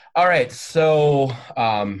All right, so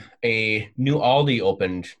a new Aldi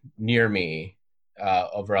opened near me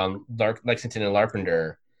over on Lexington and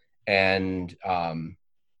Larpenteur. And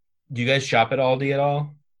do you guys shop at Aldi at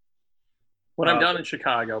all? When I'm Uh, down in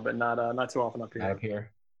Chicago, but not too often up Not here. up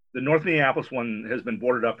here. the North Minneapolis one has been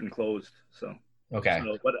boarded up and closed. So, Okay,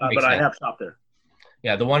 but makes I sense. have shopped there.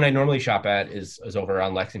 Yeah, the one I normally shop at is over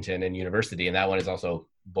on Lexington and University, and that one is also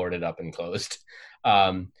boarded up and closed.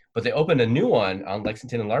 But they opened a new one on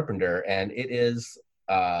Lexington and Larpenteur, and it is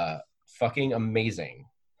fucking amazing.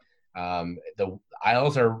 The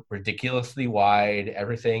aisles are ridiculously wide.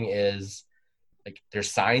 Everything is like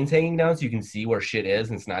there's signs hanging down so you can see where shit is,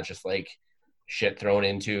 and it's not just like shit thrown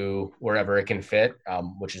into wherever it can fit,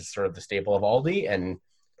 which is sort of the staple of Aldi, and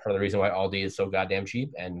part of the reason why Aldi is so goddamn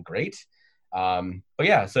cheap and great. But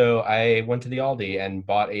yeah, so I went to the Aldi and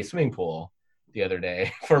bought a swimming pool the other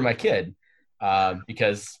day for my kid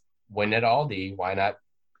because when at Aldi, why not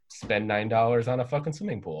spend $9 on a fucking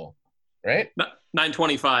swimming pool, right?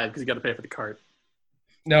 9.25 because you got to pay for the cart.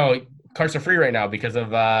 No, carts are free right now because of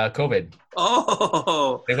COVID.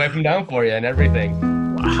 Oh, They wipe them down for you and everything.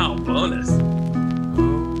 wow, bonus.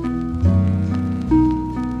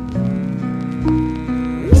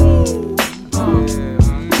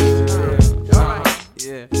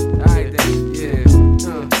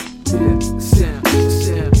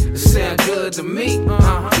 Sound good to me.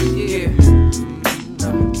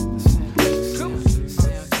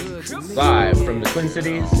 Live from the Twin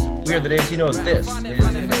Cities, we are the Days You Know This.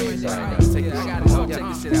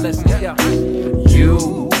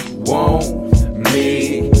 You want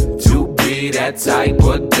me to be that type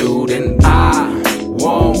of dude, and I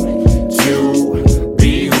want to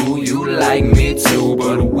be who you like me to,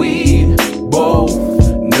 but we both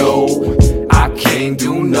know I can't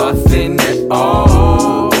do nothing at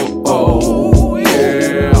all. Oh,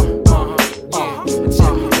 yeah.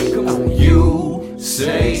 You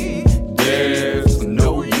say there's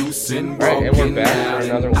no use in walking. All right, and we're back out, for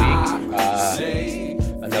another and week. I say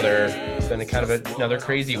It's been a kind of another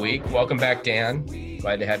crazy week. Welcome back, Dan.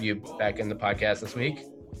 Glad to have you back in the podcast this week.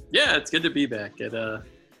 Yeah, it's good to be back.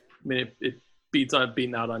 It beats on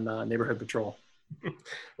beating out on Neighborhood Patrol.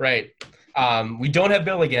 Right. We don't have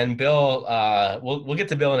Bill again. Bill, we'll get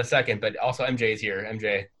to Bill in a second, but also MJ is here.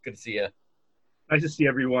 MJ, good to see you. Nice to see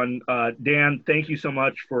everyone. Dan, thank you so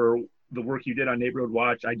much for the work you did on Neighborhood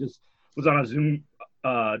Watch. I just was on a Zoom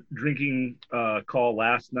drinking call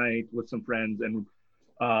last night with some friends, and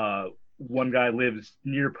one guy lives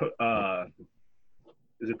near,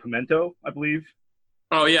 is it Pimento, I believe?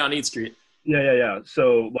 Oh, yeah, on East Street. Yeah.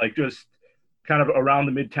 So, like, just kind of around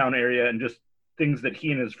the Midtown area and just things that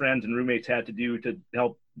he and his friends and roommates had to do to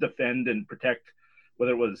help defend and protect,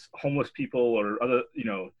 whether it was homeless people or other,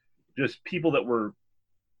 just people that were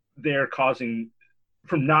there causing,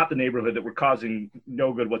 from not the neighborhood, that were causing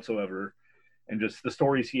no good whatsoever. And just the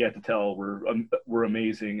stories he had to tell were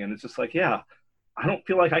amazing. And it's just like, yeah, I don't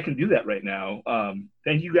feel like I can do that right now.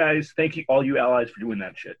 Thank you guys. Thank you, all you allies, for doing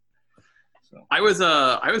that shit. So I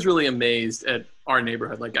was really amazed at our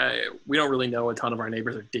neighborhood. Like we don't really know a ton of our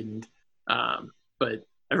neighbors or didn't, but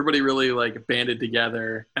everybody really like banded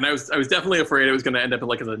together. And I was definitely afraid it was going to end up in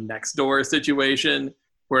like a next door situation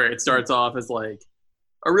where it starts off as like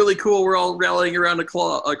a really cool, we're all rallying around a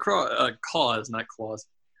cause, not clause,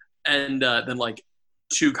 and then like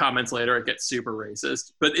 2 comments later it gets super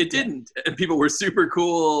racist, but it didn't, and people were super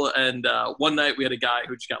cool. And one night we had a guy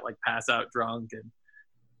who just got like pass out drunk, and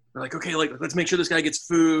we're like, okay, like let's make sure this guy gets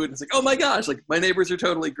food. And it's like, oh my gosh, like my neighbors are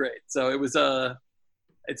totally great. So it was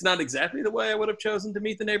it's not exactly the way I would have chosen to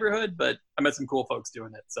meet the neighborhood, but I met some cool folks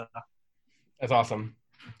doing it. So That's awesome.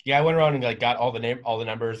 Yeah, I went around and like got all the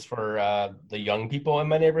numbers for the young people in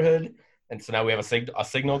my neighborhood, and so now we have a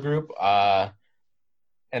signal group.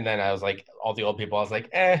 And then I was like, all the old people, I was like,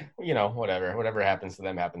 whatever happens to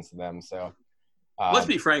them happens to them. So let's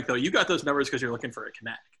be frank though, you got those numbers because you're looking for a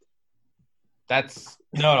connect. That's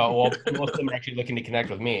no. Well, most of them are actually looking to connect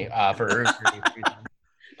with me for.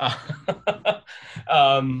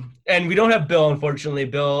 And we don't have Bill, unfortunately.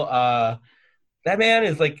 Bill, that man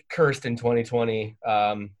is like cursed in 2020.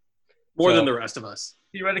 More than the rest of us.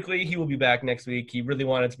 Theoretically, he will be back next week. He really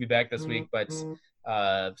wanted to be back this week, but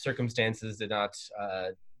circumstances did not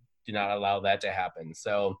allow that to happen.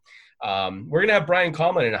 So we're gonna have Brian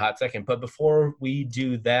Kallman in a hot second. But before we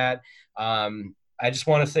do that, I just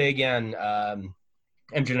want to say again,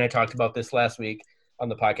 MJ and I talked about this last week on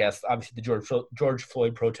the podcast. Obviously, the George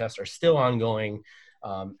Floyd protests are still ongoing,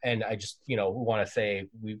 and I just want to say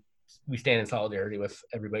we stand in solidarity with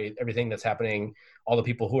everybody, everything that's happening, all the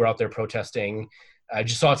people who are out there protesting. I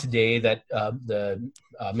just saw today that the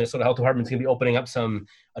Minnesota Health Department is going to be opening up some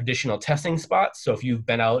additional testing spots. So if you've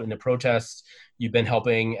been out in the protests, you've been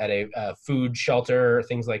helping at a food shelter,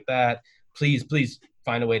 things like that, please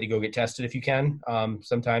find a way to go get tested if you can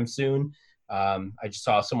sometime soon. I just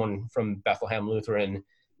saw someone from Bethlehem Lutheran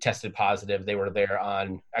tested positive. They were there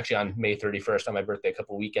on May 31st on my birthday a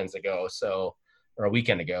couple weekends ago. Or a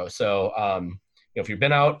weekend ago. So, if you've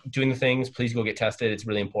been out doing the things, please go get tested. It's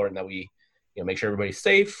really important that we, make sure everybody's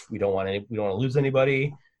safe. We don't want to lose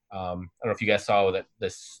anybody. I don't know if you guys saw that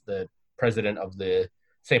the president of the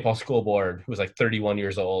St. Paul School Board, who was like 31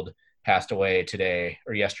 years old, passed away today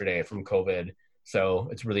or yesterday from COVID. So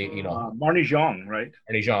it's really, Marnie Zhang, right?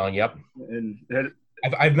 Marnie Zhang, yep. And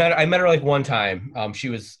I met her like one time. She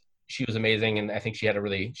was amazing, and I think she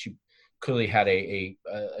clearly had a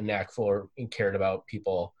knack for and cared about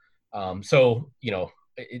people.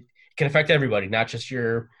 It can affect everybody, not just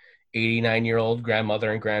your 89-year-old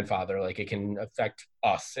grandmother and grandfather. Like, it can affect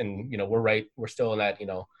us, and we're still in that.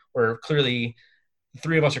 We're clearly, the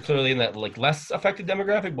three of us are clearly in that like less affected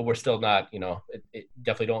demographic, but we're still not. It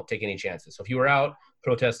definitely don't take any chances. So if you were out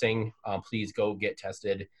protesting, please go get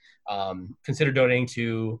tested. Consider donating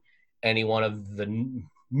to any one of the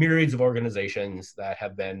myriads of organizations that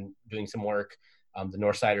have been doing some work. The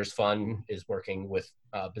Northsiders Fund is working with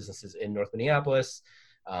businesses in North Minneapolis.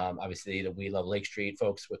 Obviously, the We Love Lake Street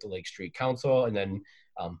folks with the Lake Street Council. And then,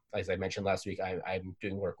 as I mentioned last week, I'm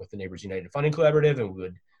doing work with the Neighbors United Funding Collaborative, and we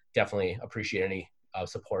would definitely appreciate any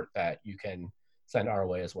support that you can send our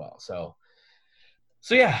way as well. So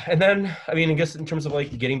yeah. And then, I guess in terms of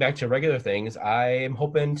like getting back to regular things, I'm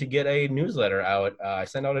hoping to get a newsletter out. I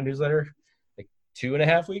sent out a newsletter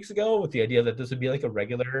 2.5 weeks ago with the idea that this would be like a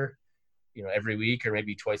regular, every week or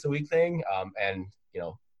maybe twice a week thing. And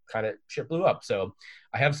kind of shit blew up. So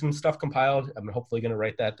I have some stuff compiled. I'm hopefully going to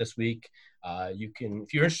write that this week. You can,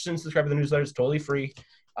 if you're interested in subscribing to the newsletter, it's totally free.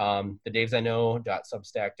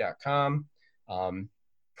 thedavesIknow.substack.com.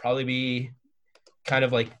 Probably be kind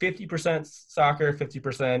of like 50% soccer,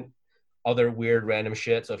 50% other weird random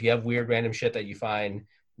shit. So if you have weird random shit that you find and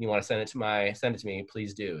you want to send it to me,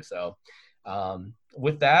 please do. So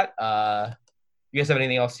with that, you guys have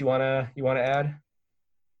anything else you wanna add?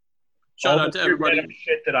 Shout out to everybody.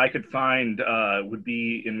 Shit that I could find would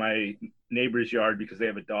be in my neighbor's yard because they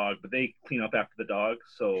have a dog, but they clean up after the dog.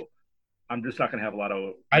 So I'm just not gonna have a lot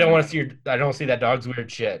of. I don't want to see that dog's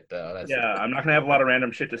weird shit though. I'm not gonna have a lot of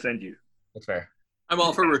random shit to send you. That's fair. I'm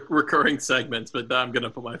all for recurring segments, but I'm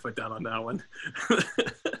gonna put my foot down on that one.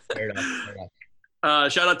 Fair enough.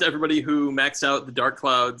 Shout out to everybody who maxed out the Dark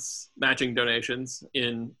Clouds matching donations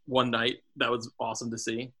in one night. That was awesome to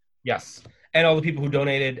see. Yes, and all the people who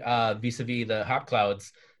donated vis-a-vis the Hop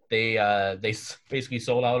Clouds, they basically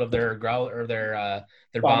sold out of their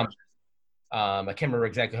bombs. I can't remember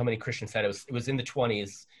exactly how many Christians said. It was in the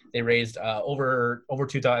 20s. They raised over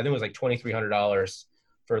 2,000. I think it was like $2,300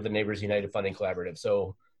 for the Neighbors United Funding Collaborative.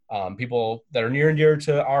 So people that are near and dear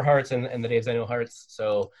to our hearts and the Daves I Know hearts.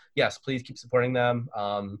 So yes, please keep supporting them.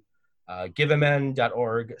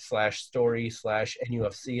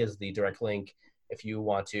 givemn.org/story/NUFC is the direct link if you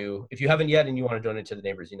haven't yet and you want to donate to the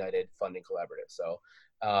Neighbors United Funding Collaborative. So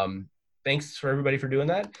thanks for everybody for doing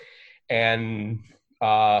that. And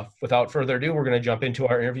without further ado, we're going to jump into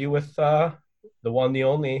our interview with the one, the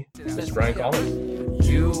only, Mr. Brian Kallman.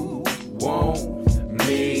 You want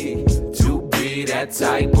me to be that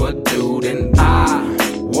type of dude, and I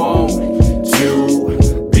want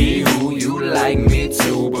to be who you like me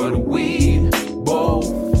to, but we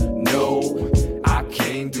both know I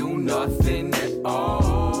can't do nothing at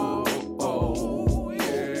all. Oh,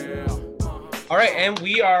 yeah. All right, and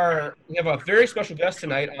we have a very special guest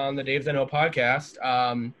tonight on the Daves I Know podcast.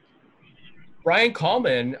 Brian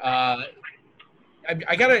Kallman.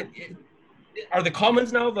 Are the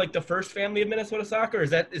Kallmans now like the first family of Minnesota soccer? Or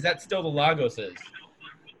is that still the Lagoses?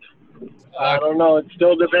 I don't know. It's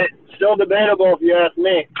still debatable if you ask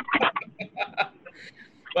me.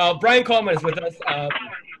 Well, Brian Kallman is with us,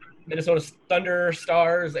 Minnesota Thunder,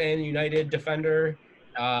 Stars, and United defender.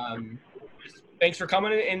 Thanks for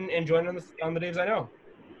coming and joining us on the Daves I Know.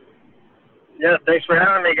 Yeah, thanks for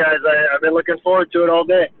having me, guys. I've been looking forward to it all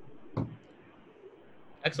day.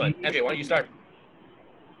 Excellent. MJ, why don't you start?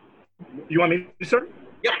 You want me to start?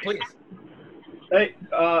 Yeah, please. Hey,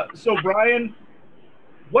 so Brian,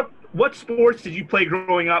 what sports did you play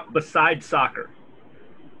growing up besides soccer?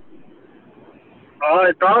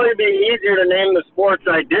 It'd probably be easier to name the sports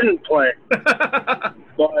I didn't play.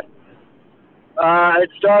 But it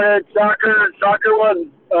started soccer. Soccer was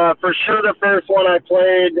for sure the first one I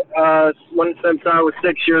played since I was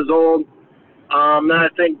 6 years old. Then I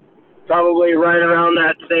think probably right around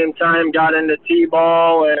that same time, got into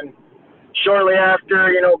t-ball, and shortly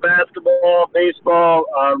after, basketball, baseball,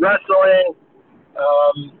 wrestling.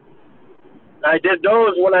 I did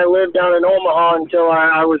those when I lived down in Omaha until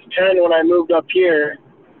I was 10 when I moved up here,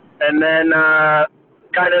 and then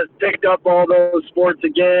kind of picked up all those sports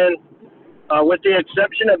again. With the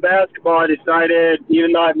exception of basketball, I decided,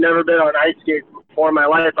 even though I've never been on ice skates before in my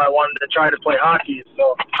life, I wanted to try to play hockey.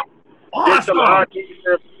 So did some hockey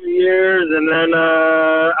for a few years, and then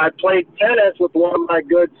I played tennis with one of my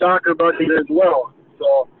good soccer buddies as well.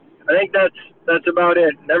 So I think that's about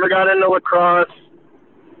it. Never got into lacrosse.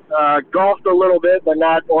 Golfed a little bit, but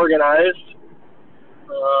not organized.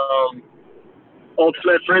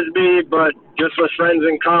 Ultimate frisbee, but just with friends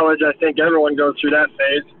in college. I think everyone goes through that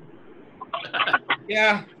phase.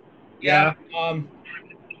 Yeah.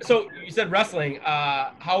 So you said wrestling.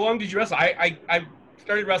 How long did you wrestle? I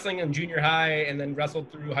started wrestling in junior high, and then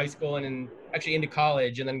wrestled through high school, and then actually into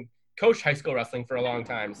college, and then coached high school wrestling for a long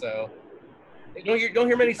time. So you don't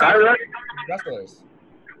hear many wrestlers.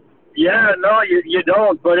 Yeah, no, you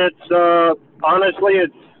don't. But it's honestly,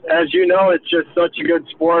 it's, as you know, it's just such a good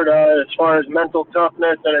sport as far as mental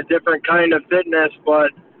toughness and a different kind of fitness.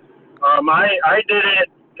 But I did it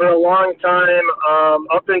for a long time,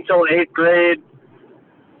 up until 8th grade.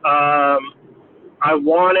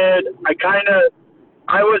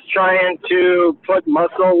 I was trying to put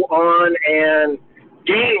muscle on and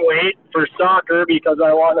gain weight for soccer because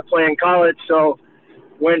I wanted to play in college. So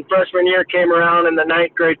when freshman year came around and the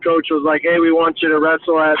 9th grade coach was like, hey, we want you to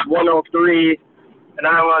wrestle at 103, and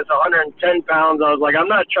I was 110 pounds, I was like, I'm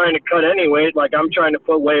not trying to cut any weight. Like, I'm trying to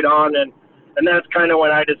put weight on. And that's kind of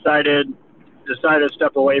when I decided to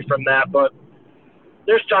step away from that. But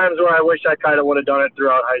there's times where I wish I kind of would have done it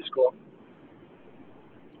throughout high school.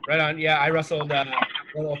 Right on. Yeah, I wrestled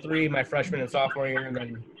 103 my freshman and sophomore year, and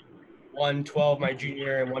then 112 my junior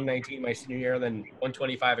year, and 119 my senior year, and then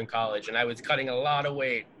 125 in college. And I was cutting a lot of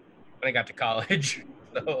weight when I got to college.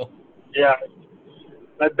 So yeah,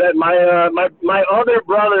 I bet my other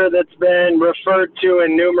brother that's been referred to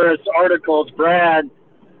in numerous articles, Brad,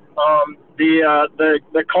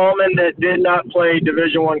 the Kallman that did not play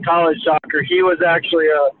Division I college soccer, he was actually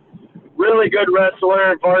a really good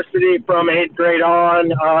wrestler, varsity from 8th grade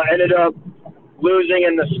on, ended up losing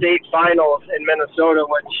in the state finals in Minnesota,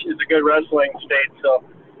 which is a good wrestling state. So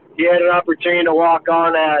he had an opportunity to walk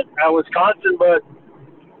on at Wisconsin, but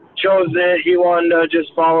chose it. He wanted to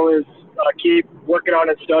just follow his, keep working on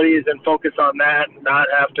his studies and focus on that and not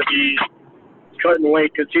have to be cutting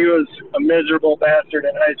weight, because he was a miserable bastard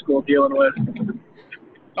in high school dealing with.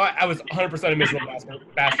 Oh, I was 100% a miserable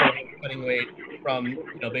bastard cutting weight from,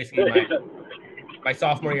 basically my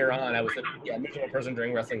sophomore year on. I was a miserable person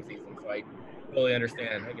during wrestling season, so I totally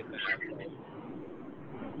understand. I get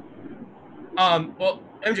that. Well,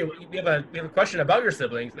 MJ, we have a question about your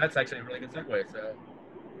siblings. That's actually a really good segue. So,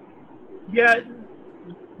 yeah,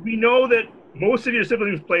 we know that most of your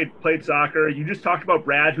siblings played soccer. You just talked about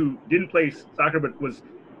Brad, who didn't play soccer but was,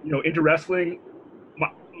 into wrestling.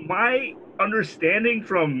 My understanding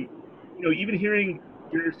from, even hearing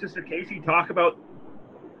your sister Casey talk about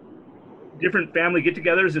different family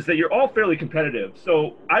get-togethers is that you're all fairly competitive.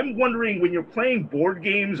 So I'm wondering, when you're playing board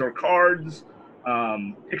games or cards,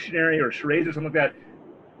 Pictionary or charades or something like that,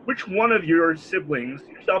 which one of your siblings,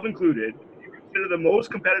 yourself included, do you consider the most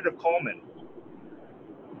competitive Kallman?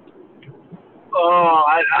 Oh,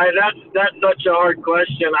 that's such a hard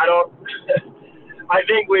question. I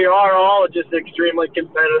think we are all just extremely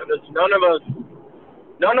competitive. None of us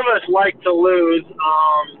like to lose.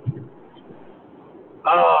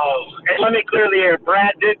 And let me clear the air.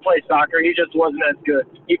 Brad did play soccer. He just wasn't as good.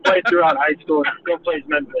 He played throughout high school and still plays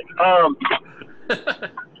men's league.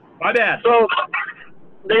 My bad. So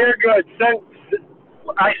they're good.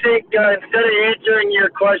 I think instead of answering your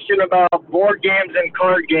question about board games and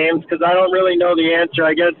card games, because I don't really know the answer,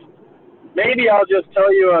 I guess maybe I'll just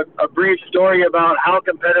tell you a brief story about how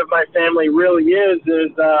competitive my family really is.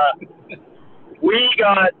 We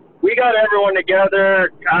got everyone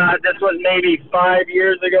together. This was maybe 5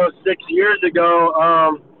 years ago, 6 years ago,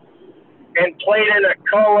 and played in a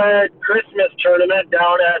co-ed Christmas tournament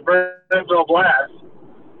down at Burnsville Blast.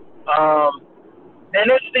 And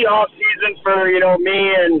it's the off season for,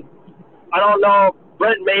 me, and I don't know,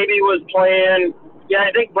 Brent maybe was playing. Yeah,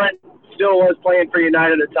 I think Brent still was playing for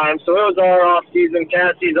United at the time. So it was our off season,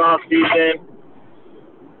 Cassie's off season.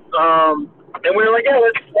 And we were like, yeah,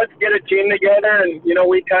 let's get a team together. And,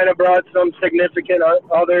 we kind of brought some significant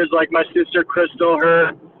others, like my sister Crystal,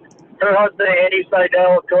 her husband Andy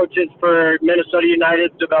Seidel coaches for Minnesota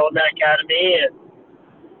United's Development Academy, and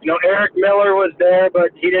Eric Miller was there,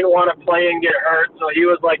 but he didn't want to play and get hurt, so he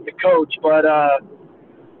was like the coach. But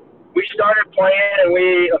we started playing, and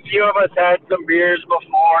a few of us had some beers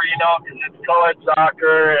before, because it's co-ed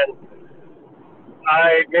soccer, and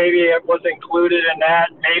maybe it was included in that.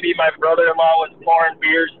 Maybe my brother-in-law was pouring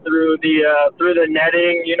beers through the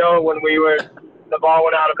netting, when the ball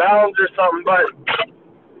went out of bounds or something. But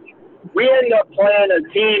we ended up playing a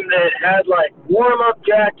team that had like warm-up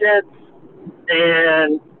jackets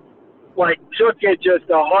and like took it just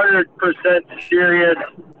 100% serious.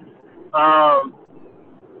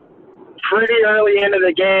 Pretty early into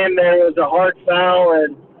the game, there was a hard foul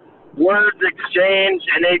and words exchanged,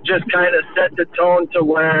 and they just kind of set the tone to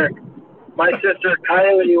where my sister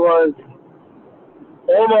Kylie was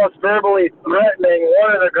almost verbally threatening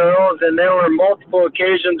one of the girls, and there were multiple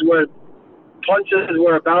occasions where punches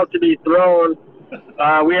were about to be thrown.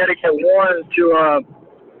 We had to get warned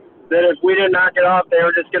that if we didn't knock it off, they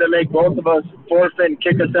were just going to make both of us forfeit and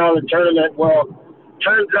kick us out of the tournament. Well,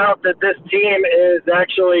 turns out that this team is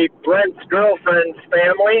actually Brent's girlfriend's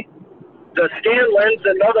family. The Scanlons,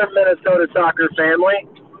 another Minnesota soccer family.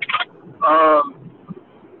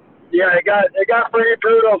 It got pretty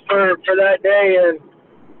brutal for that day, and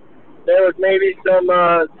there was maybe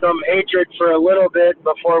some hatred for a little bit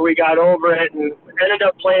before we got over it, and ended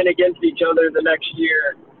up playing against each other the next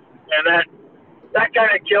year, and that kind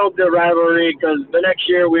of killed the rivalry, because the next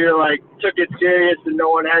year we were like took it serious, and no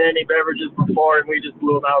one had any beverages before, and we just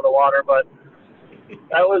blew them out of the water. But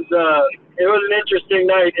that was it was an interesting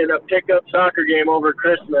night in a pickup soccer game over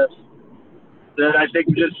Christmas that I think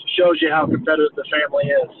just shows you how competitive the family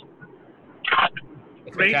is.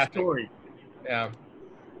 Great story. Yeah.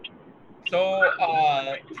 So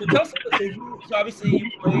tell us, so obviously you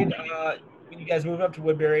played, when you guys moved up to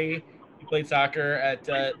Woodbury, you played soccer at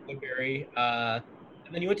Woodbury, and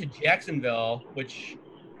then you went to Jacksonville, which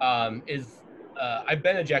is, I've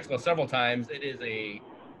been to Jacksonville several times. It is a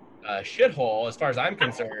shithole as far as I'm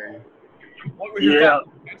concerned. What were your thoughts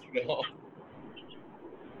on Jacksonville?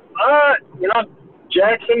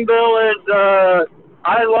 Jacksonville is,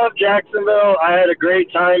 I love Jacksonville. I had a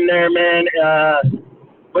great time there, man.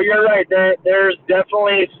 But you're right. There's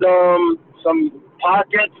definitely some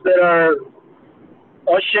pockets that are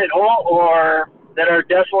a shithole or that are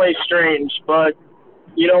definitely strange. But,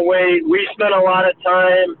 we spent a lot of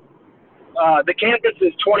time. The campus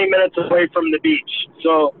is 20 minutes away from the beach.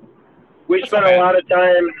 So we spent a lot of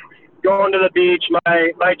time going to the beach.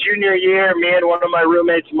 My junior year, me and one of my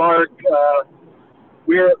roommates, Mark,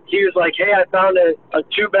 he was like, hey, I found a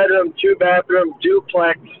 2-bedroom, 2-bathroom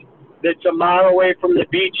duplex that's a mile away from the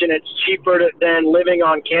beach, and it's cheaper than living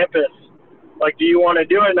on campus. Like, do you want to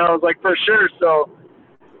do it? And I was like, for sure. So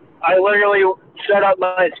I literally set up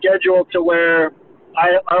my schedule to where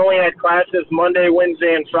I only had classes Monday,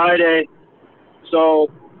 Wednesday, and Friday. So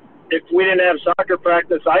if we didn't have soccer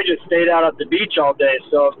practice, I just stayed out at the beach all day.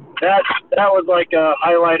 So that was like a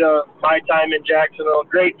highlight of my time in Jacksonville.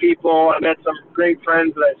 Great people. I met some great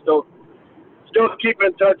friends that I still keep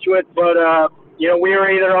in touch with. But, we were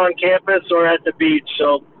either on campus or at the beach.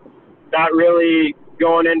 So not really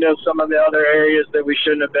going into some of the other areas that we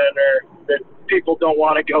shouldn't have been or that people don't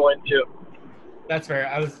want to go into. That's fair.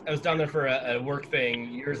 I was down there for a work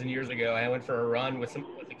thing years and years ago. I went for a run with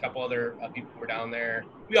a couple other people who were down there.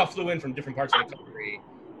 We all flew in from different parts of the country,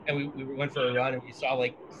 and we went for a run, and we saw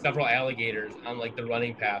like several alligators on like the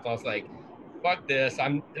running path. I was like, "Fuck this!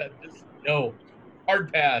 No,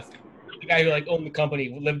 hard pass." The guy who like owned the company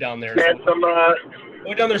lived down there. So I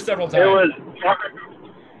went down there several times.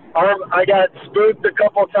 I got spooked a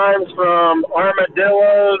couple times from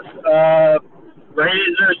armadillos,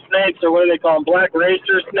 razor snakes, or what do they call them? Black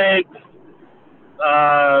racer snakes.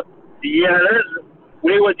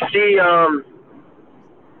 We would see, oh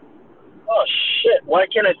shit, why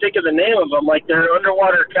can't I think of the name of them? Like, they're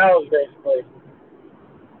underwater cows, basically.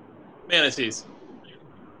 Manatees.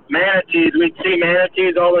 We'd see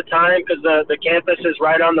manatees all the time because the campus is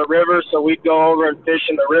right on the river, so we'd go over and fish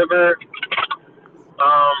in the river.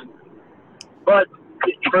 But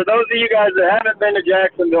for those of you guys that haven't been to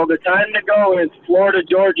Jacksonville, the time to go is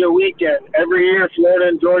Florida-Georgia weekend. Every year, Florida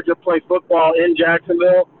and Georgia play football in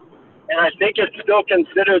Jacksonville, and I think it's still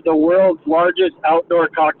considered the world's largest outdoor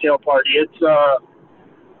cocktail party. It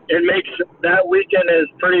makes that weekend is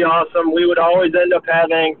pretty awesome. We would always end up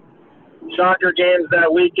having soccer games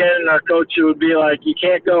that weekend, and our coach would be like, you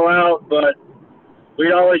can't go out, but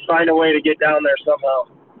we'd always find a way to get down there somehow.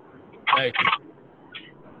 Right.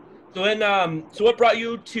 So then, so what brought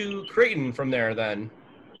you to Creighton from there then?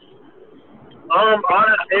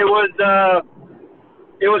 It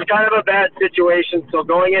was kind of a bad situation. So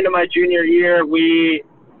going into my junior year, we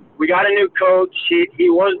we got a new coach. He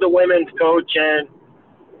was the women's coach, and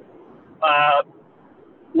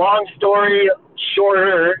long story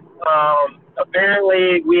shorter,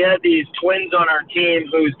 apparently we had these twins on our team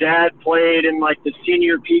whose dad played in like the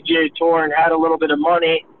senior PGA Tour and had a little bit of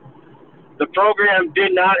money. The program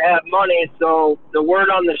did not have money, so the word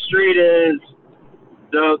on the street is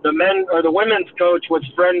the men or the women's coach was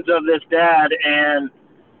friends of this dad, and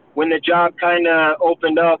when the job kind of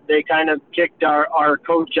opened up, they kind of kicked our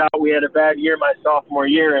coach out. We had a bad year my sophomore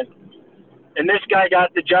year, and this guy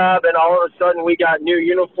got the job, and all of a sudden we got new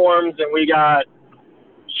uniforms and we got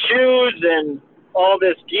shoes and all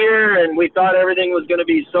this gear, and we thought everything was going to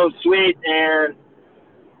be so sweet. And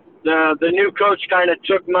the new coach kind of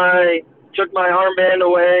took my armband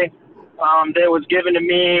away. That was given to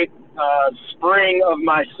me spring of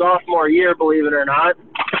my sophomore year, believe it or not.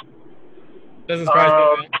 Doesn't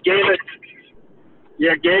surprise me. Gave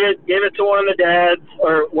it to one of the dads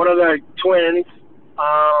or one of the twins.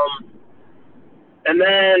 And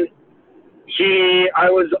then I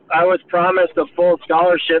was promised a full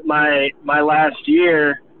scholarship my last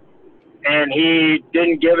year, and he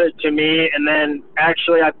didn't give it to me. And then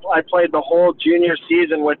actually I played the whole junior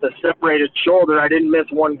season with a separated shoulder. I didn't miss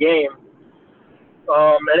one game.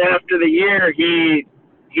 And after the year, he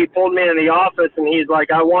pulled me in the office and he's like,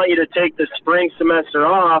 I want you to take the spring semester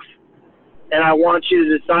off, and I want you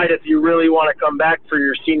to decide if you really want to come back for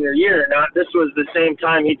your senior year. Now, this was the same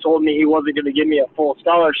time he told me he wasn't going to give me a full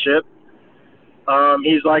scholarship.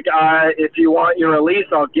 He's like, if you want your release,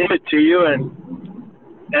 I'll give it to you. And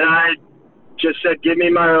I just said, give me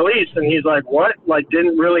my release. And he's like, what? Like,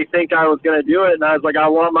 didn't really think I was going to do it. And I was like, I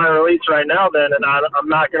want my release right now then, and I'm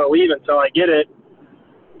not going to leave until I get it.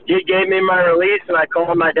 He gave me my release, and I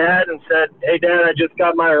called my dad and said, hey, Dad, I just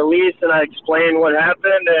got my release, and I explained what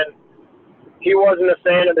happened. And he wasn't a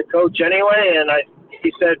fan of the coach anyway, and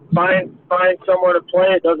he said, find somewhere to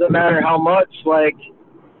play. It doesn't matter how much. Like,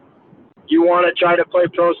 you want to try to play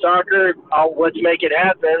pro soccer, let's make it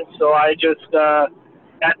happen. So I just, at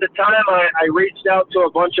the time, I reached out to a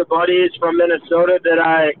bunch of buddies from Minnesota that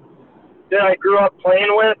I grew up playing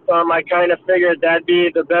with. I kind of figured that'd be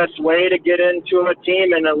the best way to get into a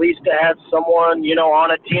team, and at least to have someone,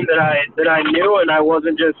 on a team that I knew, and I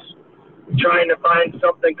wasn't just trying to find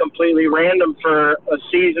something completely random for a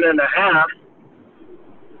season and a half.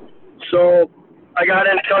 So I got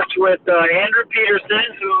in touch with Andrew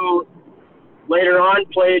Peterson, who later on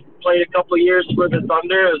played a couple of years for the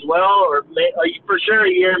Thunder as well, or for sure a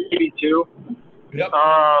year, maybe two. Yep.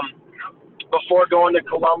 Before going to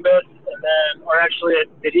Columbus, and then, or actually,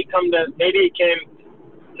 did he come to? Maybe he came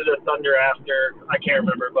to the Thunder after. I can't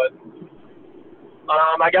remember, but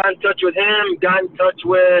I got in touch with him. Got in touch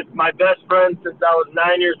with my best friend since I was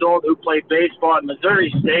 9 years old, who played baseball at Missouri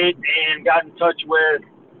State, and got in touch with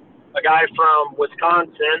a guy from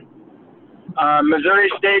Wisconsin. Missouri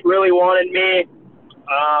State really wanted me.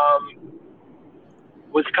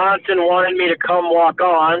 Wisconsin wanted me to come walk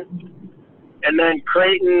on. And then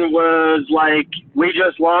Creighton was like, we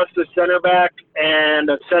just lost a center back and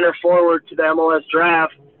a center forward to the MLS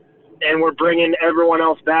draft, and we're bringing everyone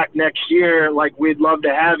else back next year. Like, we'd love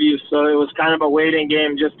to have you. So it was kind of a waiting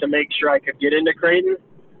game just to make sure I could get into Creighton.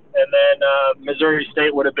 And then Missouri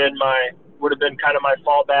State would have been kind of my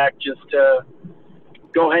fallback, just to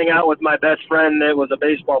go hang out with my best friend that was a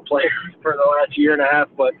baseball player for the last year and a half.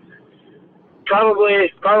 But probably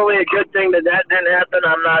a good thing that didn't happen.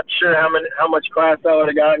 I'm not sure how much class I would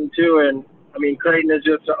have gotten to. And I mean, Creighton is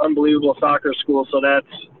just an unbelievable soccer school. So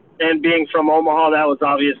and being from Omaha, that was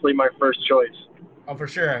obviously my first choice. Oh, for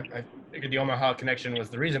sure. I figured the Omaha connection was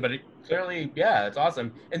the reason, but clearly, yeah, it's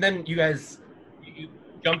awesome. And then you guys, you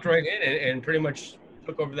jumped right in and pretty much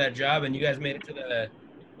took over that job, and you guys made it to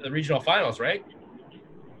the regional finals, right?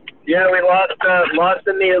 Yeah, we lost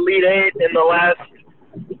in the Elite Eight in the last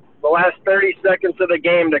 30 seconds of the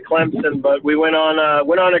game to Clemson, but we went on a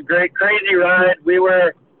great, crazy ride. We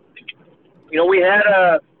were, we had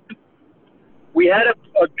a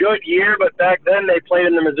good year, but back then they played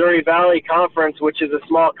in the Missouri Valley Conference, which is a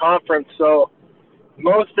small conference. So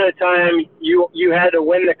most of the time you had to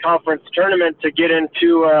win the conference tournament to get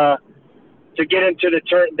into the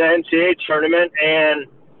NCAA tournament, and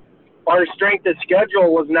our strength of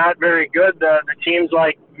schedule was not very good. The teams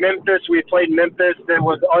like Memphis, we played Memphis that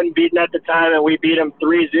was unbeaten at the time, and we beat them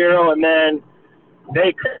 3-0, and then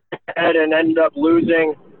they had and ended up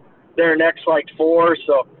losing their next four.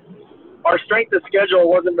 So our strength of schedule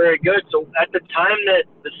wasn't very good. So at the time that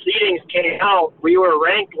the seedings came out, we were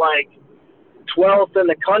ranked 12th in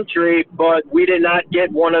the country, but we did not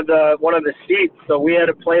get one of the seats. So we had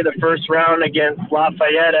to play the first round against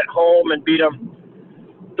Lafayette at home and beat them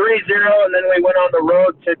 3-0, and then we went on the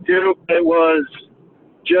road to Duke. It was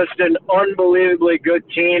just an unbelievably good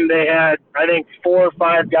team. They had, I think, 4 or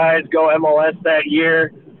 5 guys go MLS that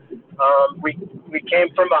year. We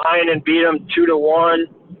came from behind and beat them 2-1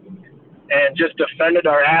 and just defended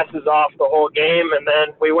our asses off the whole game. And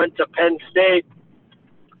then we went to Penn State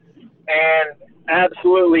and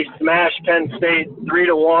absolutely smashed Penn State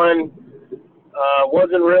 3-1.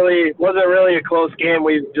 Wasn't really a close game.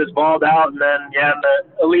 We just balled out, and then in the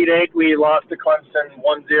Elite Eight we lost to Clemson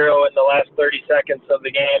 1-0 in the last 30 seconds of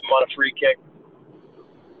the game on a free kick.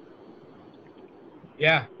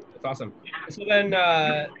 Yeah, that's awesome. So then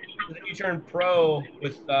you turned pro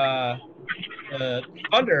with the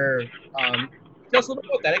Thunder. Tell us a little bit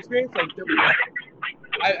about that experience. Like,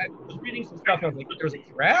 I was reading some stuff, and I was like, there was a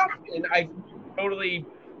draft, and I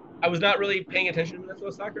was not really paying attention to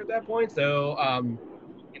Minnesota soccer at that point, so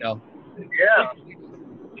Yeah,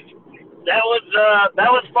 that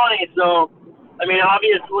was funny. So, I mean,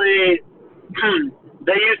 obviously,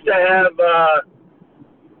 they used to have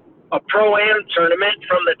a pro-am tournament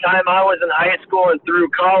from the time I was in high school and through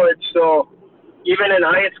college. So, even in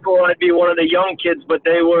high school, I'd be one of the young kids, but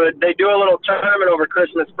they do a little tournament over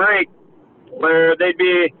Christmas break where they'd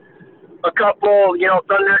be a couple,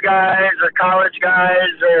 Thunder guys or college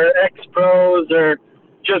guys or ex-pros or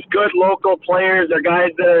just good local players or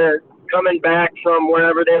guys that are coming back from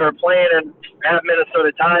wherever they were playing and have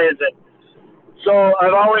Minnesota ties. And so I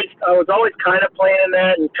was always kind of playing in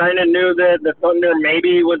that and kind of knew that the Thunder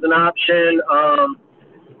maybe was an option.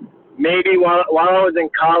 Maybe while I was in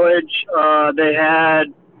college, they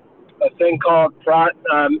had a thing called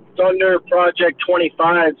Thunder Project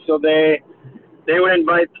 25. So they would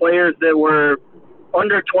invite players that were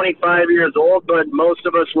under 25 years old, but most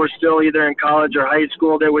of us were still either in college or high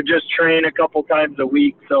school. They would just train a couple times a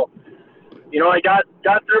week. So, I got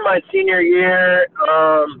through my senior year.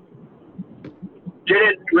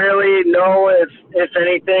 Didn't really know if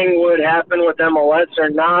anything would happen with MLS or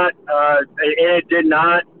not, and it did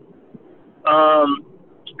not.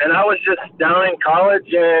 And I was just down in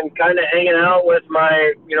college and kind of hanging out with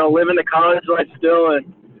my, living the college life still.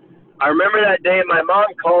 And I remember that day my mom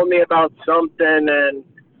called me about something and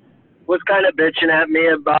was kind of bitching at me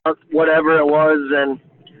about whatever it was. And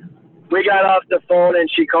we got off the phone and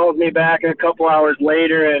she called me back a couple hours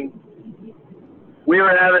later, and we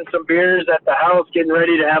were having some beers at the house getting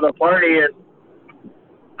ready to have a party. And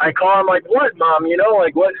I call him like, "What, Mom?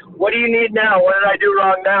 What do you need now? What did I do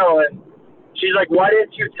wrong now?" And she's like, "Why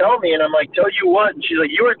didn't you tell me?" And I'm like, "Tell you what?" And she's like,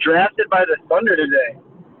 "You were drafted by the Thunder today."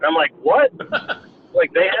 And I'm like, "What?"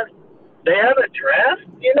 Like, they have a draft,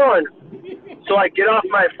 and so I get off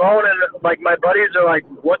my phone and like my buddies are like,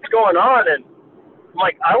 "What's going on?" And I'm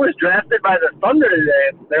like, "I was drafted by the Thunder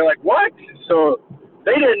today." And they're like, "What?" So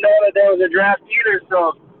they didn't know that there was a draft either.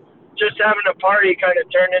 So just having a party kind of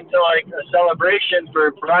turned into like a celebration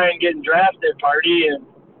for Brian getting drafted party. And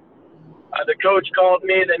the coach called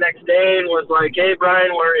me the next day and was like, "Hey,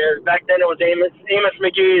 Brian, back then it was Amos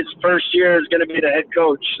McGee's first year is going to be the head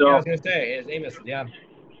coach." So yeah, I was going to say, it's Amos, yeah.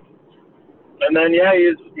 And then,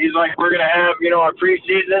 he's like, "We're going to have, our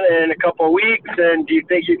preseason in a couple of weeks, and do you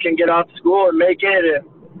think you can get off school and make it?" And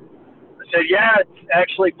I said, "Yeah, it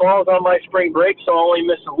actually falls on my spring break, so I'll only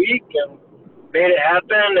miss a week," and made it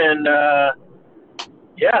happen. And,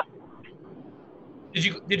 yeah.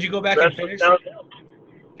 Did you go back and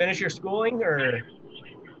finish your schooling, or?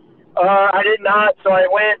 I did not. So I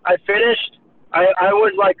finished. I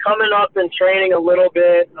was like coming up and training a little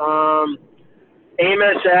bit.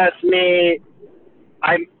 Amos asked me,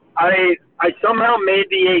 I somehow made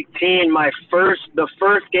the 18, the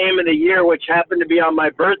first game of the year, which happened to be on my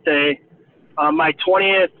birthday, my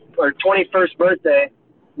 20th or 21st birthday.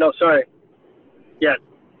 No, sorry. Yeah,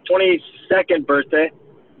 22nd birthday.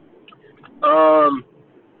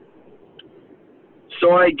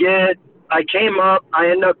 So I came up, I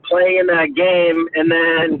ended up playing in that game, and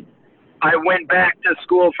then I went back to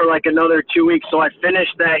school for like another 2 weeks. So I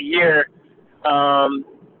finished that year.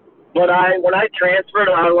 But when I transferred,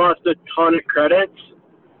 I lost a ton of credits.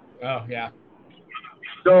 Oh, yeah.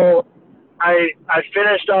 So I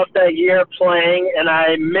finished off that year playing, and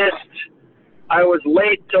I was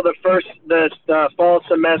late till the fall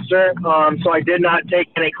semester. So I did not take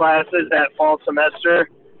any classes that fall semester.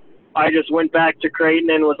 I just went back to Creighton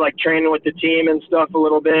and was like training with the team and stuff a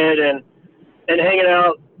little bit and hanging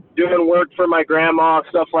out, doing work for my grandma,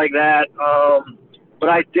 stuff like that. But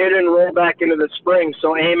I did enroll back into the spring.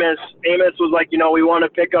 So Amos was like, we want to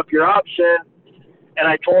pick up your option. And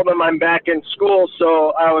I told him I'm back in school,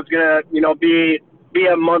 so I was going to, be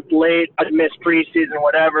a month late. I'd miss preseason,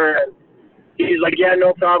 whatever. And he's like, "Yeah,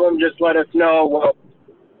 no problem. Just let us know." Well,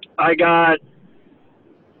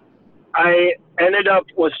 I ended up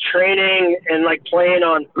was training and like playing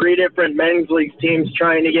on 3 different men's league teams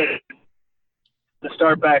trying to get to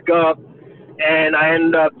start back up, and I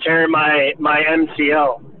ended up tearing my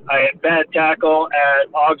MCL. I had bad tackle at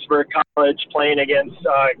Augsburg College playing against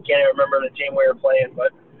I can't even remember the team we were playing,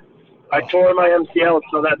 but I tore my MCL,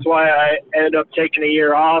 so that's why I ended up taking a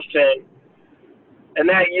year off. And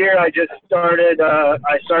that year I just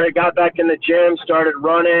got back in the gym, started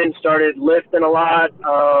running, started lifting a lot.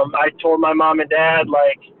 I told my mom and dad,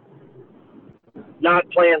 like, not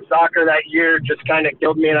playing soccer that year just kind of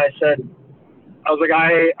killed me. And I was like,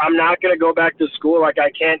 I'm not going to go back to school. Like, I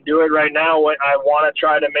can't do it right now. I want to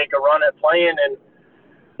try to make a run at playing. And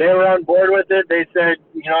they were on board with it. They said,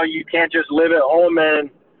 you can't just live at home and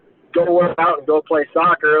go work out and go play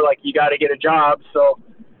soccer. Like, you got to get a job. So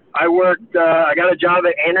I worked. I got a job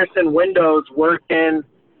at Anderson Windows, working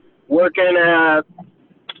at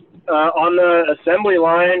on the assembly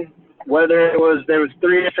line. There was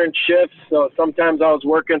 3 different shifts. So sometimes I was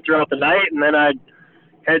working throughout the night, and then I'd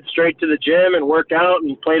head straight to the gym and work out,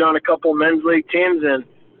 and played on a couple men's league teams, and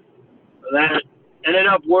that ended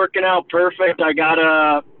up working out perfect. I got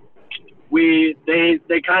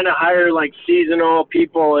they kind of hire like seasonal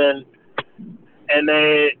people, and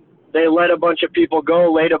they let a bunch of people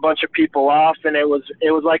go, laid a bunch of people off, and it was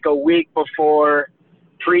like a week before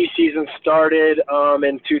preseason started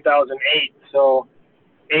in 2008. So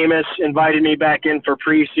Amos invited me back in for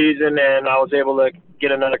preseason, and I was able to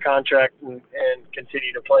get another contract and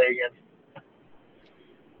continue to play again.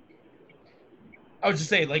 I was just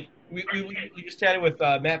saying, like, we just chatted with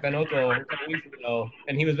Matt Benotto a couple weeks ago,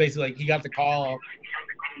 and he was basically like, he got the call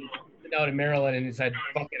out in Maryland, and he said,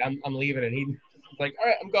 "Fuck it, I'm leaving," and he was like, "All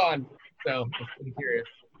right, I'm gone." So I'm curious.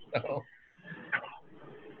 So.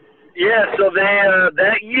 Yeah, so they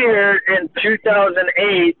that year in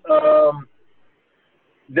 2008,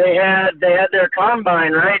 they had their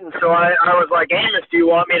combine, right? And so I was like, "Amos, do you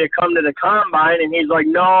want me to come to the combine?" And he's like,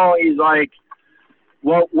 "No." He's like,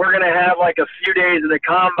 "Well, we're going to have like a few days of the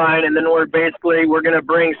combine, and then we're going to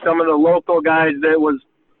bring some of the local guys that was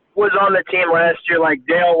on the team last year, like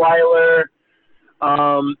Dale Weiler,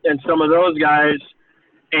 and some of those guys,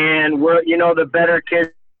 and we're, the better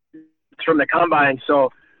kids from the combine." So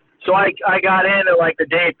I got in at like the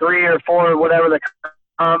day 3 or 4, whatever, the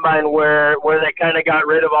combine where they kind of got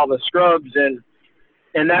rid of all the scrubs, and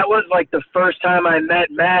that was like the first time I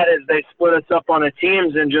met Matt, as they split us up on the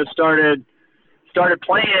teams and just started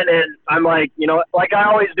playing. And I'm like, like I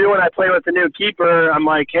always do when I play with a new keeper, I'm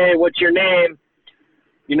like, "Hey, what's your name?"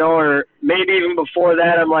 Or maybe even before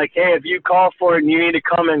that, I'm like, "Hey, if you call for it and you need to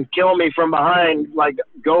come and kill me from behind, like,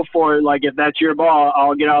 go for it. Like, if that's your ball,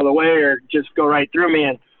 I'll get out of the way, or just go right through me."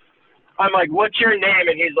 And I'm like, "What's your name?"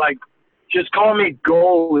 And he's like, "Just call me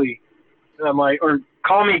goalie." And I'm like, or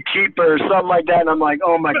call me keeper or something like that. And I'm like,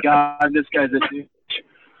 "Oh my God, this guy's a douche."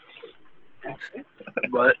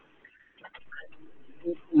 But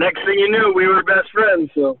next thing you knew, we were best friends.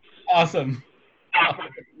 So awesome.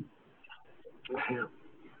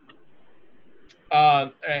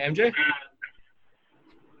 MJ?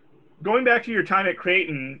 Going back to your time at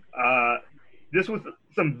Creighton, this was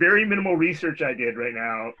some very minimal research I did right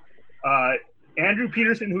now. Andrew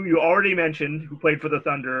Peterson, who you already mentioned, who played for the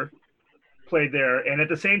Thunder, played there. And at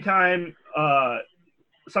the same time,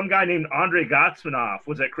 some guy named Andre Gotsmanov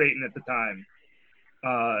was at Creighton at the time.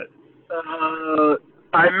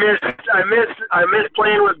 I missed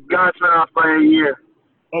playing with Gotsmanov by a year.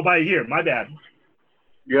 Oh, by a year. My bad.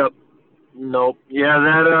 Yep. Nope. Yeah,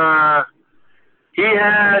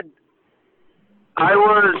 I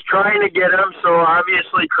was trying to get him, so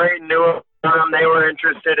obviously Creighton knew him. They were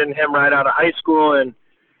interested in him right out of high school, and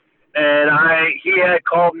he had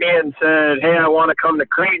called me and said, "Hey, I want to come to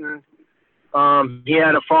Creighton." He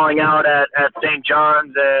had a falling out at St.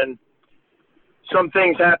 John's, and some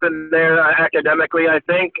things happened there academically, I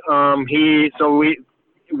think. He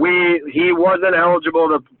wasn't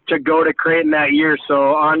eligible to go to Creighton that year,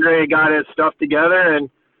 so Andre got his stuff together and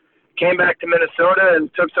came back to Minnesota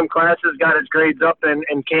and took some classes, got his grades up,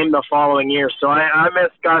 and came the following year. So I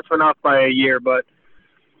missed Gotsmanov by a year. But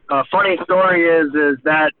funny story is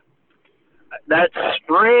that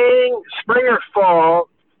spring or fall,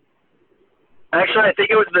 actually I think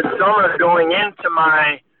it was the summer going into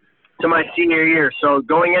my senior year. So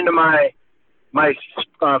going into my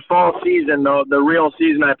fall season, the real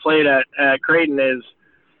season I played at Creighton, is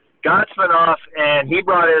Gotsmanov, and he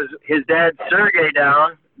brought his dad Sergey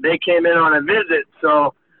down. They came in on a visit.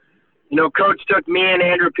 So, Coach took me and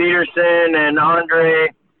Andrew Peterson and Andre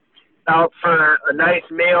out for a nice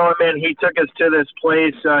meal. I mean, he took us to this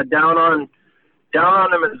place down down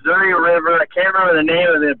on the Missouri River. I can't remember the name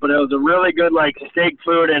of it, but it was a really good like steak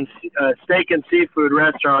and seafood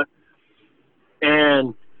restaurant.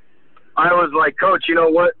 And I was like, Coach, you know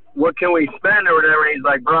what can we spend or whatever? And he's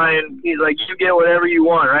like, Brian, he's like, you get whatever you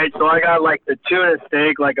want, right? So I got like the tuna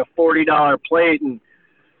steak, like a $40 plate, and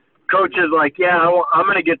Coach is like, yeah, I'm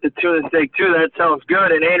going to get the tuna steak too. That sounds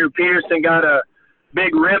good. And Andrew Peterson got a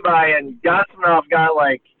big ribeye, and Gotsmanov got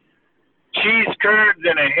like cheese curds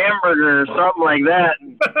and a hamburger or something like that.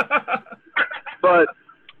 But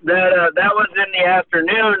that was in the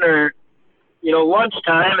afternoon or, you know,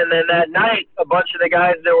 lunchtime. And then that night, a bunch of the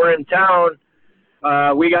guys that were in town,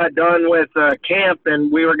 we got done with camp, and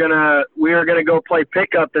we were gonna go play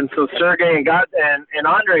pickup. And so Sergey and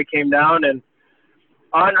Andre came down, and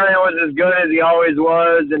Andre was as good as he always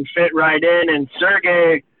was and fit right in. And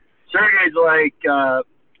Sergey's like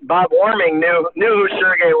Bob Warming knew who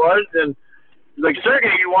Sergey was, and he's like,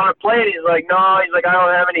 Sergey, you want to play? And he's like, no. He's like, I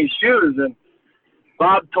don't have any shoes. And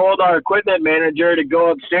Bob told our equipment manager to go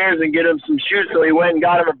upstairs and get him some shoes. So he went and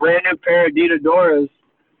got him a brand new pair of Adidas,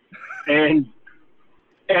 and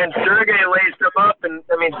Sergey laced him up. And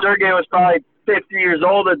I mean, Sergey was probably 50 years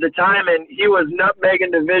old at the time, and he was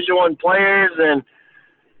nutmegging Division I players, and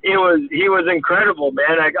he was incredible,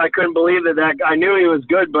 man. I couldn't believe that I knew he was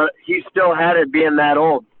good, but he still had it being that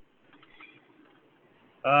old.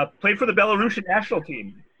 Played for the Belarusian national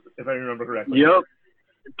team, if I remember correctly. Yep.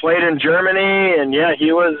 Played in Germany, and yeah,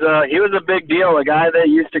 he was a big deal. A guy that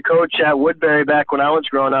used to coach at Woodbury back when I was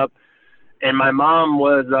growing up, and my mom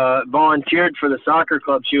was volunteered for the soccer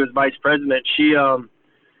club. She was vice president. He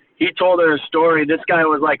told her a story. This guy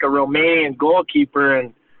was like a Romanian goalkeeper,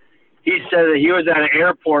 and he said that he was at an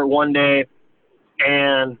airport one day,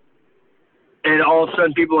 and all of a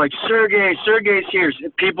sudden people were like, Sergey's here.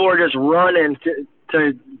 People were just running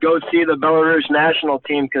to go see the Belarus national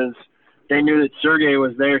team because they knew that Sergey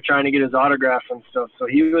was there trying to get his autograph and stuff. So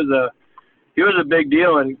he was a big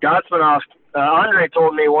deal. And Gotsmanov, Andre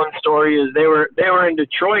told me one story is they were in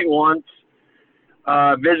Detroit once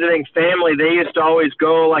visiting family. They used to always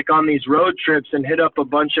go like on these road trips and hit up a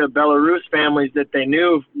bunch of Belarus families that they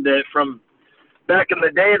knew that from back in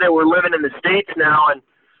the day that were living in the States now. And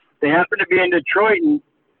they happened to be in Detroit, and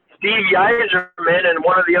Steve Yzerman and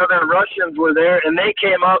one of the other Russians were there, and they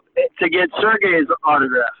came up to get Sergey's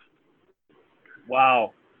autograph.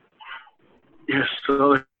 Wow. Yeah,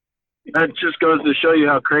 so that just goes to show you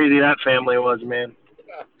how crazy that family was, man.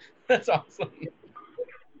 That's awesome.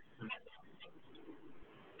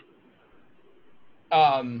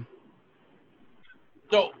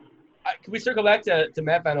 So can we circle back to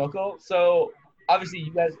Matt Van Oekel? So obviously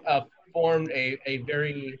you guys formed a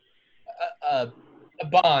very a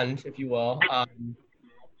bond, if you will.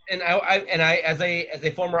 And I as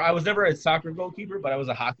a former, I was never a soccer goalkeeper, but I was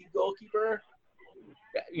a hockey goalkeeper.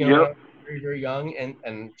 You know, Yep. very, very young,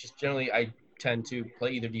 and just generally I tend to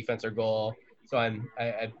play either defense or goal. So I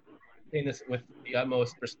say this with the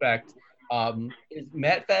utmost respect. Is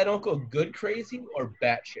Matt Van Oekel good crazy or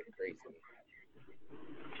batshit crazy?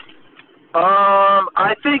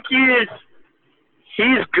 I think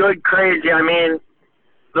he's good crazy. I mean,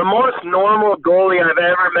 the most normal goalie I've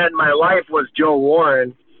ever met in my life was Joe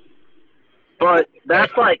Warren. But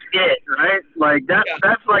that's like it, right? Like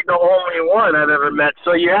that's like the only one I've ever met.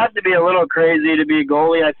 So you have to be a little crazy to be a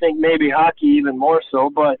goalie. I think maybe hockey even more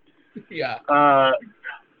so. But yeah,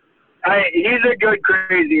 he's a good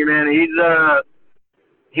crazy, man.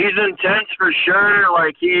 He's intense for sure.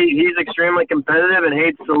 Like he's extremely competitive and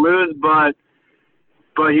hates to lose, but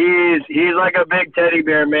he's like a big teddy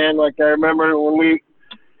bear, man. Like I remember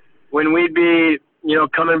when we'd be, you know,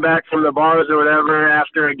 coming back from the bars or whatever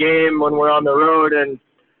after a game when we're on the road, and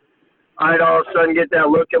I'd all of a sudden get that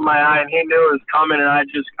look in my eye, and he knew it was coming, and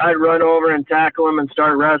I'd run over and tackle him and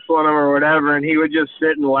start wrestling him or whatever, and he would just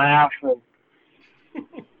sit and laugh.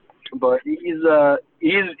 But he's a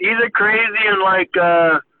crazy and like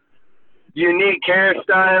unique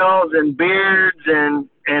hairstyles and beards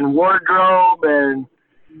and wardrobe and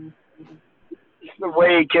just the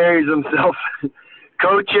way he carries himself.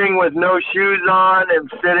 Coaching with no shoes on and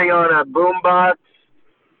sitting on a boombox.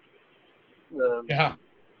 Yeah,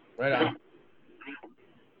 right on.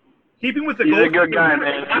 Keeping with the He's goalkeeper, a good guy,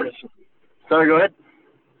 man. Sorry, go ahead.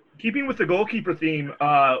 Keeping with the goalkeeper theme,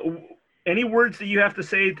 any words that you have to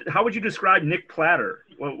say? How would you describe Nick Platter?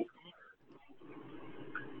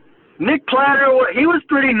 Nick Platter, he was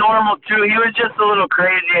pretty normal too. He was just a little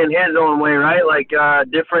crazy in his own way, right? Like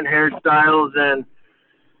different hairstyles, and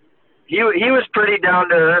he was pretty down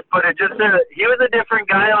to earth. But he was a different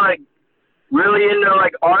guy, like really into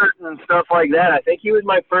like art and stuff like that. I think he was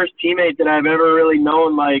my first teammate that I've ever really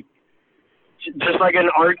known, like just like an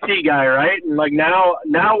artsy guy, right? And like now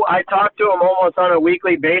I talk to him almost on a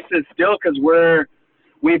weekly basis still, because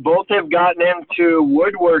we both have gotten into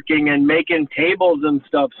woodworking and making tables and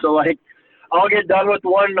stuff. So like I'll get done with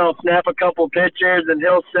one and I'll snap a couple pictures and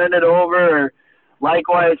he'll send it over, or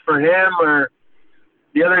likewise for him. Or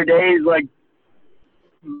the other day he's like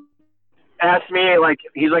asked me, like,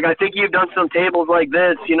 he's like, I think you've done some tables like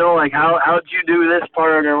this, you know, like how'd you do this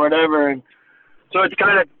part or whatever. And so it's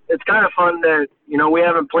kind of fun that, you know, we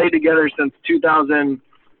haven't played together since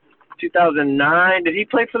 2009. Did he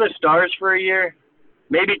play for the Stars for a year?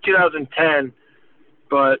 Maybe 2010.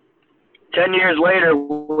 But 10 years later,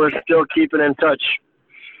 we're still keeping in touch.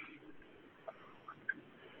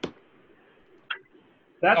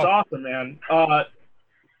 That's awesome, man.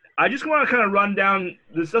 I just want to kind of run down.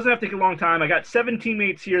 This doesn't have to take a long time. I got 7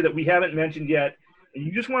 teammates here that we haven't mentioned yet. And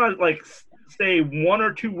you just want to like say 1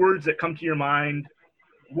 or 2 words that come to your mind.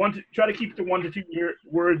 Try to keep it to 1 to 2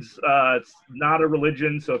 words. It's not a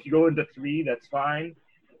religion, so if you go into 3, that's fine.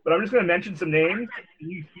 But I'm just going to mention some names.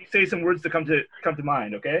 And you say some words that come to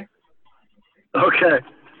mind. Okay. Okay.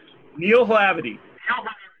 Neil Hlavity.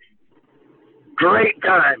 Great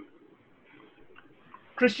time.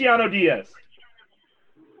 Cristiano Diaz.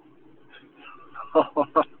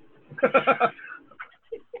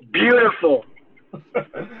 Beautiful.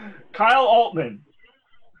 Kyle Altman.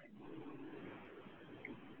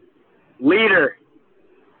 Leader.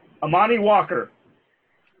 Amani Walker.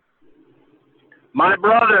 My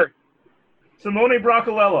brother. Simone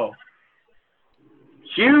Braccolello.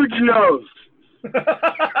 Huge nose.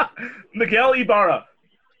 Miguel Ibarra.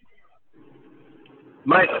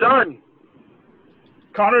 My son.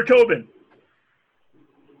 Connor Tobin.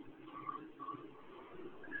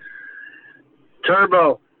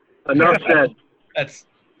 Turbo. Enough said. That's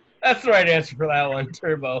the right answer for that one,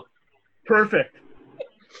 Turbo. Perfect.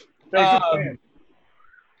 Thanks for playing.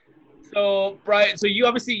 So, Brian, so you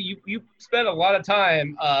obviously you spent a lot of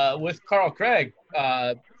time with Carl Craig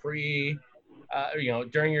during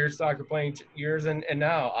your soccer playing years and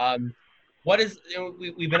now. What is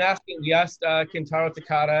we asked Kentaro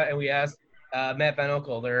Takata and we asked Matt Van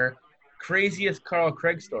Oekel their craziest Carl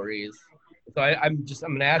Craig stories. So I'm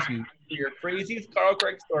going to ask you your craziest Carl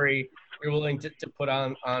Craig story you're willing to put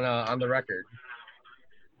on the record.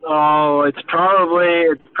 Oh, it's probably.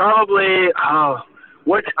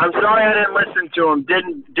 What? I'm sorry I didn't listen to him. Did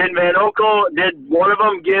Van Oekel? Did one of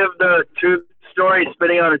them give the tooth story,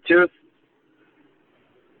 spitting out a tooth?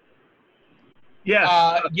 Yes.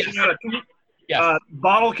 Yes. Yes.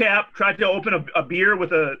 Bottle cap tried to open a beer with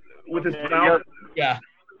his mouth. Yeah.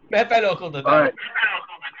 Matt Van Oekel did that. All right.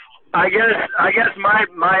 I guess my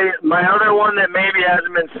other one that maybe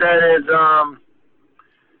hasn't been said is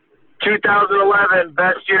 2011,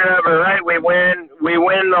 best year ever, right? We win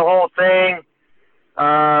the whole thing.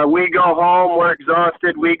 We go home, we're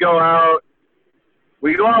exhausted, we go out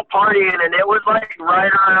partying, and it was like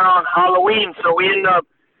right around Halloween, so we end up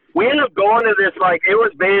going to this, like, it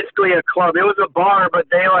was basically a club. It was a bar, but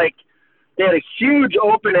they had a huge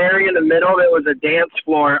open area in the middle that was a dance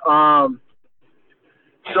floor.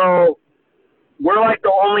 So we're like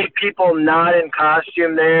the only people not in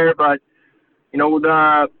costume there, but you know, what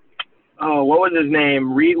was his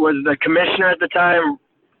name? Was the commissioner at the time,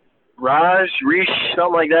 Rish,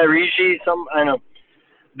 something like that, Rishi, I know.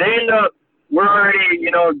 They end up, we're already,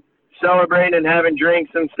 you know, celebrating and having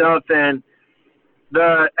drinks and stuff, and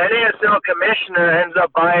the NASL commissioner ends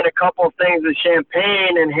up buying a couple things of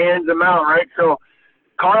champagne and hands them out, right? So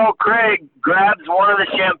Carl Craig grabs one of the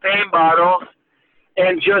champagne bottles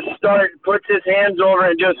and just puts his hands over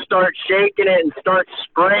and just starts shaking it and starts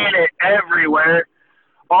spraying it everywhere.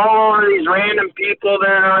 All over these random people that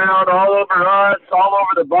are around, all over us, all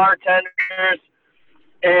over the bartenders.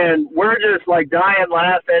 And we're just like dying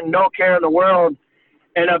laughing, no care in the world.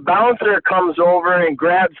 And a bouncer comes over and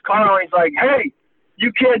grabs Carl. He's like, hey,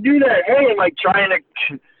 you can't do that. Hey, and like trying to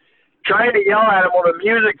yell at him while the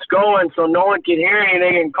music's going so no one can hear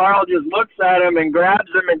anything. And Carl just looks at him and grabs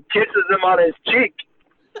him and kisses him on his cheek.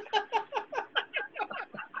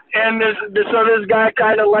 And so this guy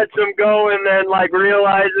kind of lets him go and then like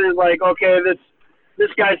realizes like, okay,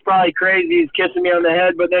 this guy's probably crazy. He's kissing me on the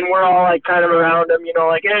head. But then we're all like kind of around him, you know,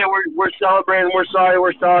 like, hey, we're celebrating. We're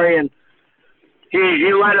sorry. And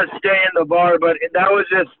he let us stay in the bar. But that was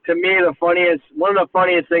just, to me, one of the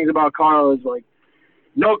funniest things about Carl is like,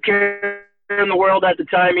 no care in the world at the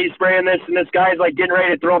time. He's spraying this, and this guy's like getting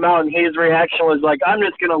ready to throw him out, and his reaction was like, I'm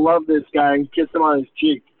just gonna love this guy and kiss him on his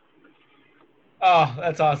cheek. Oh,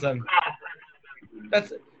 that's awesome.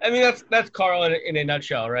 That's Carl in a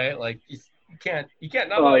nutshell, right? Like you can't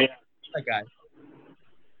not love that guy.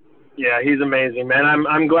 Yeah, he's amazing, man.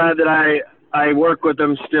 I'm glad that I work with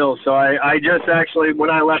him still. So I just actually, when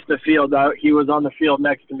I left the field, he was on the field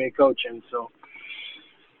next to me coaching. So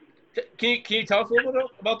can you tell us a little bit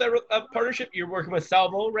about that partnership? You're working with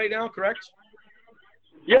Salvo right now, correct?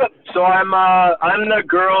 yep. So I'm the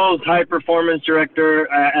girls high performance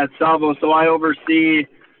director at Salvo. So I oversee.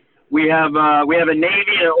 We have a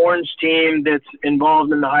Navy and an Orange team that's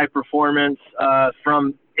involved in the high performance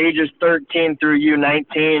from ages 13 through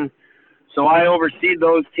U19. So I oversee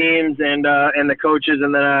those teams and the coaches,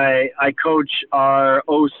 and then I coach our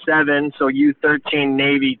 07, so U13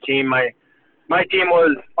 Navy team. My team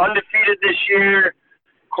was undefeated this year,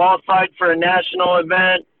 qualified for a national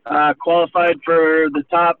event, qualified for the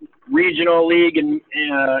top regional league in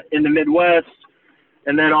the Midwest,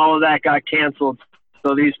 and then all of that got canceled.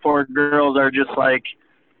 So these poor girls are just like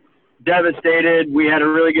devastated. We had a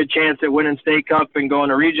really good chance at winning state cup and going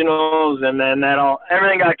to regionals, and then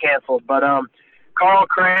everything got canceled. But Carl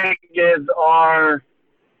Craig is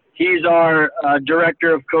he's our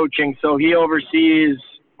director of coaching, so he oversees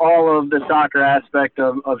all of the soccer aspect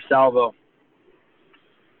of Salvo.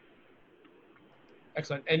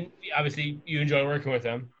 Excellent. And obviously you enjoy working with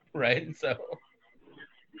him, right? So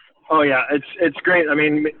oh yeah, it's great. I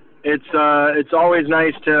mean, it's always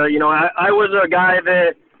nice to, I was a guy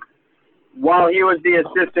that while he was the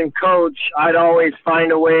assistant coach, I'd always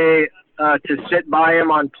find a way to sit by him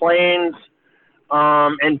on planes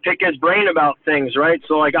and pick his brain about things, right?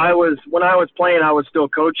 So like when I was playing, I was still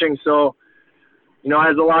coaching. So,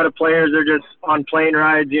 as a lot of players are just on plane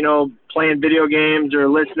rides, playing video games or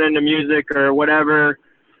listening to music or whatever.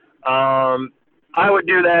 I would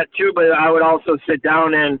do that too, but I would also sit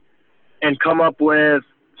down and come up with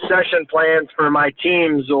session plans for my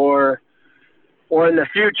teams or in the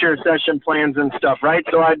future session plans and stuff, right?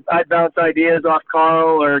 So I'd bounce ideas off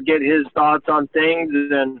Carl or get his thoughts on things,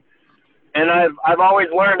 and I've always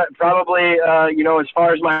learned that probably as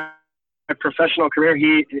far as my professional career,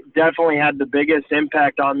 he definitely had the biggest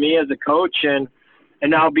impact on me as a coach, and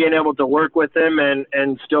now being able to work with him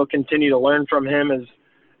and still continue to learn from him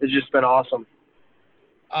has just been awesome.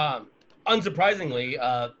 Unsurprisingly,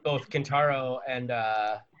 both Kentaro and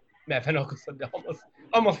Matt Fenwick said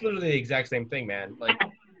almost literally the exact same thing, man. Like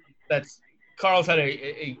Carl's had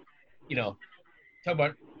a talk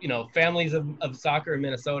about, families of soccer in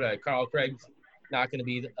Minnesota. Carl Craig's not going to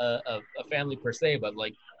be a family per se, but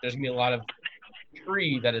like there's going to be a lot of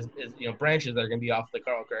tree that is branches that are going to be off the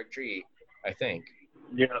Carl Craig tree, I think.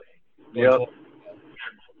 Yeah. Yep.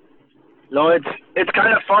 No, it's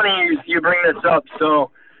kind of funny you bring this up.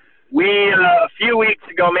 So we, a few weeks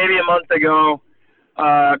ago, maybe a month ago,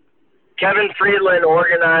 Kevin Friedland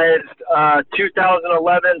organized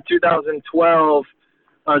 2011, 2012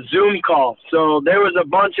 a Zoom call. So there was a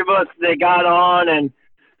bunch of us that got on, and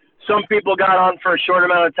some people got on for a short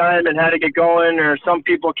amount of time and had to get going, or some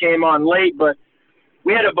people came on late, but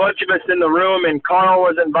we had a bunch of us in the room, and Carl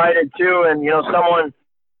was invited too. And,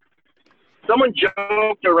 someone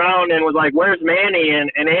joked around and was like, "Where's Manny?"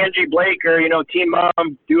 And Angie Blaker, Team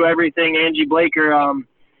Mom, do everything, Angie Blaker,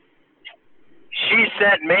 she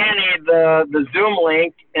sent Manny the Zoom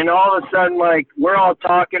link, and all of a sudden, like, we're all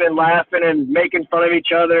talking and laughing and making fun of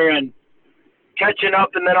each other and catching up,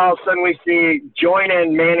 and then all of a sudden we see Join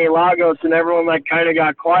and Manny Lagos, and everyone, like, kind of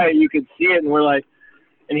got quiet. You could see it, and we're like,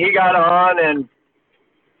 and he got on, and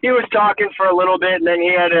he was talking for a little bit, and then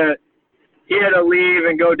he had to leave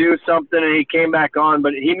and go do something, and he came back on,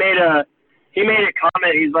 but he made a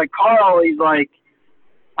comment. He's like, "Carl," he's like,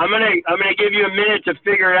 I'm gonna give you a minute to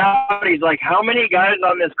figure it out. He's like, "How many guys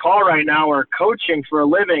on this call right now are coaching for a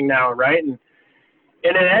living now, right?" And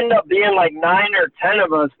it ended up being like 9 or 10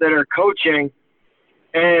 of us that are coaching.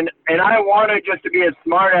 And I wanted just to be a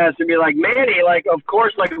smart ass and be like, "Manny, like, of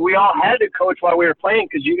course, like, we all had to coach while we were playing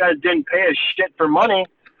because you guys didn't pay us shit for money."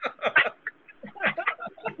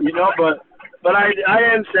 But I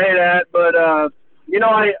didn't say that. But,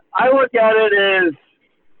 I look at it as,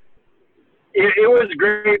 it was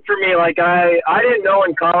great for me. Like, I didn't know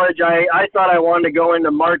in college. I thought I wanted to go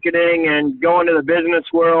into marketing and go into the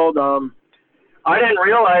business world. I didn't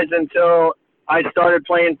realize until I started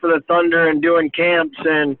playing for the Thunder and doing camps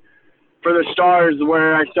and for the Stars,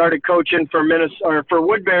 where I started coaching for Minnesota or for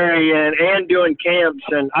Woodbury and doing camps.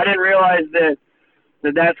 And I didn't realize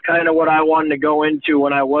that's kind of what I wanted to go into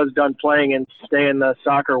when I was done playing and stay in the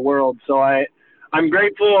soccer world. So I'm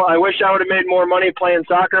grateful. I wish I would have made more money playing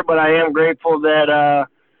soccer, but I am grateful that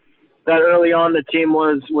early on the team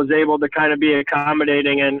was able to kind of be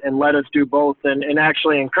accommodating and let us do both and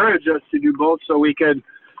actually encourage us to do both so we could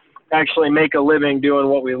actually make a living doing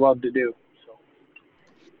what we love to do. So.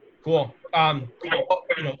 Cool.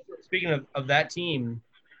 speaking of that team,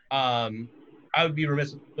 I would be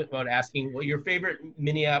remiss about asking what your favorite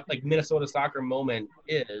Minnesota soccer moment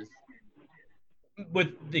is,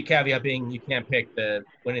 with the caveat being you can't pick the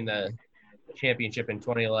winning the championship in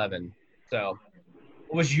 2011. So,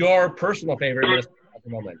 what was your personal favorite Minnesota soccer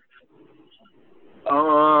moment?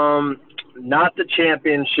 Not the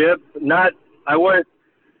championship.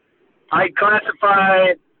 I'd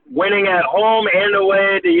classify winning at home and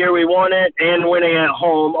away the year we won it, and winning at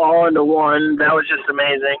home all into one. That was just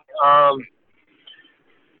amazing.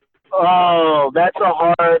 That's a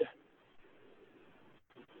hard.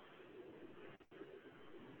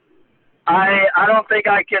 I don't think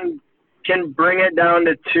I can bring it down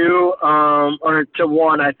to two or to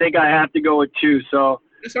one. I think I have to go with two. So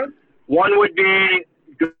one would be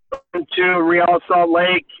going to Real Salt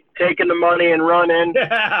Lake, taking the money and running.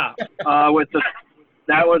 Yeah.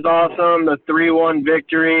 That was awesome. The 3-1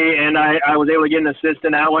 victory, and I was able to get an assist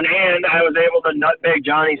in that one, and I was able to nutmeg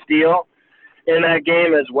Johnny Steele in that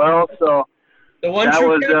game as well. So Yep.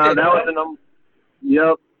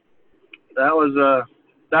 That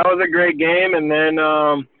was a great game. And then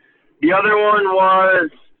the other one was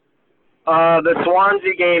the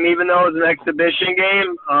Swansea game. Even though it was an exhibition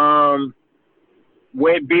game,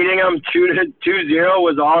 beating them 2-0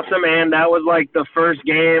 was awesome, and that was like the first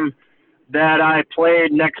game that I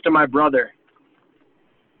played next to my brother.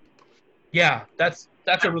 Yeah, that's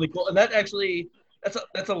a really cool, and that actually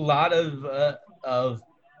that's a lot of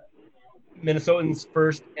Minnesotans'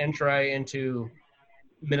 first entry into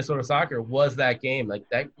Minnesota soccer was that game. Like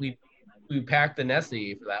that, we packed the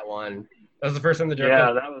Nessie for that one. That was the first time the Dirk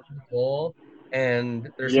that was goal, and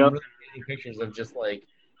there's some really amazing pictures of just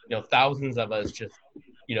thousands of us just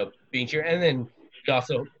being cheered, and then we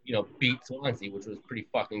also beat Swansea, which was pretty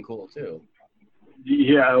fucking cool too.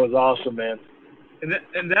 Yeah, it was awesome, man.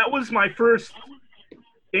 And that was my first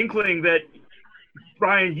inkling that,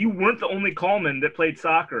 Brian, you weren't the only Kallman that played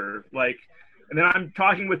soccer. And then I'm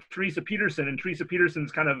talking with Teresa Peterson, and Teresa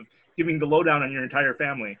Peterson's kind of giving the lowdown on your entire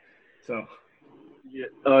family. So. Yeah.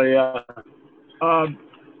 Oh yeah.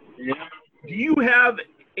 Do you have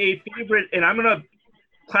a favorite? And I'm gonna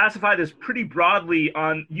classify this pretty broadly.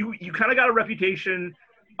 On you kind of got a reputation.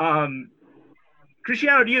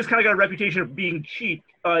 Cristiano Diaz kind of got a reputation of being cheap.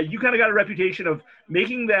 You kind of got a reputation of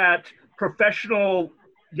making that professional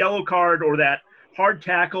yellow card or that hard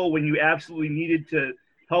tackle when you absolutely needed to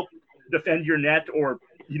help defend your net or,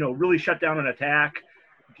 really shut down an attack.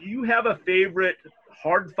 Do you have a favorite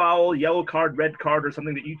hard foul, yellow card, red card, or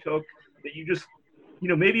something that you took that you just,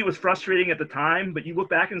 maybe it was frustrating at the time, but you look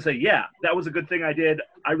back and say, yeah, that was a good thing I did.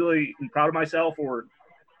 I really am proud of myself, or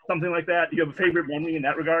something like that? Do you have a favorite memory in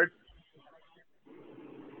that regard?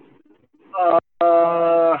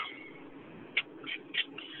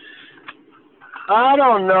 I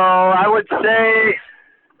don't know. I would say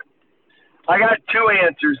I got two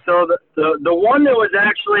answers. So the one that was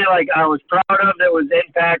actually I was proud of, that was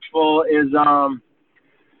impactful, is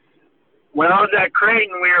when I was at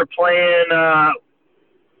Creighton, we were playing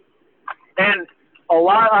and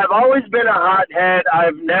I've always been a hothead.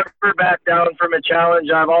 I've never backed down from a challenge.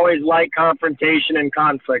 I've always liked confrontation and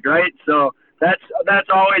conflict, right? So that's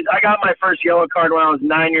always, I got my first yellow card when I was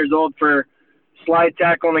 9 years old for slide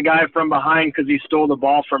tackling a guy from behind because he stole the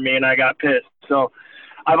ball from me, and I got pissed. So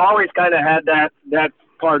I've always kind of had that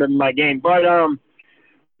part of my game. But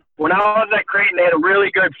when I was at Creighton, they had a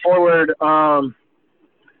really good forward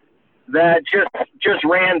that just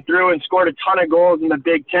ran through and scored a ton of goals in the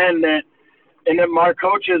Big Ten. And then our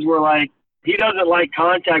coaches were like, he doesn't like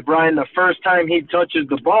contact, Brian. The first time he touches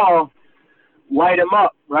the ball, light him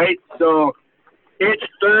up, right? So it's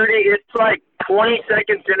 20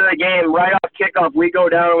 seconds into the game, right off kickoff, we go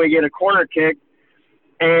down and we get a corner kick.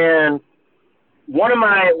 And one of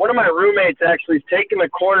my roommates actually is taking the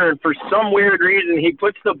corner, and for some weird reason, he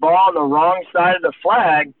puts the ball on the wrong side of the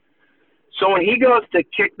flag. So when he goes to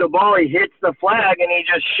kick the ball, he hits the flag and he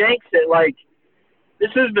just shanks it like,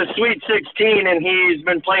 this is the Sweet 16, and he's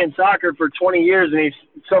been playing soccer for 20 years, and he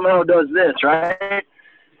somehow does this, right?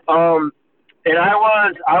 And I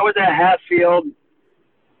was at Hatfield.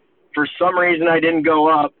 For some reason, I didn't go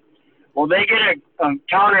up. Well, they get a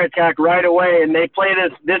counterattack right away, and they play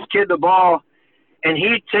this kid the ball, and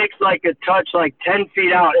he takes a touch 10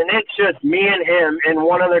 feet out, and it's just me and him and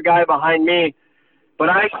one other guy behind me. But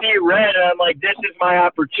I see red, and I'm like, this is my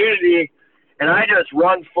opportunity, and I just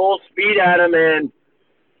run full speed at him, and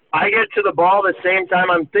I get to the ball the same time.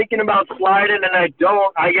 I'm thinking about sliding, and I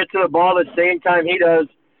don't. I get to the ball the same time he does,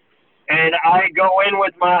 and I go in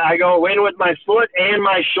with my foot and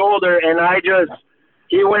my shoulder, and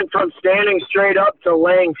he went from standing straight up to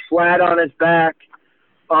laying flat on his back.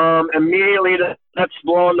 Immediately the ref's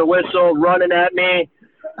blowing the whistle, running at me.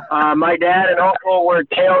 My dad and uncle were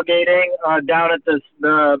tailgating down at the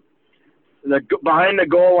behind the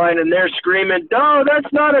goal line, and they're screaming, "No,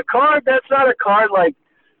 that's not a card. That's not a card." Like,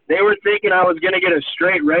 they were thinking I was going to get a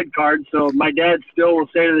straight red card. So my dad still will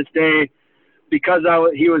say to this day, because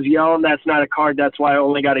he was yelling, "That's not a card. That's why I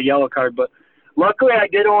only got a yellow card." But luckily, I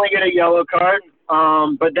did only get a yellow card.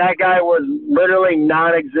 But that guy was literally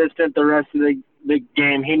non-existent the rest of the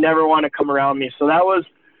game. He never wanted to come around me. So that was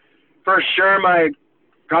for sure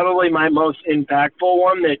probably my most impactful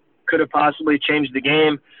one that could have possibly changed the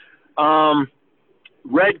game.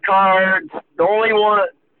 Red cards, the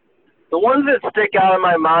ones that stick out in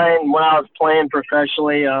my mind when I was playing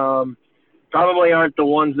professionally, probably aren't the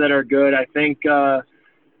ones that are good. I think the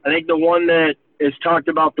one that is talked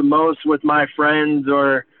about the most with my friends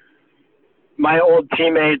or my old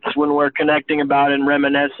teammates when we're connecting about and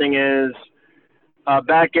reminiscing is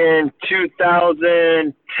back in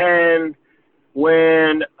 2010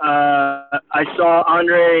 when I saw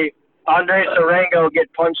Andre Sarango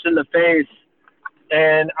get punched in the face,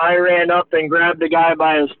 and I ran up and grabbed the guy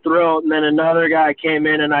by his throat, and then another guy came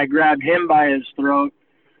in and I grabbed him by his throat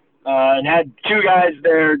and had two guys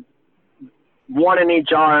there, one in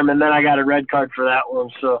each arm, and then I got a red card for that one.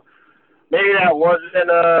 So maybe that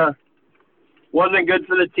wasn't good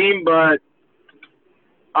for the team, but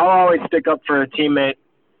I'll always stick up for a teammate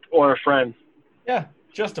or a friend. Yeah,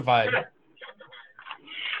 justified.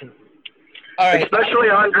 All right. Especially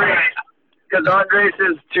Andre, because Andres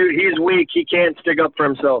he's weak. He can't stick up for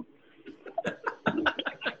himself.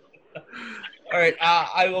 All right.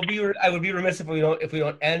 I would be remiss if we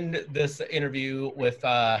don't end this interview with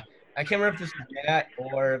I can't remember if this is Matt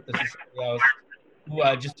or if this is somebody else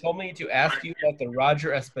who just told me to ask you about the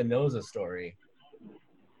Roger Espinosa story.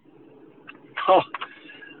 Oh,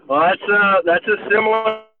 well, that's a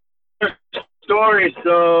similar story.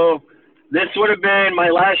 So this would have been my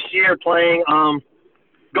last year playing.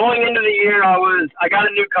 Going into the year, I got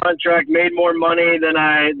a new contract, made more money than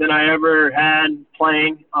I ever had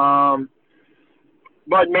playing. But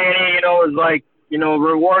Manny, was like,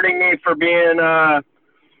 rewarding me for being a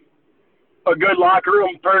good locker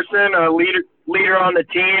room person, a leader on the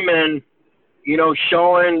team, and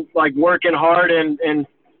showing like working hard and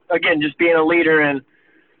again just being a leader.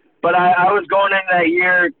 But I was going into that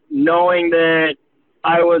year knowing that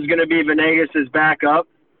I was going to be Venegas's backup,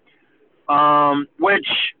 which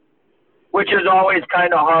is always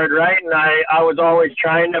kind of hard, right? And I was always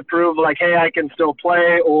trying to prove like, hey, I can still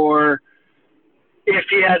play, or if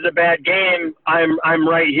he has a bad game, I'm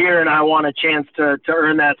right here and I want a chance to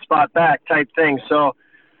earn that spot back type thing. So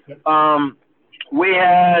we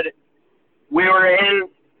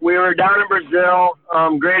were down in Brazil,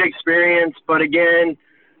 great experience, but again,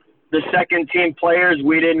 the second team players,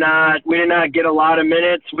 we did not get a lot of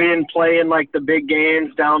minutes. We didn't play in like the big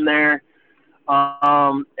games down there.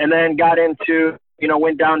 And then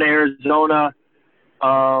went down to Arizona.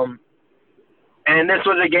 And this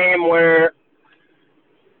was a game where,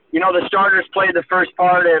 the starters played the first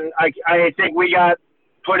part, and I think we got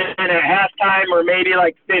put in at halftime or maybe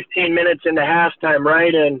like 15 minutes into halftime,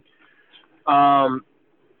 right? And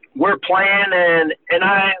we're playing, and it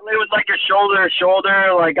was like a shoulder to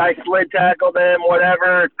shoulder, like I slid tackled him,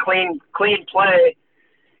 whatever, clean play.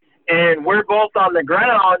 And we're both on the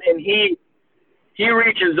ground, and he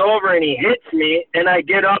reaches over and he hits me, and I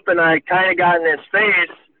get up and I kind of got in his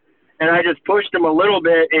face, and I just pushed him a little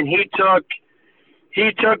bit, and he took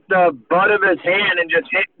the butt of his hand and just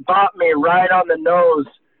bopped me right on the nose.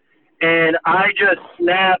 And I just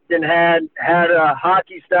snapped and had a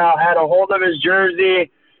hockey style, had a hold of his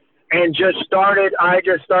jersey, and I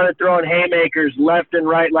just started throwing haymakers left and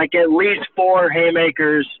right, like at least 4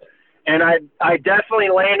 haymakers. And I definitely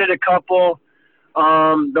landed a couple.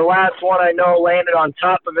 The last one I know landed on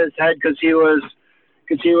top of his head because he was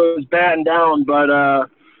batting down. But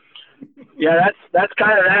yeah, that's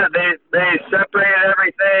kind of that. They separated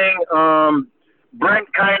everything.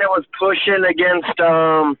 Brent kind of was pushing against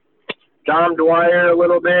Dom Dwyer a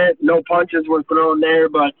little bit. No punches were thrown there,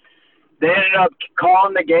 but they ended up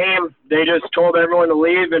calling the game. They just told everyone to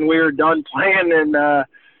leave, and we were done playing. And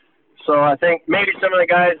so I think maybe some of the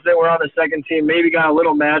guys that were on the second team maybe got a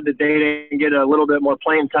little mad that they didn't get a little bit more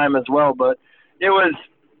playing time as well. But it was,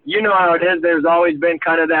 how it is. There's always been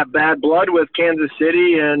kind of that bad blood with Kansas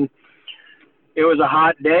City, and it was a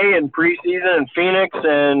hot day in preseason in Phoenix,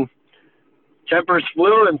 and tempers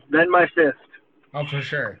flew, and then my fist. Oh, for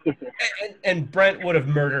sure. and Brent would have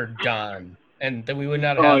murdered Don, and then we would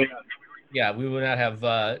not have. Oh, yeah. We would not have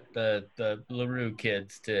the LaRue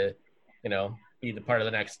kids to, be the part of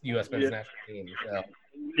the next U.S. men's national team. So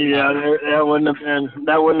Yeah, that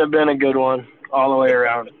wouldn't have been a good one all the way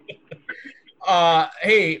around.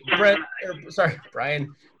 Hey,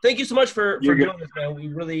 Brian. Thank you so much for You're doing good. this, man. We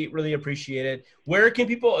really, really appreciate it. Where can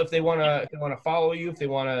people, if they want to follow you, if they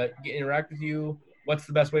want to interact with you, what's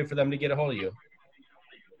the best way for them to get a hold of you?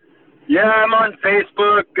 Yeah, I'm on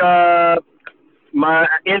Facebook, my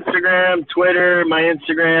Instagram, Twitter. My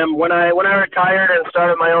Instagram. When I retired and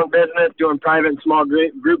started my own business doing private and small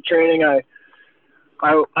group training, I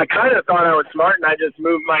kind of thought I was smart, and I just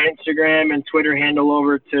moved my Instagram and Twitter handle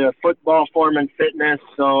over to Football Form and Fitness.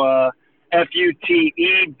 So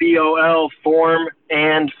FUTEBOL Form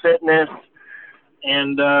and Fitness.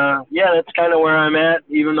 And yeah, that's kind of where I'm at,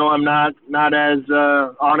 even though I'm not as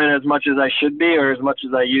on it as much as I should be or as much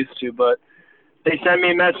as I used to. But they send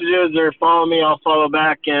me messages or follow me, I'll follow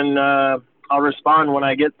back, and I'll respond when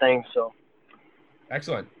I get things. So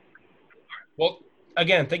excellent. Well,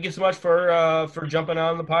 again, thank you so much for jumping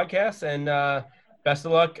on the podcast, and best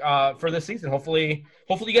of luck for this season. Hopefully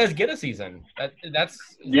you guys get a season.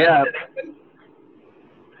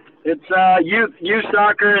 It's youth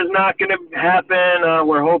soccer is not going to happen.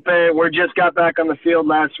 We're hoping. We just got back on the field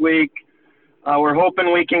last week. We're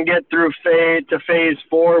hoping we can get through phase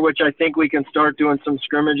 4, which I think we can start doing some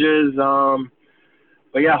scrimmages.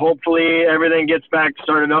 But yeah, hopefully everything gets back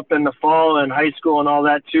started up in the fall and high school and all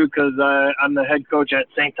that too, because I'm the head coach at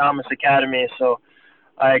St. Thomas Academy. So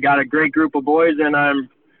I got a great group of boys, and I'm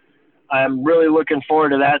really looking forward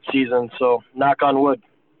to that season. So knock on wood.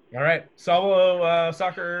 All right. Salvo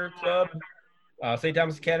Soccer Club, St.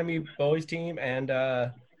 Thomas Academy boys team, and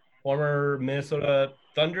former Minnesota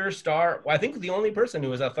Thunder star. Well, I think the only person who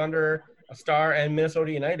was a Thunder, a Star, and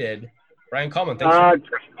Minnesota United, Brian Kallman. Thanks for the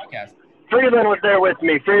podcast. Freeland was there with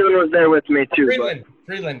me. Too.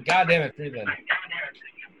 Freeland. God damn it, Freeland.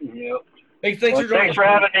 Yep. Thanks for joining us. Thanks for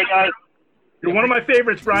having me, guys. You're one of my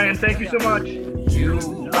favorites, Brian. Thank you so much.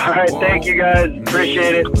 All right, thank you, guys.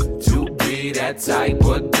 Appreciate it. To be that type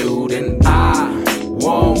of dude, and I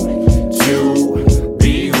want to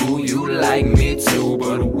be who you like me to,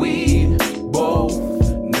 but we both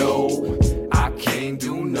know I can't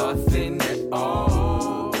do nothing at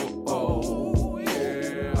all.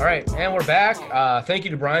 All right, and we're back. Thank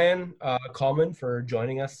you to Brian Kallman for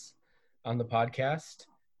joining us on the podcast.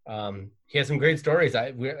 He has some great stories.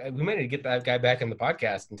 We might need to get that guy back on the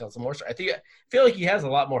podcast and tell some more stories. I feel like he has a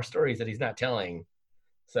lot more stories that he's not telling.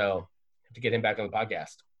 So have to get him back on the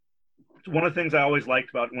podcast. One of the things I always liked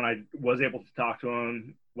about when I was able to talk to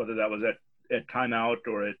him, whether that was at timeout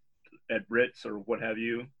or at Brits or what have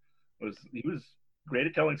you, was he was great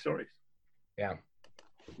at telling stories. Yeah.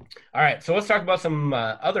 All right, so let's talk about some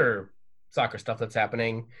other soccer stuff that's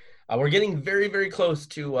happening. We're getting very, very close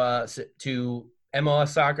to MLS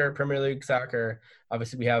soccer, Premier League soccer.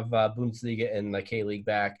 Obviously, we have Bundesliga and the K-League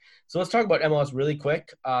back. So let's talk about MLS really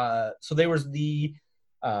quick. So there was the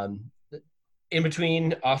in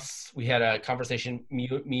between us, we had a conversation, me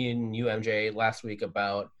and you, MJ, last week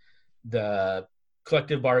about the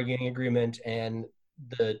collective bargaining agreement and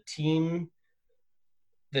the teams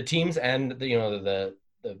and the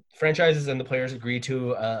franchises and the players agreed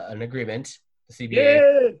to an agreement. The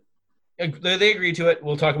CBA. Yeah. They agreed to it.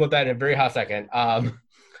 We'll talk about that in a very hot second.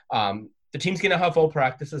 The team's going to have full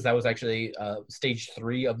practices. That was actually stage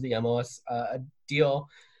 3 of the MLS deal,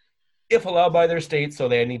 if allowed by their state. So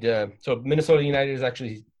they need to. So Minnesota United is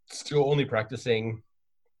actually still only practicing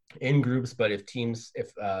in groups, but if teams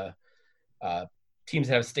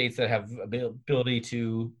have states that have ability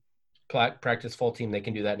to practice full team, they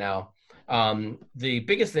can do that now. The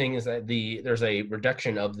biggest thing is that there's a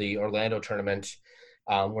reduction of the Orlando tournament,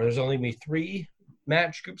 where there's only going to be 3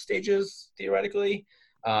 match group stages theoretically.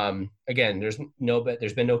 Again, there's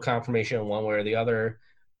been no confirmation one way or the other.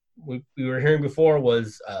 We were hearing before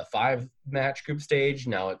was a 5 match group stage.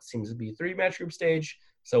 Now it seems to be 3 match group stage.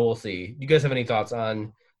 So we'll see. You guys have any thoughts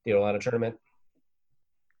on the Orlando tournament?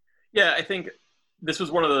 Yeah, I think this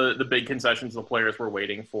was one of the big concessions the players were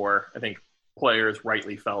waiting for. I think players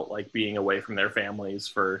rightly felt like being away from their families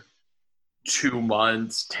for 2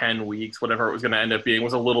 months, 10 weeks, whatever it was going to end up being,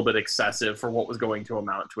 was a little bit excessive for what was going to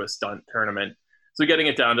amount to a stunt tournament. So getting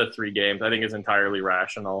it down to 3 games, I think, is entirely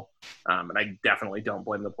rational. And I definitely don't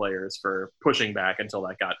blame the players for pushing back until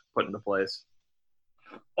that got put into place.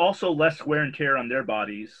 Also, less wear and tear on their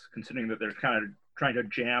bodies, considering that they're kind of trying to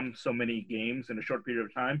jam so many games in a short period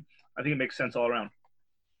of time. I think it makes sense all around.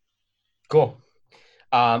 Cool.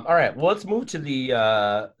 All right. Well, let's move to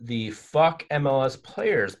the fuck MLS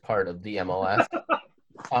players part of the MLS.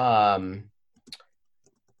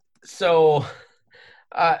 So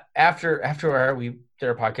after we did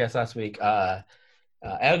our podcast last week,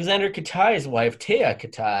 Alexander Katai's wife, Taya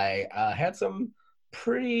Katai, had some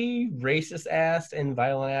pretty racist ass and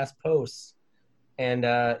violent ass posts. And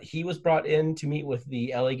he was brought in to meet with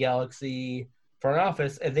the LA Galaxy front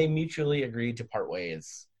office, and they mutually agreed to part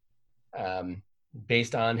ways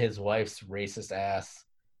based on his wife's racist ass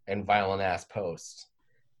and violent ass posts.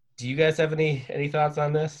 Do you guys have any thoughts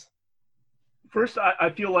on this? First, I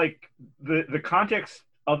feel like the context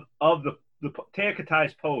of the Taya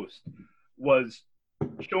Katai's post was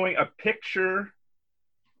showing a picture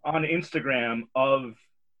on Instagram of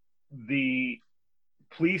the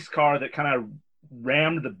police car that kind of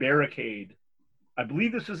rammed the barricade. I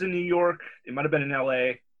believe this was in New York. It might have been in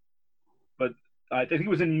LA, but I think it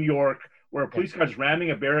was in New York, where a police car is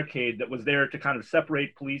ramming a barricade that was there to kind of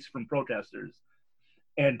separate police from protesters.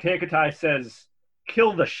 And Taya Katai says,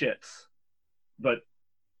 "Kill the shits," but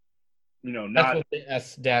not. That's what the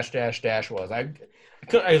S dash was. I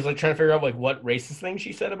was like trying to figure out like what racist thing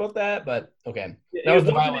she said about that, but okay, that was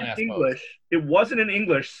the violent ass English. post. It wasn't in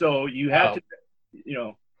English, so you had to,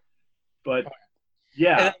 but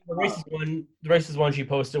yeah. And the racist one she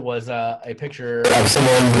posted was a picture of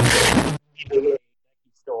someone in a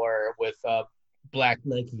store with Black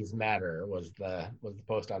Nikes Matter was the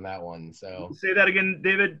post on that one. So say that again,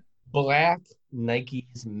 David. Black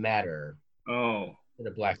Nikes Matter. Oh.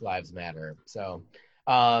 The Black Lives Matter. So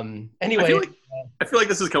anyway, I feel like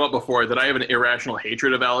this has come up before that I have an irrational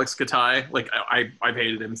hatred of Alex Katai. Like I've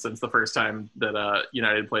hated him since the first time that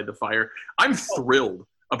United played the Fire. I'm thrilled.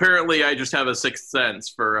 Apparently, I just have a sixth sense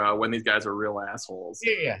for when these guys are real assholes.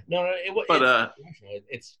 Yeah. No,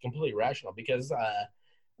 it's completely rational because I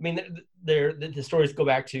mean, the stories go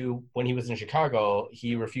back to when he was in Chicago.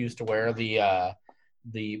 He refused to wear the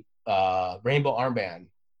rainbow armband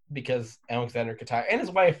because Alexander Katai and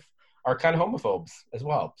his wife are kind of homophobes as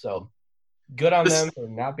well. So good on them for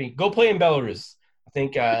not being. Go play in Belarus. I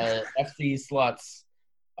think FC Sluts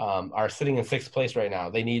are sitting in 6th place right now.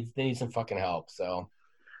 They need some fucking help. So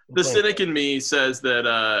the cynic in me says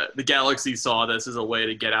that the Galaxy saw this as a way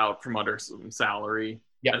to get out from under some salary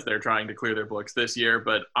as they're trying to clear their books this year.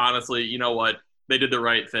 But honestly, you know what? They did the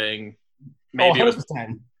right thing. Maybe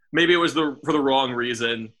 100%. Maybe it was for the wrong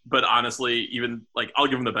reason, but honestly, even like I'll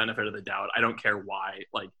give them the benefit of the doubt. I don't care why.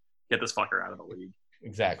 Like, get this fucker out of the league.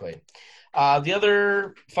 Exactly. The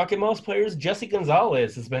other fucking most players, Jesse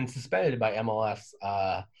Gonzalez has been suspended by MLS.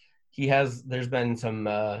 There's been some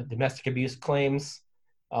domestic abuse claims,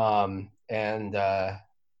 he's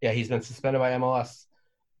been suspended by MLS.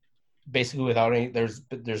 Basically, without any, there's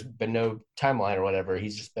been no timeline or whatever.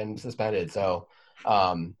 He's just been suspended. So,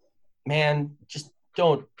 man, just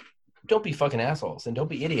don't be fucking assholes and don't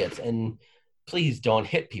be idiots, and please don't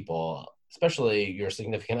hit people, especially your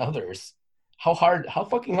significant others. How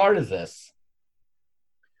fucking hard is this?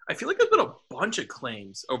 I feel like there's been a bunch of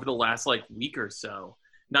claims over the last week or so,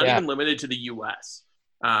 not even limited to the US.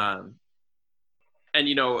 And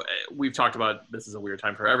we've talked about this is a weird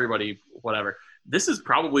time for everybody, whatever. This is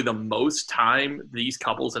probably the most time these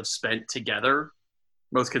couples have spent together,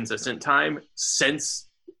 most consistent time since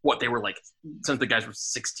what they were since the guys were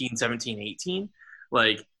 16, 17, 18.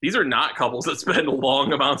 Like, these are not couples that spend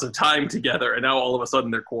long amounts of time together, and now all of a sudden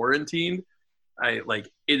they're quarantined. It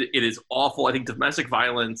is awful. I think domestic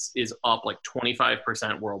violence is up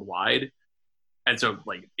 25% worldwide. And so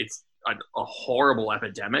it's a horrible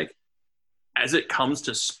epidemic. As it comes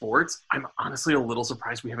to sports, I'm honestly a little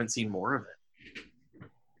surprised we haven't seen more of it.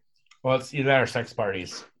 Well, it's either that or sex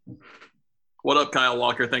parties. What up, Kyle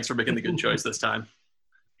Walker? Thanks for making the good choice this time.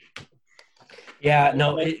 Yeah,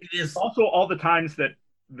 no, it is also all the times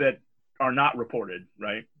that are not reported,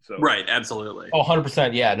 right? So right, absolutely. Oh,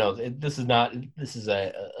 100%. Yeah, no, this is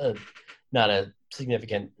a not a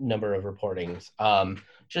significant number of reportings.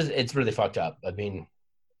 It's really fucked up. I mean,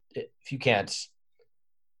 if you can't,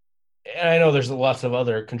 and I know there's lots of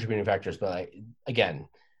other contributing factors, but again,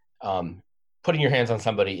 putting your hands on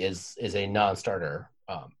somebody is a non-starter,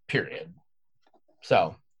 period.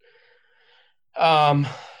 So,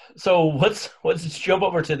 so let's jump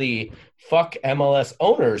over to the fuck MLS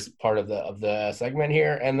owners part of the segment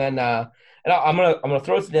here, and then and I'm gonna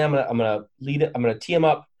throw it to them. I'm gonna lead it. I'm gonna tee them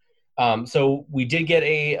up. So we did get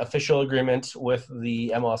a official agreement with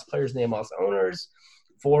the MLS players and the MLS owners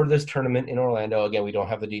for this tournament in Orlando. Again, we don't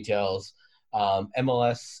have the details.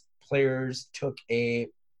 MLS players took a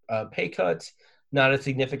pay cut, not as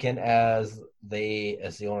significant as the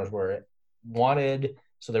owners wanted.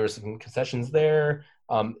 So there were some concessions there.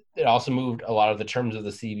 It also moved a lot of the terms of the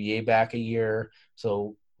CBA back a year.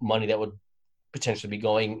 So money that would potentially be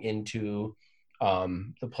going into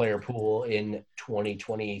the player pool in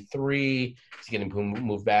 2023 is getting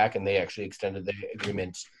moved back, and they actually extended the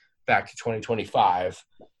agreement back to 2025.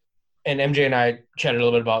 And MJ and I chatted a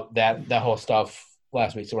little bit about that whole stuff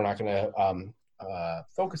last week, so we're not going to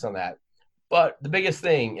focus on that. But the biggest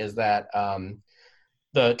thing is that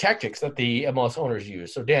the tactics that the MLS owners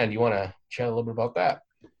use. So, Dan, do you want to chat a little bit about that?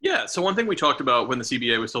 Yeah, so one thing we talked about when the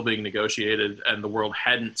CBA was still being negotiated and the world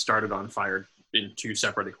hadn't started on fire in two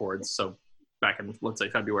separate accords, so back in, let's say,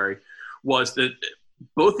 February, was that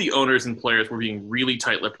both the owners and players were being really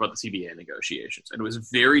tight-lipped about the CBA negotiations. And it was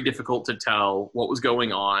very difficult to tell what was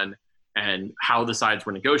going on and how the sides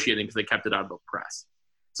were negotiating because they kept it out of the press.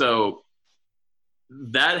 So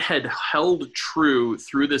that had held true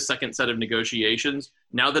through the second set of negotiations.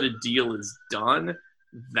 Now that a deal is done,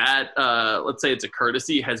 that, let's say it's a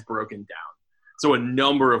courtesy, has broken down. So a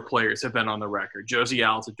number of players have been on the record. Josie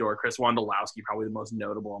Altidore, Chris Wondolowski, probably the most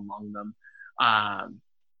notable among them. A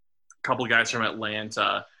couple of guys from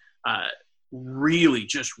Atlanta, really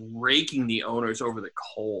just raking the owners over the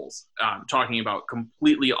coals, talking about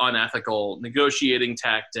completely unethical negotiating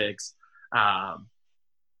tactics,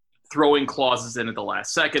 throwing clauses in at the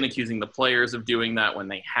last second, accusing the players of doing that when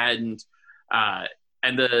they hadn't.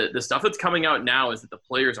 And the stuff that's coming out now is that the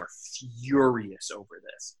players are furious over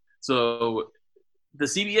this. So the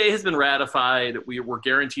CBA has been ratified. We were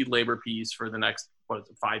guaranteed labor peace for the next,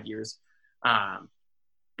 5 years.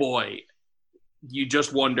 Boy, you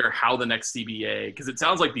just wonder how the next CBA, because it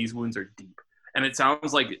sounds like these wounds are deep. And it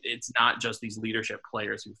sounds like it's not just these leadership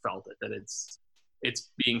players who felt it, that it's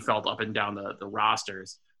being felt up and down the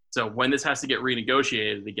rosters. So when this has to get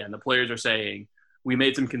renegotiated again, the players are saying, we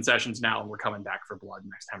made some concessions now and we're coming back for blood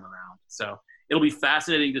next time around. So it'll be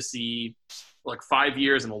fascinating to see, 5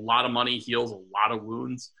 years and a lot of money heals a lot of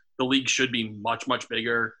wounds. The league should be much, much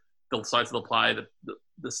bigger. The slice of the pie,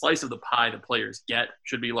 the slice of the pie the players get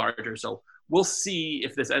should be larger. So we'll see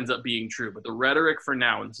if this ends up being true. But the rhetoric for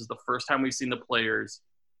now, and this is the first time we've seen the players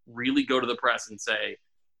really go to the press and say,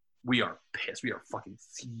 we are pissed. We are fucking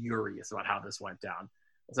furious about how this went down.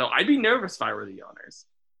 So I'd be nervous if I were the owners.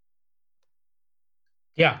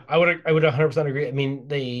 Yeah, I would 100% agree. I mean,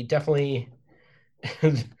 they definitely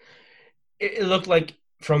it looked like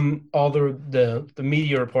from all the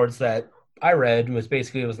media reports that I read was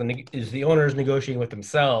basically the owners negotiating with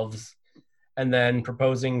themselves and then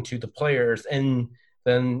proposing to the players, and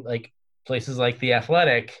then places like The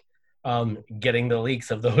Athletic getting the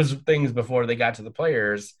leaks of those things before they got to the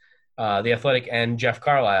players, The Athletic and Jeff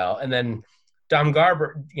Carlisle, and then Dan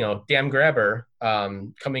Grabber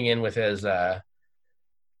coming in with his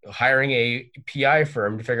hiring a PI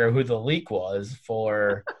firm to figure out who the leak was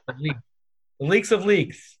for the leaks of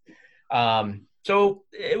leaks. So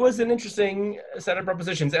it was an interesting set of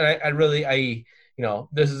propositions. And I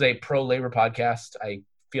this is a pro-labor podcast. I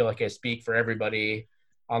feel like I speak for everybody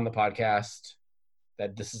on the podcast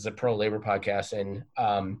that this is a pro-labor podcast, and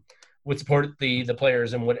would support the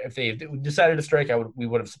players. And if they decided to strike, we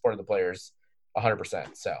would have supported the players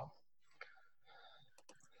 100%. So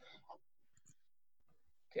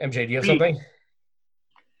MJ, do you have something?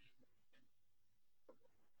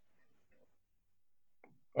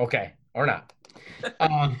 Okay, or not.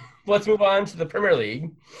 Let's move on to the Premier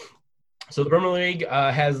League. So the Premier League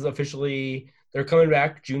has officially, they're coming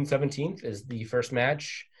back. June 17th is the first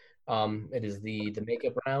match. It is the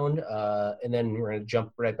makeup round. And then we're going to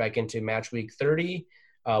jump right back into match week 30,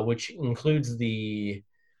 which includes the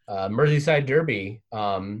Merseyside Derby.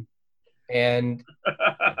 And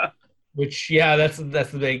which, that's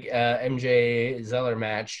the big MJ Zeller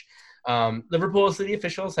match. Liverpool City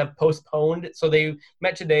officials have postponed. So they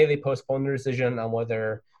met today. They postponed their decision on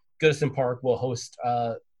whether Goodison Park will host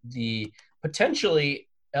the potentially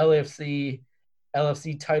LFC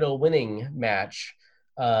title winning match,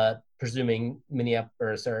 presuming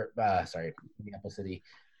Minneapolis City,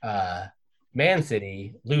 Man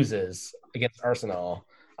City loses against Arsenal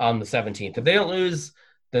on the 17th. If they don't lose,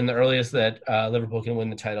 then the earliest that Liverpool can win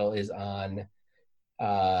the title is on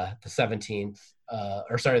the 17th,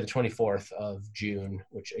 the 24th of June,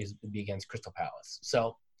 which would be against Crystal Palace.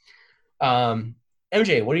 So,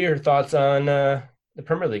 MJ, what are your thoughts on the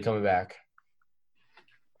Premier League coming back?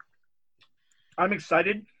 I'm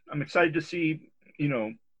excited. I'm excited to see,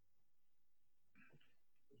 I'm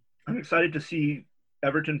excited to see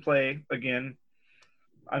Everton play again.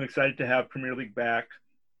 I'm excited to have Premier League back.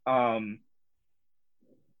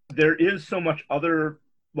 There is so much other,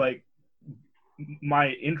 my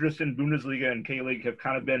interest in Bundesliga and K-League have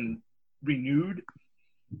kind of been renewed,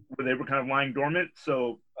 where they were kind of lying dormant.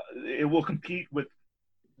 So it will compete with,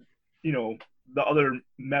 the other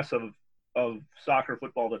mess of soccer,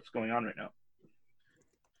 football that's going on right now.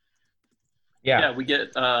 Yeah, we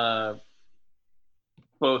get both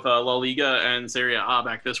La Liga and Serie A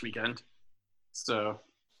back this weekend. So,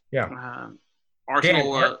 Yeah.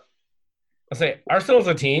 Arsenal. Dan, I'll say Arsenal's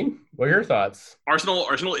a team. What are your thoughts?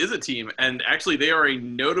 Arsenal is a team, and actually, they are a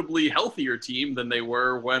notably healthier team than they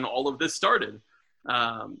were when all of this started.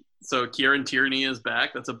 So Kieran Tierney is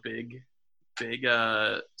back. That's a big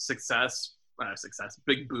success,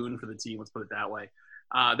 big boon for the team. Let's put it that way.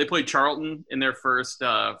 They played Charlton in their first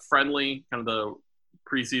friendly, kind of the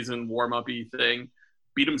preseason warm-up-y thing.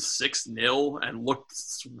 Beat them 6-0 and looked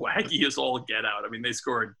swaggy as all get out. I mean, they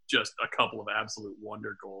scored just a couple of absolute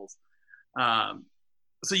wonder goals.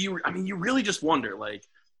 So you really just wonder, like,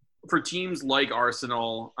 for teams like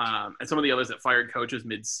Arsenal and some of the others that fired coaches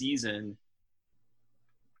mid-season,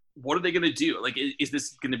 what are they going to do? Like, is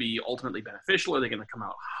this going to be ultimately beneficial? Are they going to come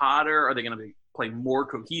out hotter? Are they going to be playing more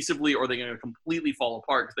cohesively? Or are they going to completely fall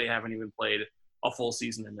apart because they haven't even played a full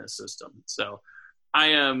season in this system? So I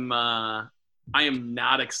am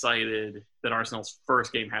not excited that Arsenal's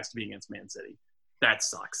first game has to be against Man City. That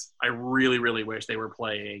sucks. I really, really wish they were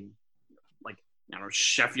playing, like, I don't know,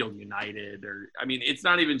 Sheffield United, or, I mean, it's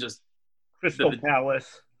not even just Crystal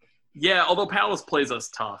Palace. Yeah, although Palace plays us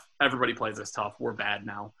tough. Everybody plays us tough. We're bad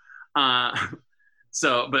now. But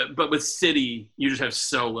with City, you just have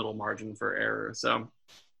so little margin for error. So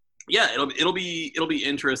yeah, it'll be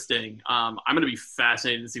interesting. I'm going to be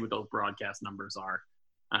fascinated to see what those broadcast numbers are.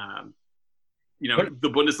 The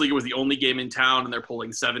Bundesliga was the only game in town, and they're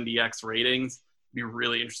pulling 70x ratings. It'd be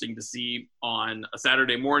really interesting to see on a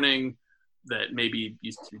Saturday morning that maybe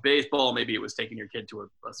used to be baseball, maybe it was taking your kid to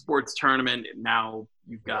a sports tournament, and now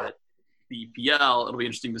you've got the EPL. It'll be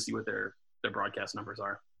interesting to see what their broadcast numbers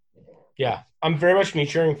are. Yeah, I'm very much going to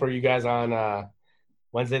be cheering for you guys on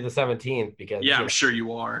Wednesday the 17th because I'm sure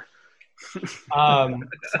you are. So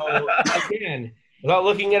again, without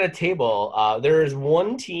looking at a table, there is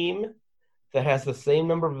one team that has the same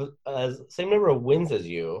number of wins as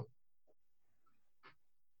you,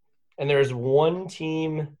 and there is one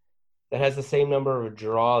team that has the same number of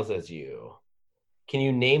draws as you. Can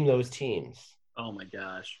you name those teams? Oh my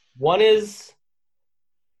gosh! One is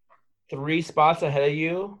 3 spots ahead of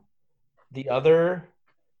you. The other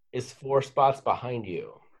is 4 spots behind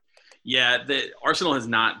you. Yeah, Arsenal has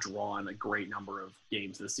not drawn a great number of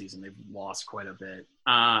games this season. They've lost quite a bit.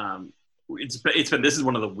 This is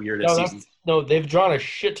one of the weirdest seasons. No, they've drawn a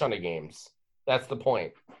shit ton of games. That's the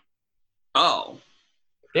point. Oh.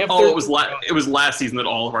 It was last season that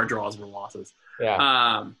all of our draws were losses. Yeah.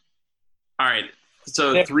 All right.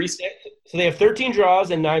 So they have 13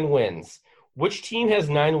 draws and 9 wins. Which team has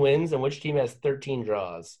 9 wins and which team has 13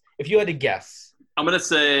 draws? If you had to guess. I'm going to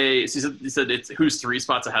say, so you said it's who's 3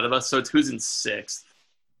 spots ahead of us, so it's who's in 6th.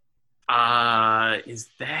 Is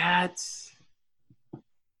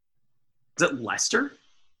it Leicester?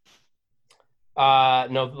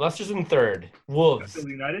 No, Leicester's in 3rd. Wolves. Sheffield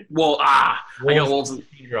United? I got Wolves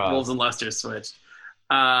and Leicester switched.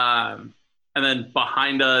 And then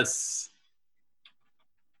behind us,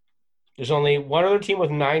 there's only one other team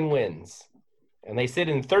with 9 wins, and they sit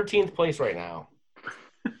in 13th place right now.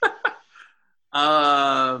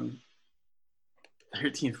 13th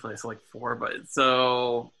place, like 4, but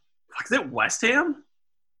so is it West Ham?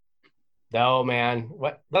 No, man.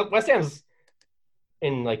 West Ham's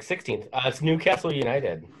in like 16th. It's Newcastle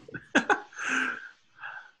United.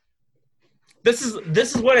 This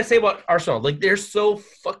is what I say about Arsenal. Like, they're so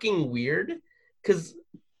fucking weird because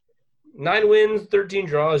 9 wins, 13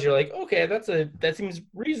 draws. You're like, okay, that seems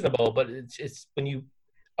reasonable. But it's when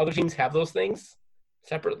other teams have those things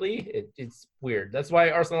separately, it's weird. That's why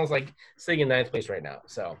Arsenal's like sitting in 9th place right now.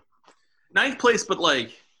 So 9th place, but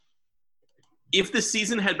like, if the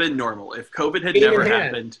season had been normal, if COVID had never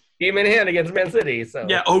happened. Game in hand against Man City. So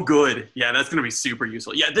yeah, oh good. Yeah, that's going to be super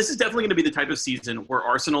useful. Yeah, this is definitely going to be the type of season where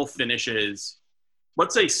Arsenal finishes,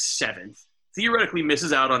 let's say 7th, theoretically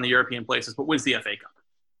misses out on the European places, but wins the FA Cup.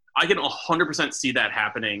 I can 100% see that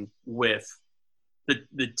happening with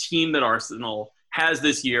the team that Arsenal has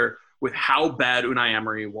this year, with how bad Unai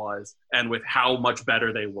Emery was and with how much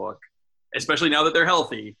better they look, especially now that they're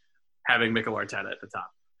healthy, having Mikel Arteta at the top.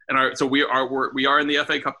 And so we are in the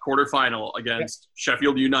FA Cup quarterfinal against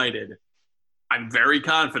Sheffield United. I'm very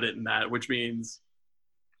confident in that, which means,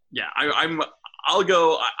 I'll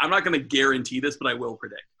go. I'm not going to guarantee this, but I will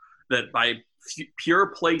predict that by pure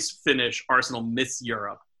place finish, Arsenal miss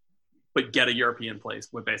Europe, but get a European place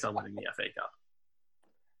based on winning the FA Cup.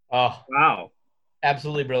 Oh wow!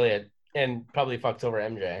 Absolutely brilliant, and probably fucks over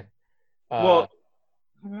MJ. Well,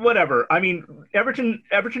 whatever. I mean, Everton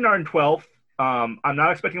are in 12th. I'm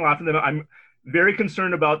not expecting a lot from them. I'm very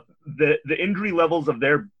concerned about the injury levels of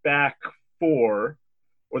their back four,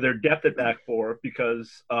 or their depth at back four,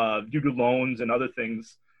 because due to loans and other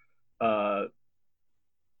things, John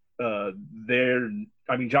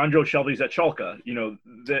Joe Shelby's at Schalke.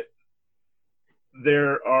 That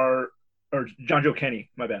there are, or John Joe Kenny,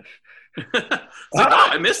 my bad.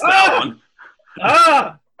 I missed that one.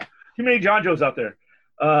 Too many John Joes out there.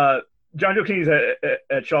 John Joe Kenny's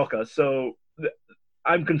at Schalke, so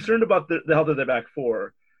I'm concerned about the health of their back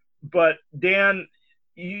four. But Dan,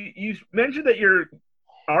 you mentioned that your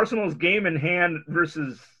Arsenal's game in hand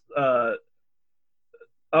versus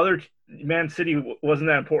other Man City wasn't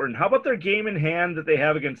that important. How about their game in hand that they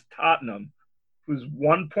have against Tottenham, who's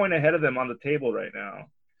 1 point ahead of them on the table right now?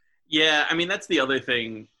 Yeah, I mean, that's the other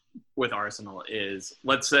thing with Arsenal is,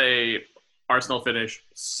 let's say Arsenal finish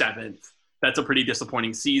 7th. That's a pretty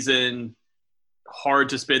disappointing season. Hard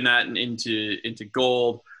to spin that into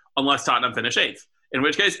gold unless Tottenham finish 8th. In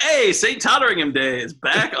which case, hey, St. Totteringham Day is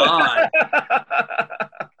back on.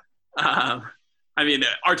 I mean,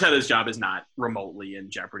 Arteta's job is not remotely in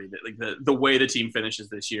jeopardy. Like the way the team finishes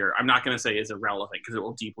this year, I'm not going to say is irrelevant because it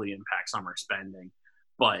will deeply impact summer spending.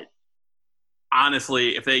 But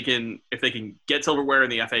honestly, if they can get silverware in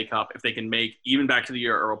the FA Cup, if they can make even back to the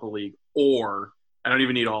Europa League, or I don't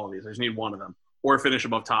even need all of these, I just need one of them, or finish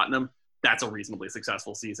above Tottenham, that's a reasonably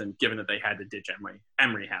successful season, given that they had to ditch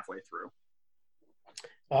Emery halfway through.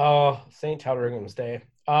 Oh, St. Totteringham's Day.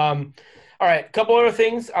 All right, a couple other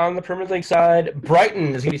things on the Premier League side.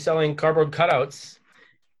 Brighton is going to be selling cardboard cutouts.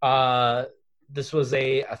 This was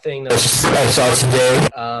a thing that I saw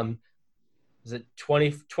today. Is it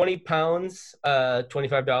 20 pounds,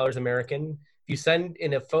 $25 American? If you send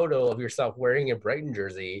in a photo of yourself wearing a Brighton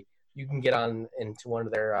jersey, you can get on into one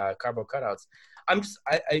of their cardboard cutouts.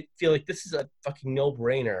 I feel like this is a fucking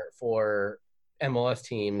no-brainer for MLS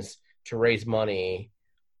teams to raise money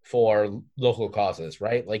for local causes,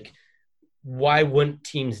 right? Like, why wouldn't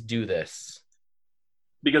teams do this?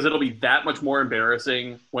 Because it'll be that much more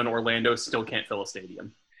embarrassing when Orlando still can't fill a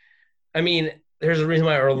stadium. I mean, there's a reason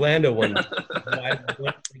why Orlando wouldn't.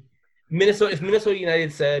 If Minnesota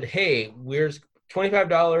United said, "Hey, we're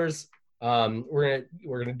 $25. We're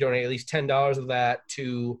gonna donate at least $10 of that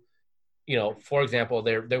to, for example,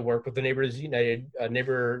 their work with the Neighbors United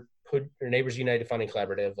Neighbors United Funding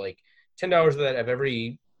Collaborative, like $10 of that of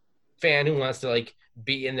every fan who wants to like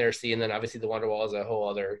be in their seat." And then obviously the Wonderwall is a whole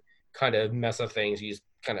other kind of mess of things. You just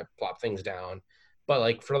kind of plop things down. But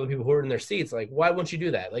like for other people who are in their seats, like why wouldn't you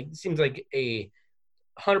do that? Like it seems like a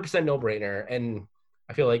 100% no-brainer. And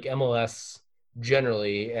I feel like MLS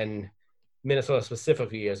generally and Minnesota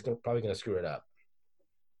specifically is probably going to screw it up.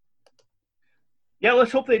 Yeah,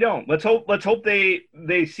 let's hope they don't. Let's hope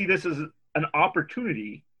they see this as an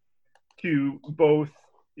opportunity to both,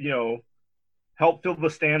 help fill the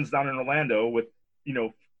stands down in Orlando with,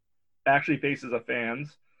 actually faces of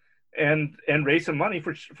fans and raise some money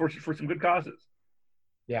for some good causes.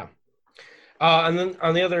 Yeah. And then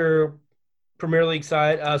on the other Premier League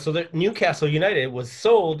side, so the Newcastle United was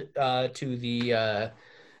sold to the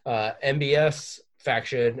MBS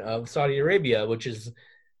faction of Saudi Arabia, which is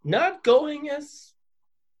not going as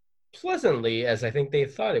pleasantly as I think they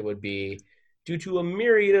thought it would be due to a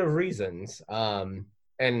myriad of reasons. And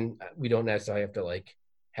we don't necessarily have to like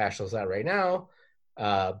hash those out right now.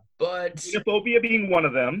 But xenophobia being one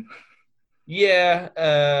of them. Yeah,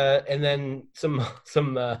 and then some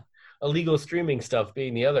illegal streaming stuff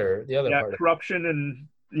being the other part. Corruption and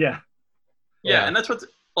yeah, and that's what's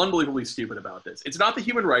unbelievably stupid about this. It's not the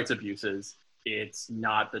human rights abuses, it's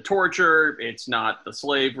not the torture, it's not the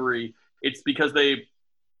slavery. It's because they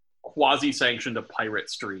quasi-sanctioned a pirate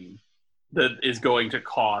stream that is going to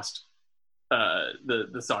cost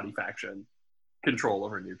the Saudi faction control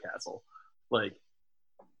over Newcastle. Like,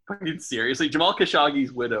 fucking seriously, Jamal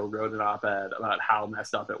Khashoggi's widow wrote an op-ed about how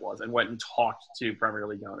messed up it was and went and talked to Premier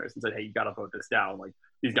League owners and said, "Hey, you got to vote this down. Like,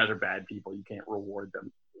 these guys are bad people. You can't reward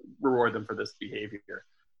them for this behavior."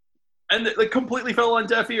 And it like completely fell on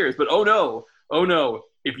deaf ears. But oh no,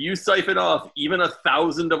 if you siphon off even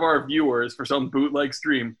 1,000 of our viewers for some bootleg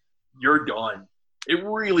stream, you're done. It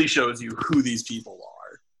really shows you who these people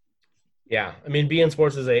are. Yeah, I mean, BN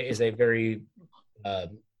Sports is a very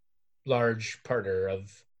large partner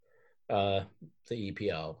of the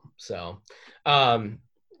EPL. So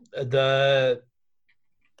the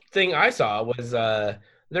thing I saw was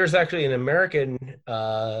there's actually an American,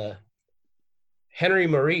 Henry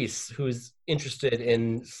Maurice, who's interested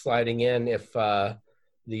in sliding in if the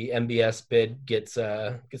MBS bid gets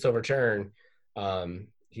overturned.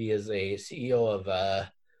 He is a CEO of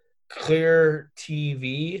Clear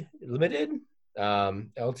TV Limited,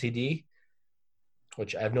 Ltd,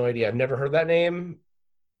 which I have no idea. I've never heard that name.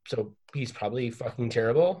 So he's probably fucking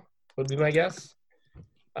terrible, would be my guess.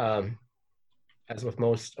 As with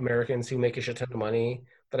most Americans who make a shit ton of money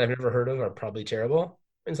that I've never heard of are probably terrible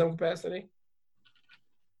in some capacity.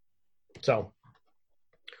 So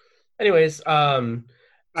anyways, I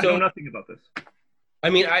know nothing about this. I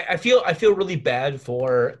mean, I feel really bad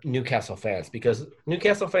for Newcastle fans because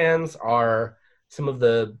Newcastle fans are some of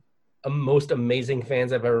the most amazing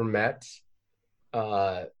fans I've ever met.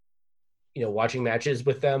 Watching matches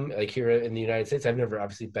with them, like here in the United States, I've never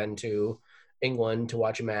obviously been to England to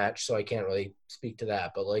watch a match, so I can't really speak to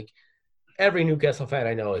that. But like every Newcastle fan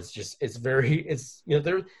I know is just they're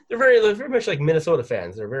very much like Minnesota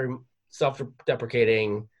fans. They're very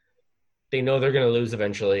self-deprecating. They know they're going to lose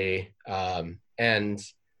eventually, and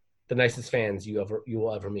the nicest fans you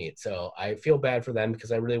will ever meet. So I feel bad for them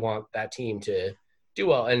because I really want that team to do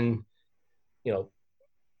well. And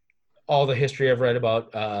all the history I've read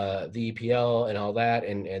about the EPL and all that,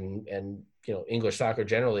 and English soccer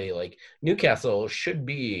generally, like Newcastle should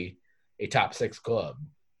be a top 6 club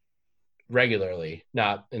regularly,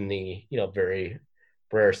 not in the very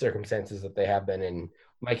rare circumstances that they have been in.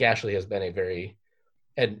 Mike Ashley has been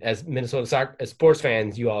and as Minnesota soccer, as sports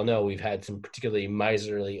fans, you all know we've had some particularly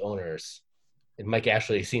miserly owners, and Mike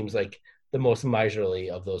Ashley seems like the most miserly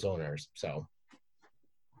of those owners. So.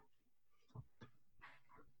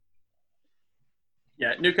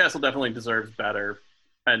 Yeah, Newcastle definitely deserves better,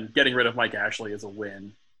 and getting rid of Mike Ashley is a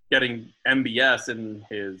win. Getting MBS in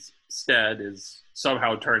his stead is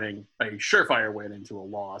somehow turning a surefire win into a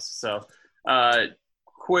loss. So,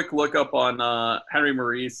 quick look up on Henry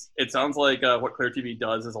Maurice. It sounds like what Clear TV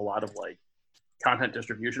does is a lot of like content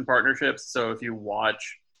distribution partnerships. So if you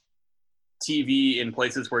watch TV in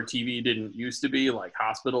places where TV didn't used to be, like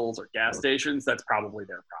hospitals or gas stations, that's probably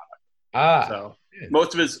their product. So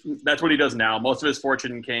that's what he does now. Most of his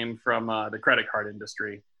fortune came from the credit card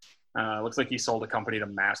industry. Looks like he sold a company to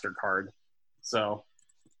MasterCard. So,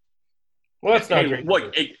 well, that's not great.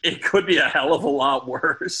 Look, it could be a hell of a lot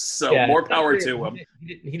worse. So more power to him.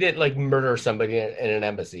 He didn't like murder somebody in an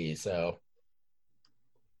embassy. So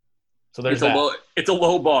there's it's a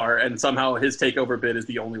low bar, and somehow his takeover bid is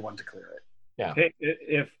the only one to clear it. Yeah. Hey,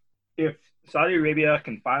 if Saudi Arabia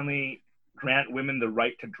can finally grant women the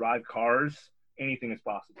right to drive cars, anything is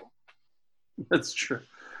possible. That's true.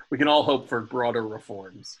 We can all hope for broader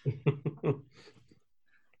reforms. All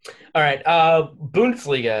right.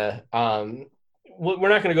 Bundesliga. We're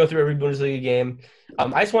not going to go through every Bundesliga game.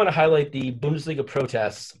 I just want to highlight the Bundesliga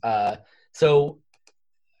protests. So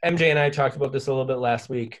MJ and I talked about this a little bit last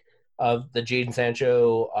week of the Jadon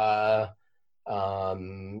Sancho,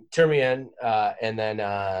 Termian, and then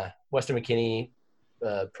Weston McKennie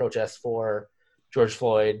protests for George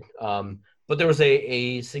Floyd. But there was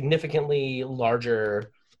a significantly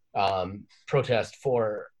larger protest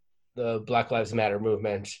for the Black Lives Matter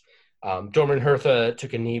movement. Dortmund Hertha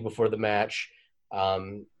took a knee before the match.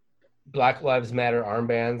 Black Lives Matter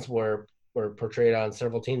armbands were portrayed on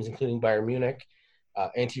several teams, including Bayern Munich.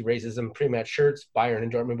 Anti-racism pre-match shirts, Bayern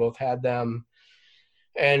and Dortmund both had them.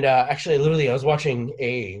 And actually, literally, I was watching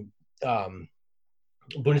a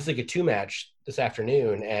Bundesliga 2 match this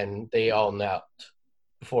afternoon, and they all knelt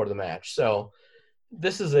before the match. So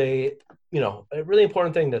this is a really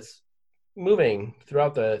important thing that's moving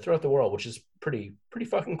throughout the world, which is pretty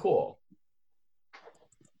fucking cool.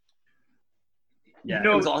 Yeah,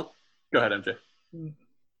 it was all. Go ahead, MJ.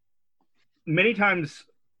 Many times,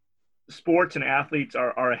 sports and athletes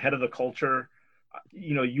are ahead of the culture.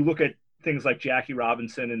 You look at things like Jackie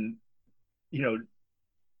Robinson and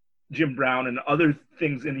Jim Brown and other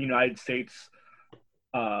things in the United States,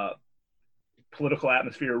 political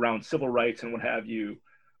atmosphere around civil rights and what have you.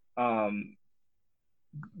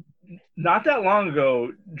 Not that long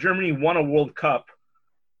ago, Germany won a World Cup,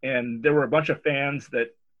 and there were a bunch of fans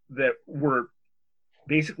that were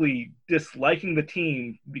basically disliking the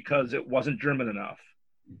team because it wasn't German enough.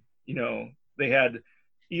 They had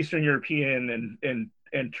Eastern European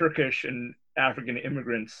and Turkish and African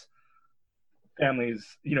immigrants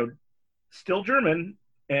families, still German,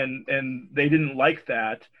 and they didn't like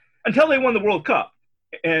that until they won the World Cup.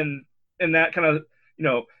 And that kind of,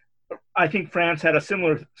 I think France had a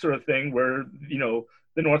similar sort of thing where,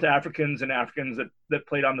 the North Africans and Africans that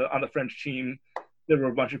played on the French team, there were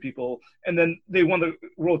a bunch of people, and then they won the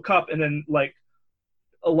World Cup, and then like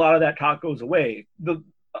a lot of that talk goes away. The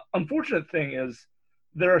unfortunate thing is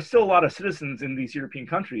there are still a lot of citizens in these European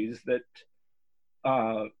countries that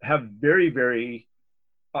have very, very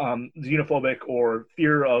xenophobic or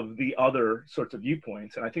fear of the other sorts of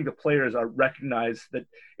viewpoints. And I think the players are recognize that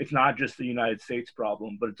it's not just the United States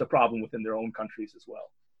problem, but it's a problem within their own countries as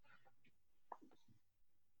well.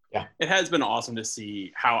 Yeah. It has been awesome to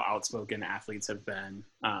see how outspoken athletes have been.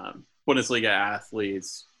 Bundesliga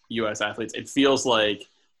athletes, U.S. athletes. It feels like,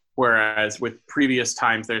 whereas with previous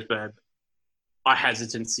times there's been a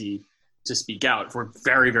hesitancy to speak out for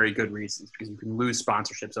very, very good reasons, because you can lose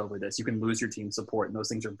sponsorships over this. You can lose your team support, and those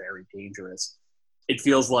things are very dangerous. It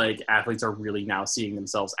feels like athletes are really now seeing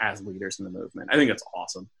themselves as leaders in the movement. I think that's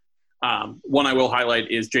awesome. One I will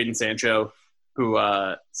highlight is Jadon Sancho, who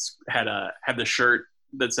had the shirt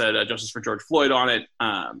that said Justice for George Floyd on it.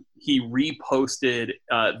 He reposted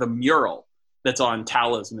the mural that's on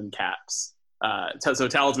Talisman caps. So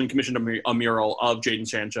Talisman commissioned a mural of Jadon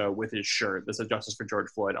Sancho with his shirt that said Justice for George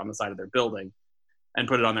Floyd on the side of their building, and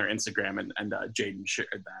put it on their Instagram, and Jadon shared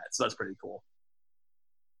that. So that's pretty cool.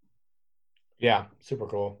 Yeah, super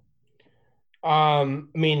cool. I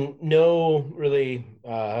mean, no really.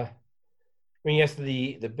 I mean, yes,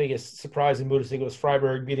 the biggest surprise in Bundesliga was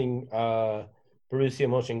Freiburg beating Borussia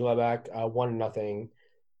Mönchengladbach 1-0.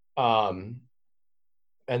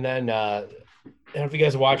 And then I don't know if you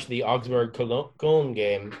guys watched the Augsburg Cologne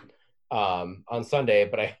game on Sunday,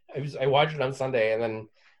 but I watched it on Sunday, and then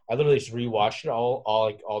I literally just rewatched it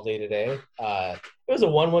all day today. It was a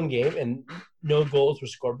 1-1 game, and no goals were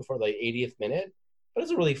scored before the 80th minute. But it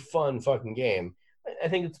was a really fun fucking game. I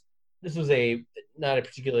think this was not a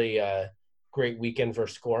particularly great weekend for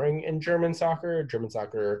scoring in German soccer. German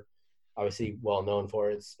soccer, obviously well known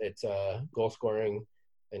for its goal scoring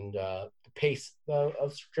and the pace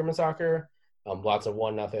of German soccer. Lots of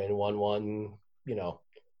 1-0, 1-1,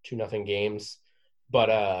 2-0 games. But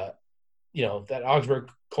that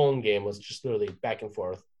Augsburg Cologne game was just literally back and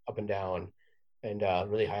forth, up and down, and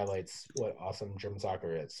really highlights what awesome German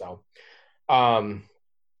soccer is. So,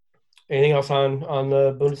 anything else on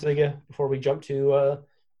the Bundesliga before we jump to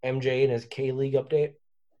MJ and his K-League update?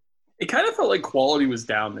 It kind of felt like quality was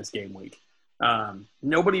down this game week.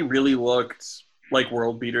 Nobody really looked like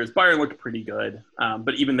world beaters. Bayern looked pretty good,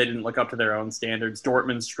 but even they didn't look up to their own standards.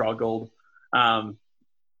 Dortmund struggled.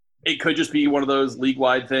 It could just be one of those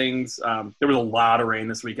league-wide things. There was a lot of rain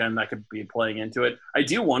this weekend that could be playing into it. I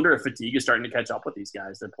do wonder if fatigue is starting to catch up with these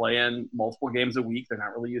guys. They're playing multiple games a week. They're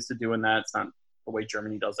not really used to doing that. It's not the way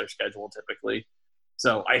Germany does their schedule typically.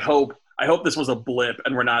 So I hope this was a blip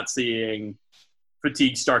and we're not seeing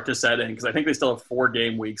fatigue start to set in, because I think they still have 4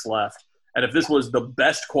 game weeks left. And if this was the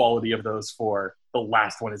best quality of those 4, the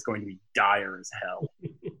last one is going to be dire as hell.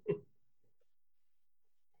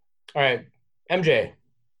 All right, MJ,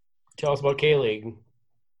 tell us about K-League.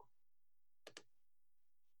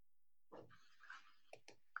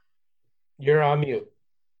 You're on mute.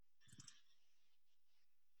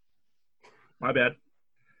 My bad.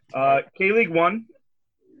 K-League 1,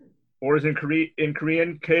 or is in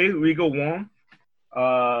Korean K-League 1.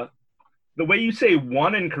 The way you say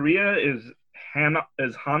 1 in Korea is Hana,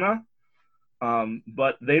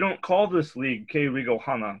 but they don't call this league K-League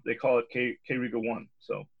Hana. They call it K-League 1.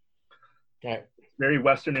 So, okay. Very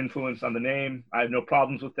Western influence on the name. I have no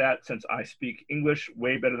problems with that, since I speak English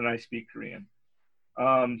way better than I speak Korean.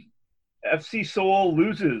 FC Seoul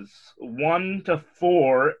loses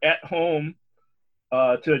 1-4 at home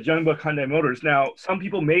to Jeonbuk Hyundai Motors. Now, some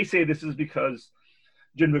people may say this is because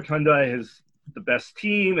Jeonbuk Hyundai is the best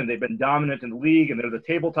team and they've been dominant in the league and they're the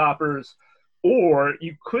table toppers. Or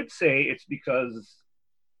you could say it's because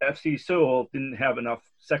FC Seoul didn't have enough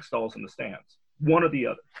sex dolls in the stands. One or the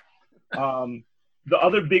other. The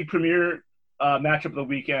other big premier matchup of the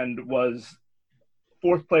weekend was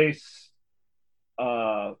 4th place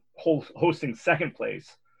hosting 2nd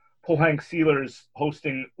place. Pohang Steelers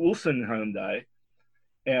hosting Ulsan Hyundai.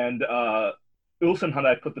 And Ulsan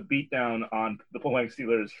Hyundai put the beat down on the Pohang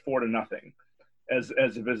Steelers 4-0 as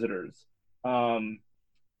visitors.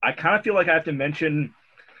 I kind of feel like I have to mention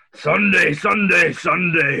Sunday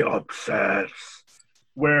upsets,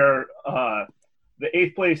 where the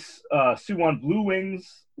 8th place Suwon Blue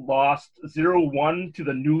Wings lost 0-1 to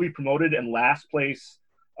the newly promoted and last place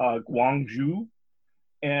Gwangju.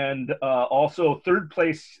 And also 3rd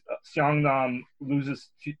place Seongnam loses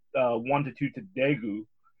 1-2 to Daegu,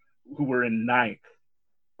 who were in 9th.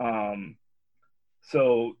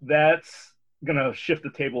 So that's going to shift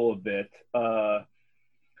the table a bit.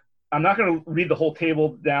 I'm not going to read the whole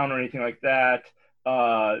table down or anything like that.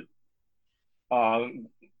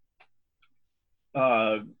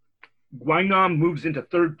 Gwangnam moves into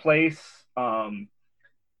 3rd place. Pohang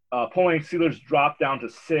Steelers drop down to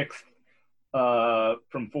 6th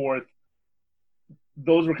from 4th.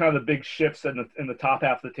 Those were kind of the big shifts in the top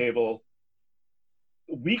half of the table.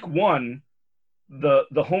 Week 1,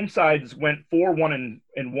 the home sides went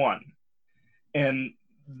 4-1-1, and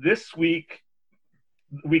this week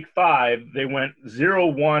week 5, they went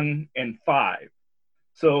 0-1 and 5.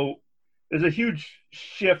 So there's a huge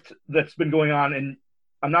shift that's been going on, and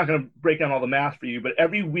I'm not going to break down all the math for you, but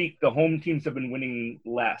every week the home teams have been winning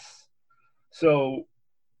less. So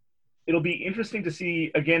it'll be interesting to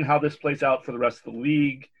see, again, how this plays out for the rest of the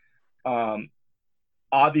league.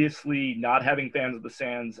 Obviously, not having fans of the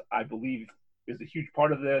Sands, I believe, is a huge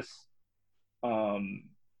part of this. Over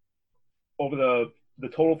the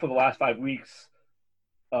total for the last 5 weeks,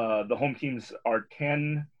 the home teams are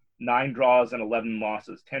 10, 9 draws, and 11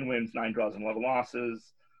 losses. 10 wins, 9 draws, and 11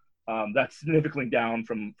 losses. That's significantly down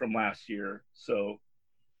from last year. So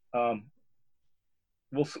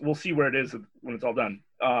we'll see where it is when it's all done.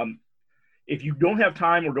 If you don't have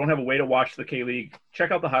time or don't have a way to watch the K-League,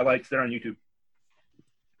 check out the highlights. They're on YouTube.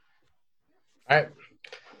 All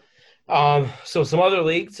right. So some other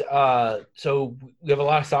leagues. So we have a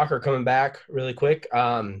lot of soccer coming back really quick.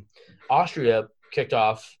 Austria kicked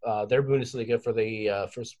off their Bundesliga for the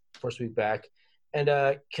first week back. And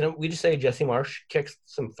can we just say Jesse Marsch kicks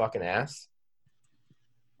some fucking ass?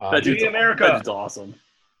 That dude's America. That dude's awesome.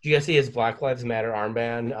 Do you guys see his Black Lives Matter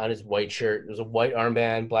armband on his white shirt? There's a white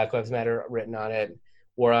armband, Black Lives Matter written on it.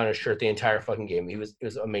 Wore on his shirt the entire fucking game. It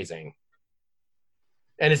was amazing.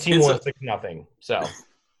 And his team won 6-0. So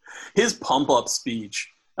his pump-up speech,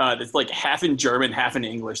 it's like half in German, half in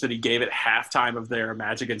English, that he gave at halftime of their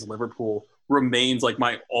match against Liverpool remains like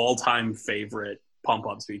my all-time favorite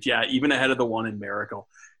pump-up speech. Yeah, even ahead of the one in Miracle.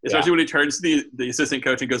 Especially when he turns to the assistant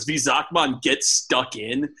coach and goes, "Wie sagt man, get stuck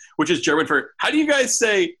in?" which is German for, how do you guys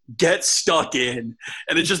say get stuck in?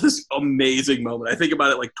 And it's just this amazing moment. I think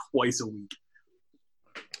about it like twice a week.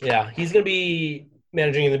 Yeah, he's going to be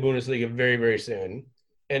managing in the Bundesliga very, very soon.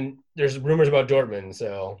 And there's rumors about Dortmund,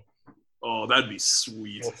 so. Oh, that'd be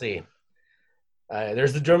sweet. We'll see.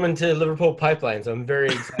 There's the German to Liverpool pipeline, so I'm very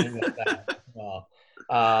excited about that. Well,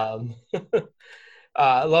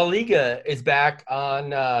 La Liga is back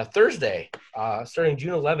on Thursday, starting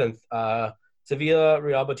June 11th. Sevilla,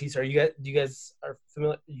 Real Betis. Do you guys are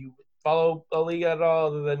familiar? You follow La Liga at all,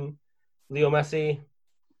 other than Leo Messi? A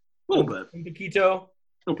little bit. Paquito.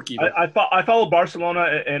 I follow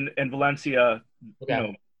Barcelona and Valencia. Okay. You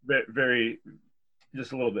know, very, very,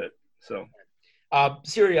 just a little bit. So,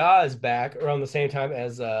 Serie A is back around the same time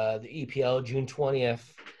as the EPL, June 20th.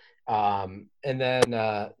 And then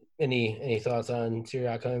any thoughts on Serie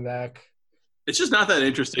A coming back? It's just not that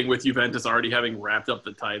interesting with Juventus already having wrapped up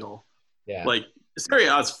the title. Yeah. Like, Serie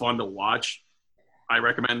A is fun to watch. I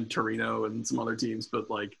recommend Torino and some other teams, but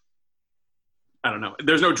like, I don't know.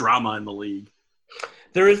 There's no drama in the league.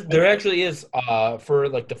 There actually is for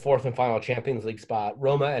like the fourth and final Champions League spot.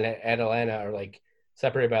 Roma and Atalanta are like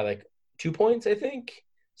separated by like 2 points, I think.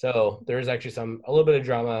 So there is actually a little bit of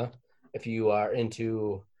drama if you are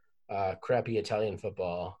into crappy Italian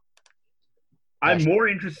football. I'm more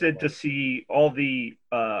interested to see all the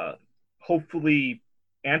hopefully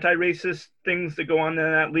anti-racist things that go on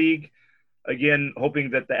in that league. Again, hoping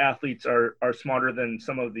that the athletes are smarter than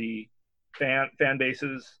some of the fan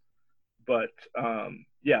bases. But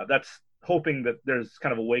yeah, that's hoping that there's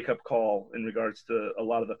kind of a wake-up call in regards to a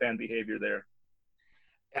lot of the fan behavior there.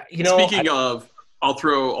 You know, speaking of, I'll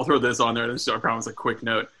throw this on there. This is, I promise, a quick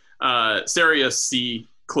note. Serie C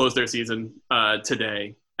closed their season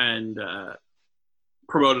today and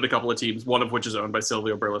promoted a couple of teams, one of which is owned by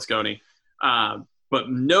Silvio Berlusconi. But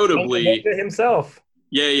notably, himself.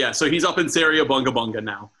 Yeah. So he's up in Serie Bunga Bunga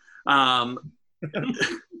now.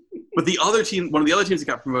 But the other team, one of the other teams that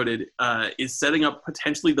got promoted, is setting up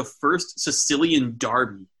potentially the first Sicilian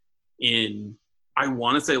derby in, I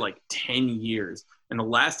want to say, like 10 years. And the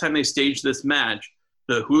last time they staged this match,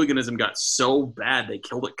 the hooliganism got so bad they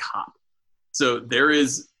killed a cop. So there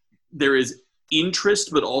is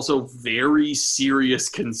interest, but also very serious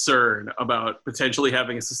concern about potentially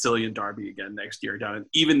having a Sicilian derby again next year down,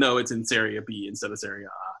 even though it's in Serie B instead of Serie A.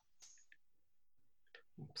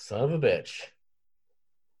 Son of a bitch.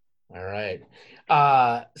 All right.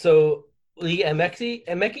 So Liga MX,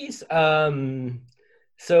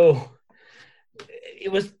 so it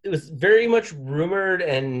was very much rumored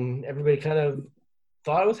and everybody kind of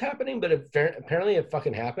thought it was happening, but apparently it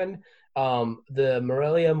fucking happened. The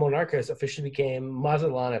Morelia Monarchas officially became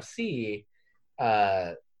Mazatlan FC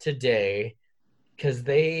today because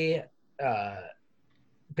they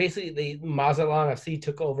basically Mazatlan FC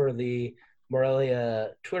took over the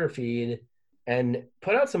Morelia Twitter feed and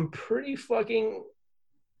put out some pretty fucking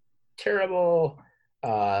terrible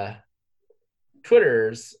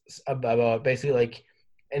Twitters about basically like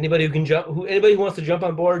anybody who wants to jump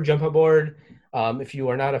on board. If you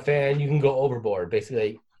are not a fan, you can go overboard.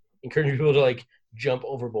 Basically, encouraging people to like jump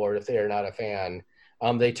overboard if they are not a fan.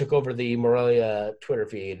 they took over the Morelia Twitter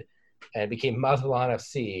feed and became Mazatlan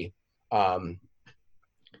FC. I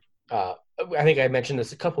think I mentioned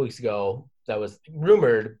this a couple weeks ago. That was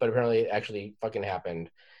rumored, but apparently it actually fucking happened.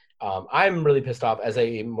 I'm really pissed off as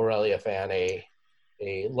a Morelia fan, a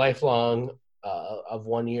lifelong of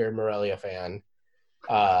 1 year Morelia fan.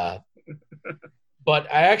 But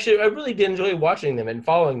I really did enjoy watching them and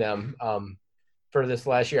following them for this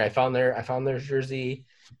last year. I found their jersey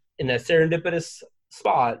in a serendipitous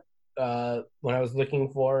spot when I was looking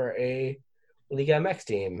for a Liga MX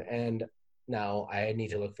team, and now I need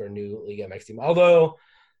to look for a new Liga MX team. Although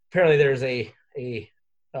apparently there's a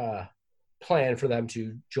plan for them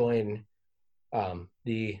to join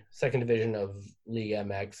the second division of Liga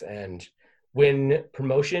MX and win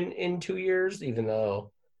promotion in 2 years, even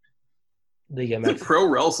though Liga MX. Is Pro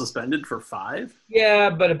Rel suspended for 5? Yeah,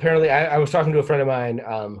 but apparently I was talking to a friend of mine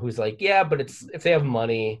who's like, yeah, but if they have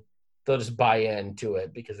money, they'll just buy into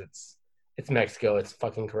it because it's Mexico. It's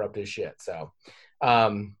fucking corrupt as shit. So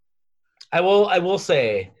I will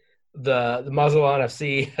say the Mazatlan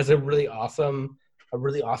FC has a really awesome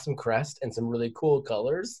crest and some really cool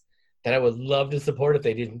colors that I would love to support if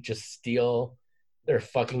they didn't just steal their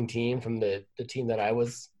fucking team from the team that I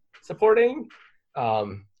was supporting.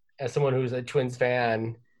 As someone who's a Twins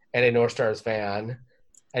fan and a North Stars fan,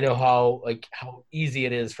 I know how easy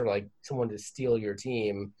it is for someone to steal your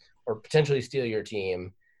team or potentially steal your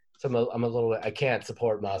team. So I'm a little bit, I can't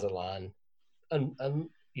support Mazatlan,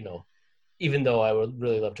 even though I would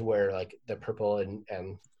really love to wear the purple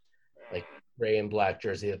and gray and black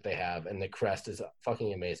jersey that they have, and the crest is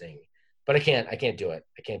fucking amazing. But I can't do it.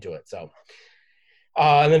 So,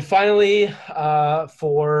 and then finally,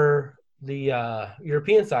 for the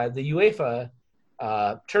European side, the UEFA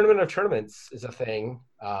Tournament of Tournaments is a thing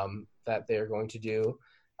that they're going to do.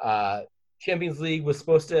 Champions League was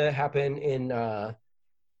supposed to happen in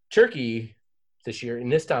Turkey this year,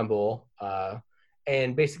 in Istanbul,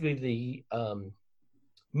 and basically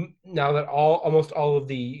now that almost all of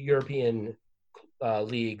the European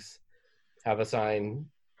leagues have assigned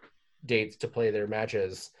dates to play their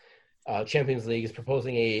matches, Champions League is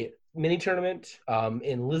proposing a mini tournament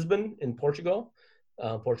in Lisbon, in Portugal.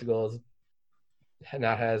 Portugal has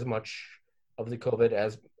not as much of the COVID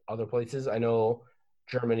as other places. I know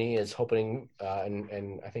Germany is hoping,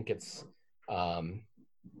 and I think it's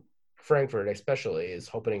Frankfurt especially is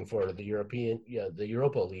hoping for the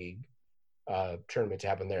Europa League tournament to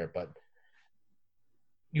happen there. But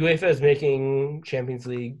UEFA is making Champions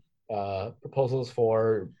League proposals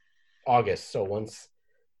for August. So once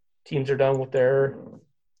teams are done with their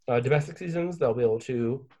domestic seasons, they'll be able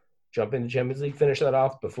to jump into Champions League, finish that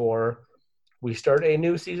off before we start a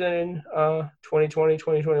new season in 2020,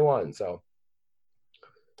 2021. So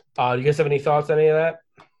do you guys have any thoughts on any of that?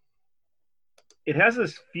 It has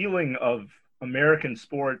this feeling of American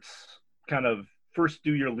sports kind of first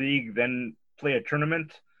do your league, then play a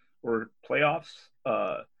tournament or playoffs.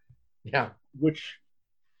 Yeah. Which,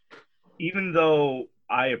 even though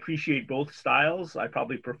I appreciate both styles, I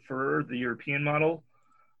probably prefer the European model.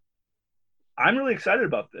 I'm really excited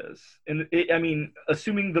about this. And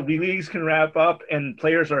assuming the leagues can wrap up and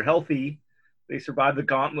players are healthy, they survive the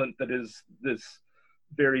gauntlet that is this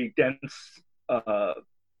very dense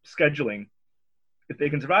scheduling. If they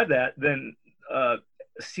can survive that, then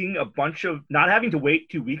seeing a bunch of, not having to wait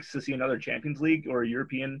 2 weeks to see another Champions League or a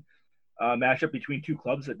European matchup between two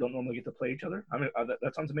clubs that don't normally get to play each other,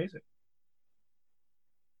 that sounds amazing.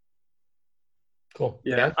 Cool.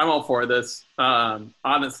 Yeah, I'm all for this.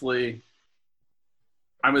 Honestly,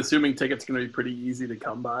 I'm assuming tickets are going to be pretty easy to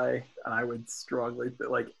come by, and I would strongly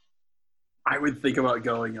I would think about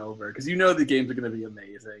going over because the games are going to be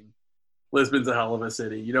amazing. Lisbon's a hell of a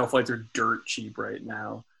city. Flights are dirt cheap right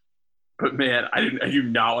now. But man, I do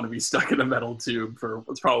not want to be stuck in a metal tube for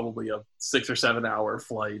what's probably a 6 or 7 hour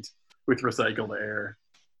flight with recycled air.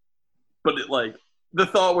 But the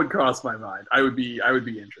thought would cross my mind. I would be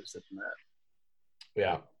interested in that.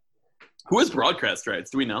 Yeah. Who has broadcast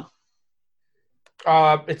rights? Do we know?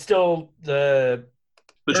 It's still the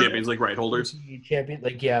Champions League right holders. Champion,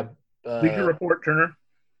 Bleacher Report, Turner.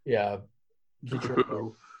 Yeah. Bleacher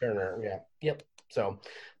Report, Turner. Yeah. Yep. So,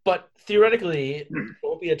 but theoretically, there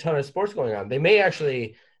won't be a ton of sports going on. They may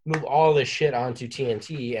actually move all this shit onto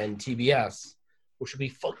TNT and TBS, which would be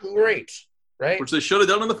fucking great, right? Which they should have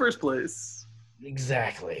done in the first place.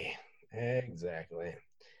 Exactly.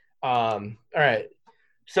 All right.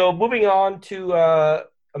 So moving on to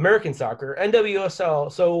American soccer,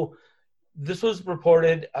 NWSL. So this was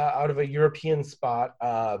reported out of a European spot.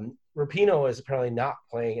 Rapinoe is apparently not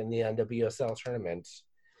playing in the NWSL tournament.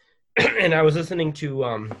 And I was listening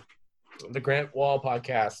to the Grant Wall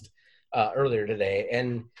podcast earlier today,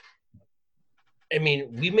 and I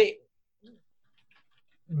mean,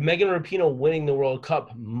 Megan Rapinoe winning the World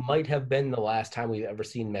Cup might have been the last time we've ever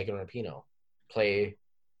seen Megan Rapinoe play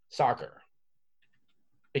soccer,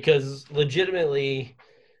 because legitimately,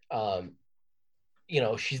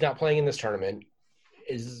 she's not playing in this tournament.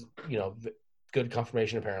 Is good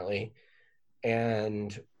confirmation apparently,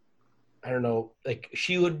 and I don't know, like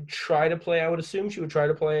she would try to play. I would assume she would try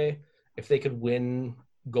to play if they could win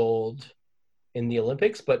gold in the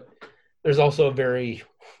Olympics, but there's also a very,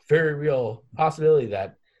 very real possibility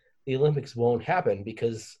that the Olympics won't happen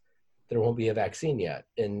because there won't be a vaccine yet.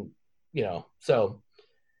 And, so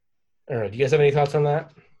I don't know. Do you guys have any thoughts on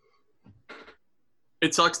that?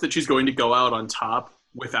 It sucks that she's going to go out on top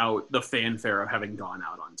without the fanfare of having gone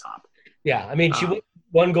out on top. Yeah. I mean, she won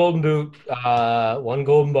one golden boot, one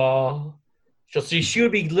golden ball. So she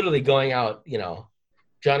would be literally going out,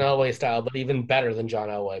 John Elway style, but even better than John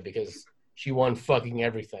Elway because she won fucking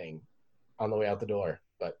everything on the way out the door.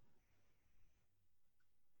 But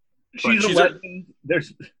she's a legend.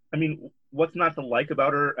 What's not to like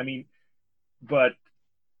about her? But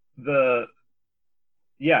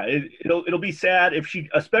it'll be sad if she,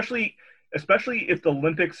 especially if the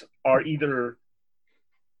Olympics are either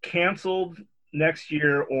canceled next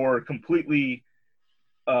year or completely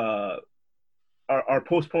are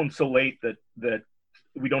postponed so late that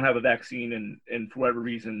we don't have a vaccine and for whatever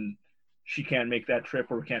reason she can't make that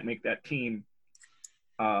trip or can't make that team.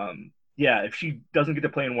 If she doesn't get to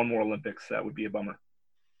play in one more Olympics, that would be a bummer.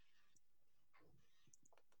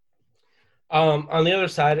 On the other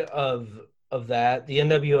side of that, the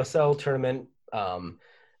NWSL tournament,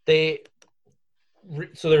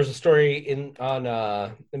 so there's a story on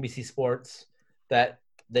NBC Sports that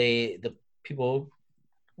the people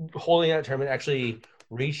holding that tournament actually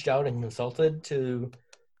reached out and consulted to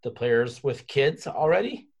the players with kids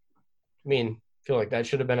already. I mean, I feel like that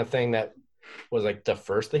should have been a thing that was like the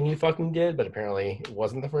first thing you fucking did, but apparently it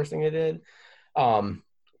wasn't the first thing they did.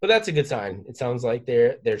 But that's a good sign. It sounds like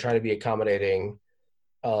they're trying to be accommodating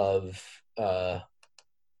of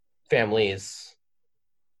families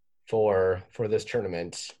for this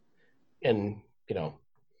tournament, and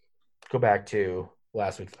go back to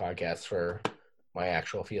last week's podcast for my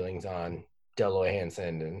actual feelings on Deloy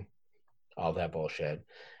Hansen and all that bullshit.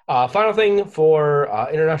 Final thing for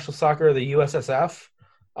international soccer, the USSF.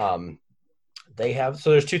 They have,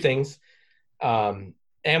 so there's two things.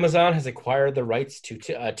 Amazon has acquired the rights to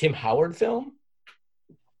Tim Howard film.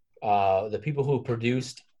 The people who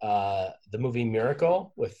produced the movie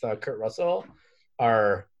Miracle with Kurt Russell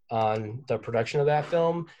are on the production of that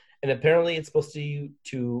film, and apparently it's supposed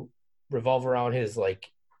to revolve around his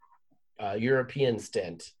European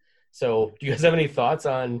stint. So, do you guys have any thoughts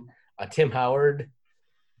on a Tim Howard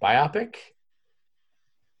biopic?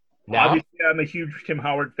 No? Obviously, I'm a huge Tim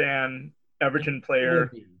Howard fan. Everton player.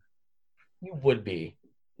 You would be.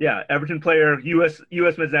 Yeah, Everton player, U.S.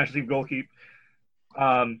 men's national team goalkeeper.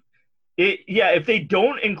 If they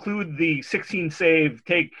don't include the 16 save,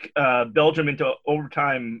 take Belgium into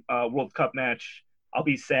overtime World Cup match, I'll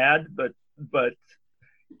be sad. But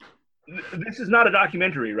this is not a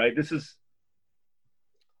documentary, right? This is.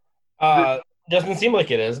 Doesn't seem like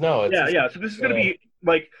it is. No. So this is going to be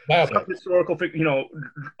like some historical,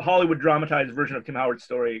 Hollywood dramatized version of Tim Howard's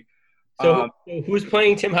story. So who's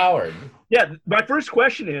playing Tim Howard? Yeah, my first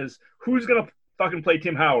question is, who's going to fucking play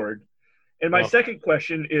Tim Howard? And my second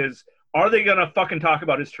question is, are they going to fucking talk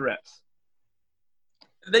about his Tourette's?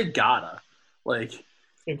 They gotta.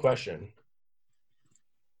 Good question.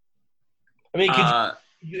 I mean, could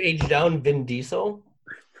you age down Vin Diesel?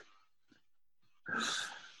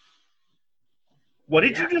 What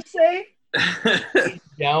did you just say? Age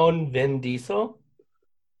down Vin Diesel?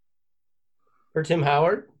 For Tim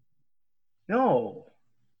Howard? No.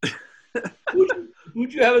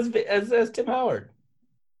 Who'd you have as Tim Howard?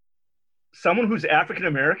 Someone who's African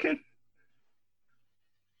American?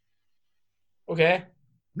 Okay.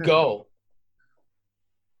 Go.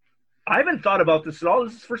 I haven't thought about this at all.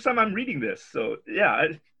 This is the first time I'm reading this. So, yeah.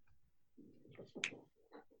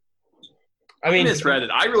 I misread it.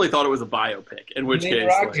 I really thought it was a biopic, in which case.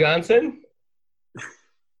 Rock Johnson?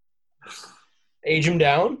 Age him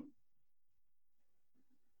down?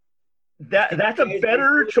 That's a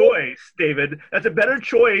better choice, David. That's a better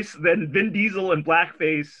choice than Vin Diesel and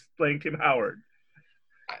blackface playing Tim Howard.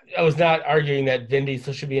 I was not arguing that Vin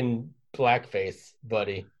Diesel should be in blackface,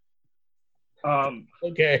 buddy.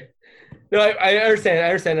 Okay. No, I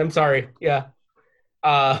understand. I'm sorry. Yeah.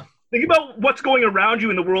 Think about what's going around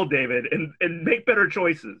you in the world, David, and make better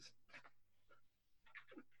choices.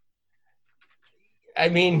 I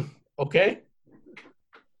mean, Okay.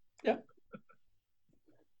 Yeah.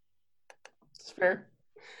 It's fair.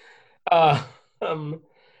 Uh, um,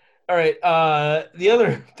 all right. The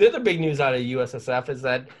other big news out of USSF is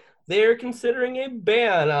that they're considering a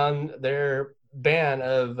ban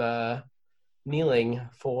of kneeling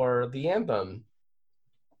for the anthem.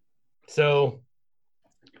 So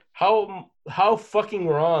how fucking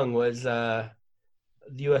wrong was the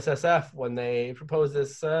USSF when they proposed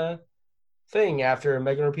this thing after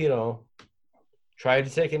Megan Rapinoe tried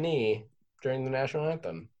to take a knee during the national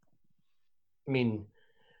anthem? I mean,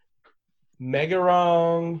 mega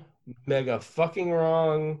wrong, mega fucking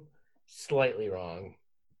wrong, slightly wrong.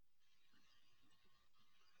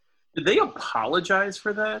 Did they apologize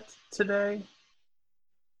for that today?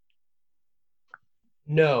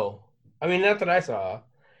 No. I mean, not that I saw.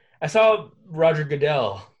 I saw Roger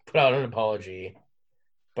Goodell put out an apology,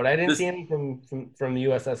 but I didn't see any from the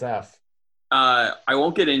USSF. I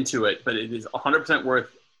won't get into it, but it is 100% worth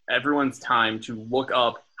everyone's time to look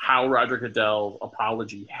up how Roger Goodell's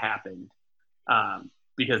apology happened,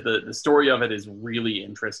 because the story of it is really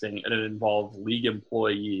interesting, and it involves league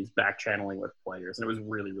employees back channeling with players, and it was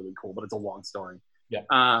really, really cool, but it's a long story.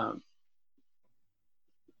 Yeah.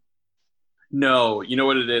 No, you know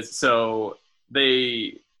what it is? So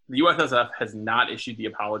the USSF has not issued the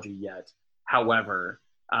apology yet. However,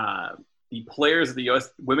 the players of the U.S.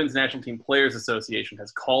 Women's National Team Players Association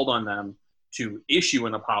has called on them to issue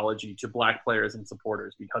an apology to Black players and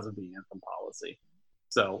supporters because of the anthem policy.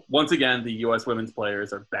 So once again, the U.S. women's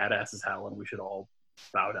players are badass as hell, and we should all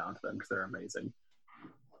bow down to them because they're amazing.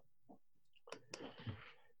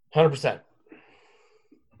 100%.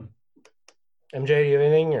 MJ, do you have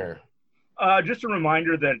anything? Or just a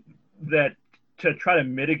reminder that to try to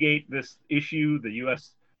mitigate this issue, the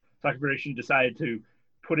U.S. Soccer Federation decided to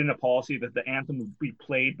put in a policy that the anthem would be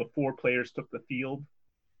played before players took the field.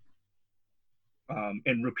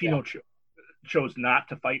 And Rapinoe chose not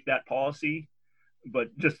to fight that policy,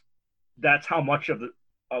 but just that's how much of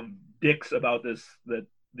dicks about this that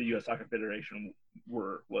the U.S. Soccer Federation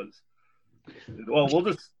was. Well, we'll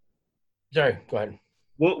just. Sorry, go ahead.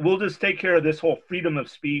 We'll just take care of this whole freedom of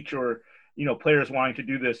speech, or players wanting to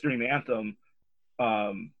do this during the anthem.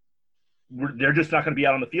 They're just not going to be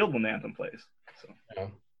out on the field when the anthem plays. So. Yeah.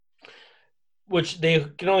 Which they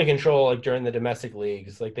can only control like during the domestic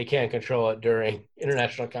leagues. Like they can't control it during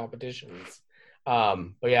international competitions.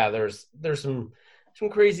 But yeah, there's some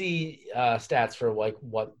crazy stats for like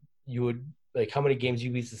what you would like, how many games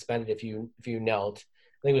you'd be suspended if you knelt. I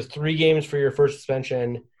think it was 3 games for your first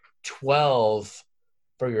suspension, 12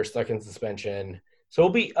 for your second suspension. So I'll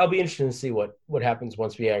be interested to see what happens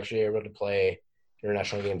once we actually are able to play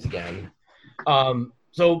international games again.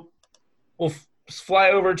 So we'll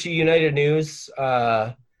fly over to United news.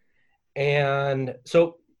 And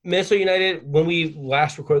so Minnesota United, when we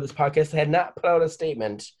last recorded this podcast, had not put out a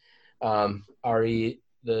statement. The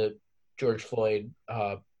George Floyd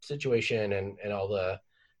situation and all the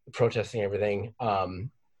protesting and everything.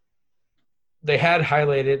 They had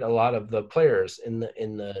highlighted a lot of the players in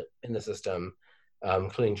the system,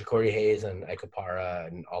 including Ja'Cory Hayes and Ekapara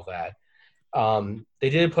and all that. They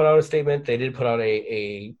did put out a statement. They did put out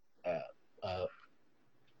a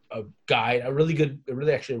guide, a really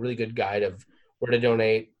good guide of where to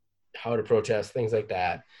donate, how to protest, things like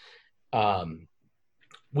that. I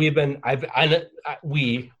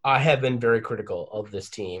have been very critical of this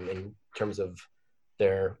team in terms of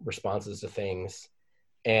their responses to things.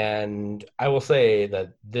 And I will say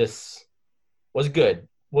that this was good.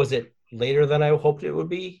 Was it later than I hoped it would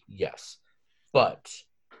be? Yes. But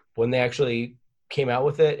when they actually came out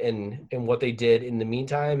with it and what they did in the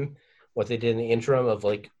meantime, what they did in the interim of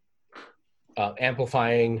like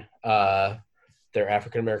amplifying their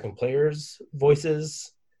African-American players'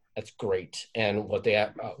 voices, that's great. And what they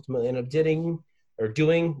ultimately ended up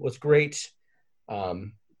doing was great.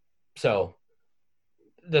 So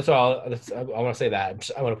that's all. I want to say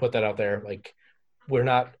that. I want to put that out there. Like, I'm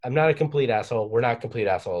not a complete asshole. We're not complete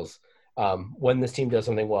assholes. When this team does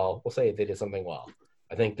something well, we'll say they did something well.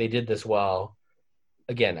 I think they did this well.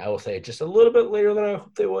 Again, I will say just a little bit later than I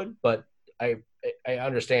hoped they would, but I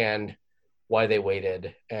understand why they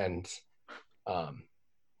waited, and I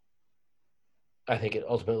think it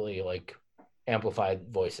ultimately like amplified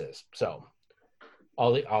voices. So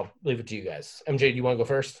I'll leave it to you guys. MJ, do you want to go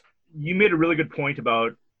first? You made a really good point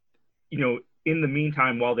about, in the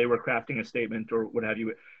meantime, while they were crafting a statement or what have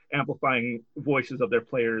you, amplifying voices of their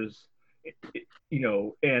players,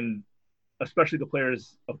 and especially the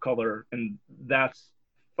players of color. And that's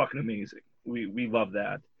fucking amazing. We love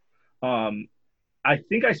that. I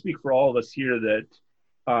think I speak for all of us here that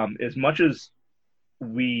as much as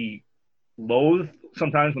we loathe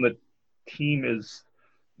sometimes when the team is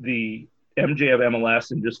the MJ of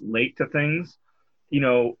MLS and just late to things.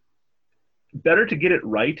 Better to get it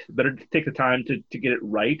right, better to take the time to get it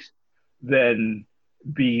right than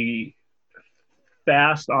be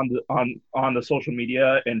fast on the social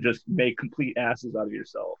media and just make complete asses out of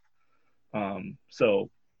yourself. So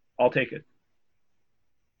I'll take it.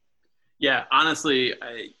 Yeah, honestly,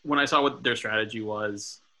 when I saw what their strategy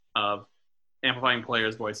was of amplifying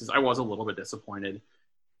players' voices, I was a little bit disappointed.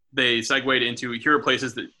 They segued into, here are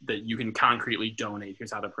places that you can concretely donate,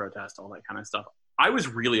 here's how to protest, all that kind of stuff. I was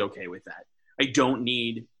really okay with that. I don't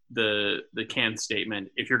need the canned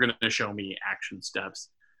statement if you're going to show me action steps.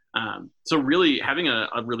 So really having a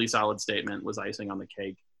really solid statement was icing on the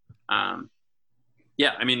cake.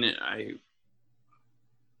 Yeah, I mean,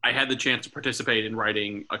 I had the chance to participate in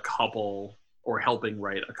writing a couple or helping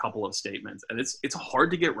write a couple of statements, and it's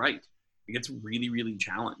hard to get right. It's really, really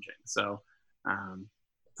challenging. So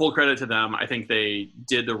full credit to them. I think they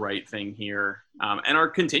did the right thing here and are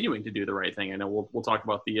continuing to do the right thing. I know we'll talk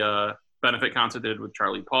about the benefit concert they did with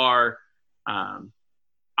Charlie Parr. I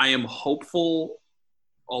am hopeful,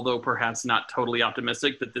 although perhaps not totally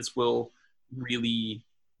optimistic, that this will really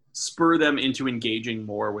spur them into engaging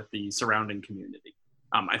more with the surrounding community.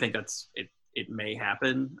 I think that's it. It may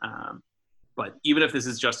happen, but even if this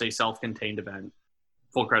is just a self-contained event,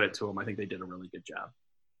 full credit to them. I think they did a really good job.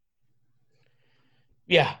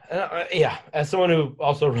 Yeah, yeah. As someone who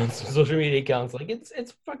also runs some social media accounts, like it's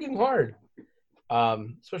fucking hard,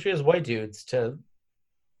 especially as white dudes, to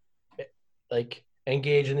like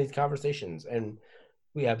engage in these conversations, and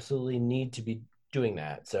we absolutely need to be doing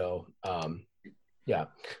that. So, yeah.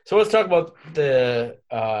 So let's talk about the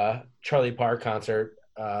Charlie Parr concert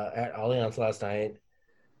at Allianz last night.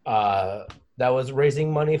 That was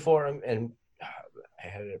raising money for him, and I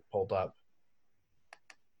had it pulled up.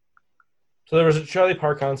 So there was a Charlie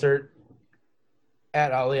Parr concert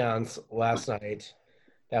at Allianz last night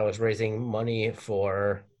that was raising money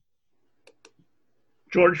for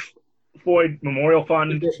George Floyd Memorial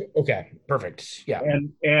Fund. Okay, perfect. Yeah.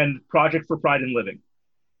 And Project for Pride in Living.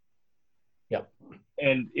 Yep.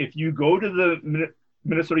 And if you go to the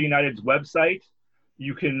Minnesota United's website,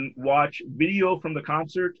 you can watch video from the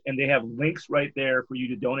concert, and they have links right there for you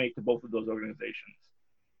to donate to both of those organizations.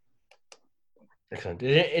 Excellent.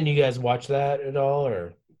 Did you guys watch that at all,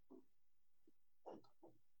 or?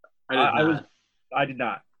 I did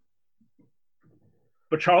not.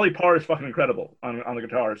 But Charlie Parr is fucking incredible on the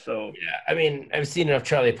guitar. So yeah, I mean, I've seen enough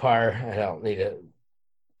Charlie Parr. I don't need to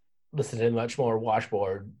listen to much more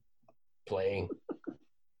washboard playing.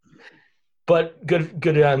 But good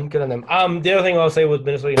on them. The other thing I'll say with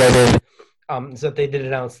Minnesota United is that they did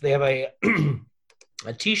announce they have a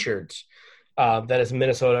a T-shirt that is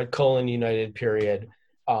Minnesota United period,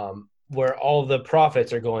 where all the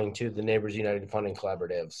profits are going to the Neighbors United Funding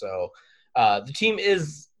Collaborative. So the team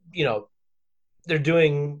is, they're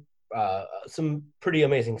doing some pretty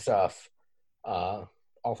amazing stuff,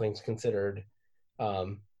 all things considered.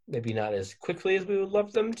 Maybe not as quickly as we would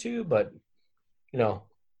love them to, but,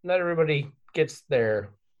 not everybody gets there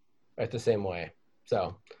right the same way.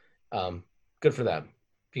 So good for them.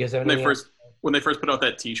 Because when they first put out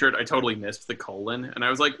that T-shirt, I totally missed the colon, and I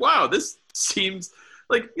was like, wow, this seems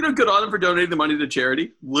like, good on them for donating the money to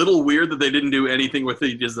charity. Little weird that they didn't do anything with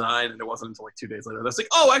the design, and it wasn't until like 2 days later that's like,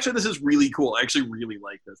 oh, actually, this is really cool. I actually really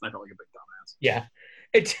like this, and I felt like a big dumbass. Yeah,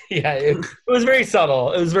 it was very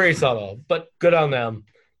subtle. It was very subtle, but good on them.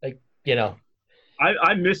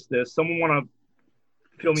 I missed this. Someone want to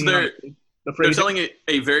fill me in? They're selling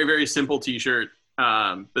a very, very simple T-shirt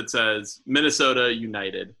that says Minnesota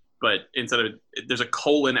United, but instead of there's a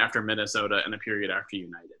colon after Minnesota and a period after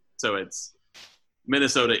United. So it's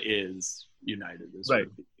Minnesota is United is right.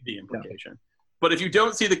 The implication. Yeah. But if you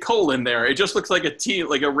don't see the colon there, it just looks like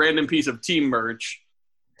a random piece of team merch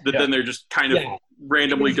that then they're just kind of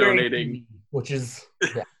randomly donating. Which is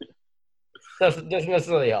doesn't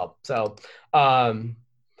necessarily help. So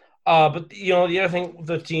but the other thing,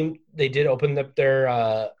 the team, they did open up their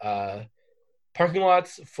parking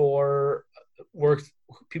lots for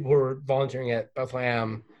people who are volunteering at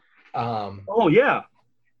Bethlehem. Oh yeah.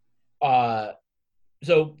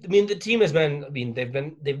 So I mean, the team has been. I mean, they've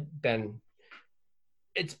been.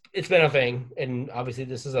 It's been a thing, and obviously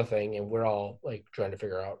this is a thing, and we're all like trying to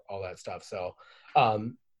figure out all that stuff. So, got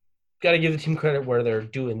to give the team credit where they're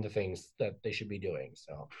doing the things that they should be doing.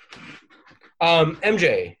 So,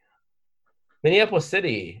 MJ, Minneapolis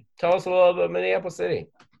City. Tell us a little about Minneapolis City.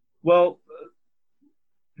 Well,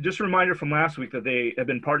 just a reminder from last week that they have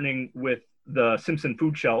been partnering with the Simpson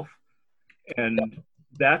Food Shelf, and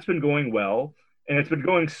that's been going well. And it's been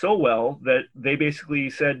going so well that they basically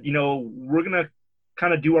said, we're going to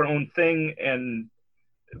kind of do our own thing and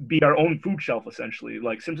be our own food shelf, essentially.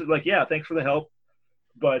 Like Simpsons, like, yeah, thanks for the help.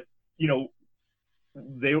 But,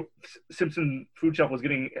 Simpson Food Shelf was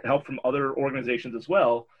getting help from other organizations as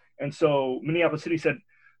well. And so Minneapolis City said,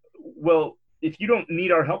 well, if you don't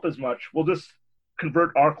need our help as much, we'll just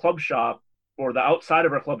convert our club shop or the outside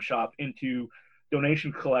of our club shop into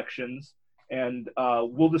donation collections, and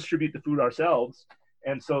we'll distribute the food ourselves.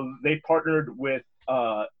 And so they partnered with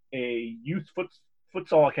a youth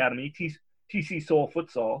futsal academy, TC Soul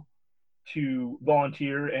Futsal, to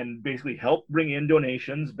volunteer and basically help bring in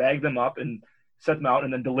donations, bag them up, and set them out,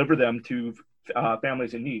 and then deliver them to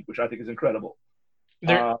families in need, which I think is incredible.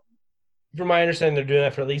 From my understanding, they're doing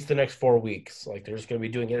that for at least the next 4 weeks. Like, they're just going to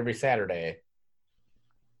be doing it every Saturday.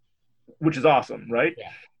 Which is awesome, right?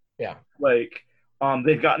 Yeah. Like,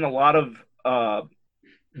 they've gotten a lot of,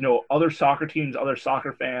 other soccer teams, other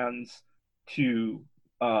soccer fans to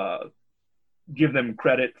give them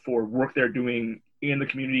credit for work they're doing in the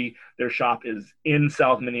community. Their shop is in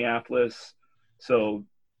South Minneapolis. So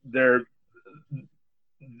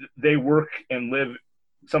they work and live.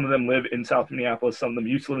 Some of them live in South Minneapolis. Some of them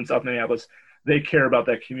used to live in South Minneapolis. They care about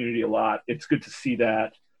that community a lot. It's good to see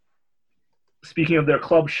that. Speaking of their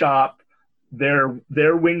club shop, their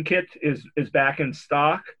wing kit is back in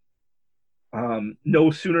stock.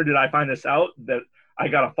 No sooner did I find this out that I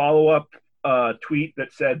got a follow-up tweet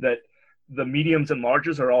that said that the mediums and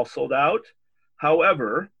larges are all sold out.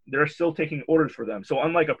 However, they're still taking orders for them. So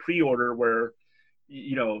unlike a pre-order where,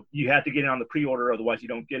 you have to get in on the pre-order, otherwise you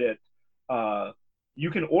don't get it, you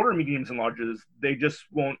can order mediums and larges. They just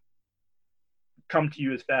won't come to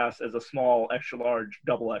you as fast as a small, extra large,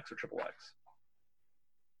 double X or triple X.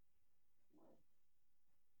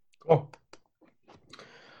 Cool.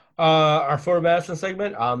 Our Florida Madison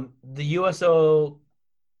segment, the USO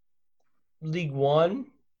League One,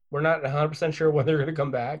 we're not 100% sure when they're going to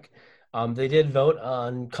come back. They did vote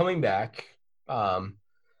on coming back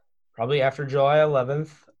probably after July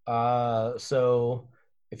 11th. So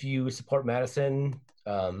if you support Madison,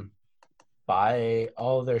 buy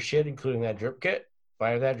all of their shit, including that drip kit.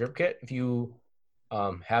 Buy that drip kit. If you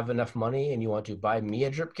have enough money and you want to buy me a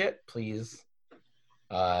drip kit, please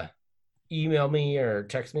email me or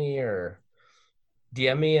text me or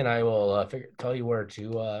DM me, and I will tell you where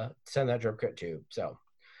to send that drip kit to. So,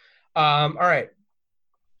 all right.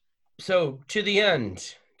 So to the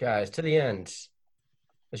end, guys. To the end.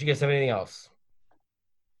 Unless you guys have anything else.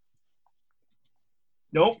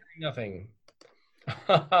 Nope. Nothing.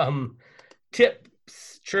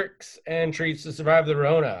 Tips, tricks, and treats to survive the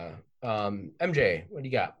Rona. MJ, what do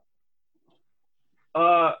you got?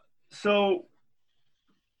 So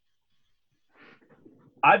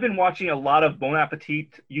I've been watching a lot of Bon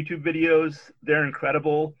Appetit YouTube videos. They're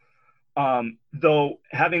incredible. Though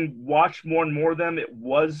having watched more and more of them, it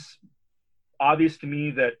was obvious to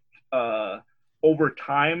me that over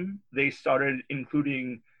time they started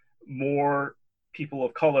including more people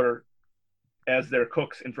of color as their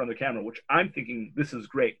cooks in front of the camera, which I'm thinking this is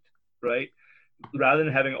great, right? Rather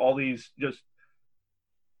than having all these just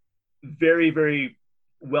very, very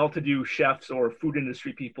well-to-do chefs or food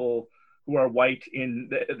industry people who are white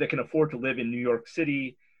that can afford to live in New York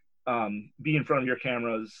City, be in front of your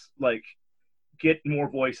cameras, like get more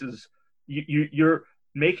voices. You're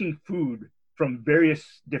making food from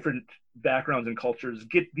various different backgrounds and cultures.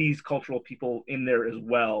 Get these cultural people in there as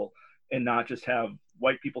well, and not just have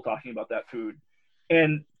white people talking about that food.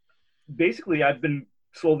 And basically, I've been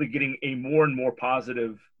slowly getting a more and more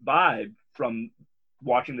positive vibe from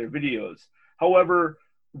watching their videos. However,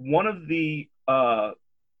 one of the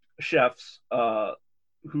chefs,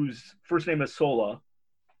 whose first name is Sola,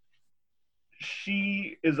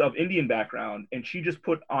 she is of Indian background, and she just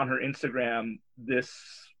put on her Instagram this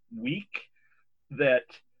week that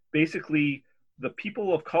basically the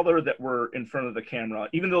people of color that were in front of the camera,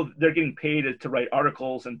 even though they're getting paid to write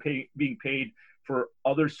articles and being paid for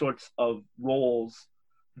other sorts of roles,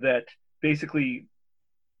 that basically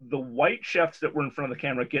the white chefs that were in front of the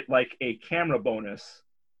camera get like a camera bonus,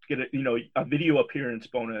 get a video appearance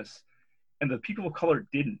bonus, and the people of color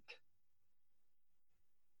didn't,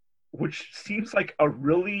 which seems like a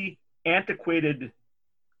really antiquated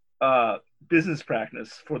business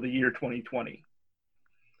practice for the year 2020.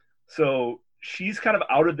 So she's kind of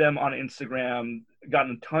outed them on Instagram,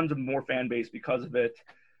 gotten tons of more fan base because of it.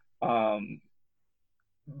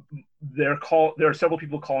 There are several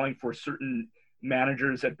people calling for certain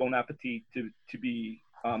managers at Bon Appetit to be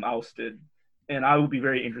ousted, and I will be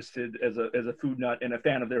very interested as a food nut and a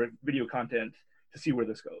fan of their video content to see where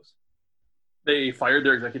this goes. They fired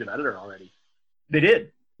their executive editor already. They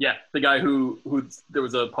did. Yeah, the guy who there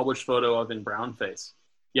was a published photo of in brownface.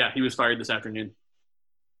 Yeah, he was fired this afternoon.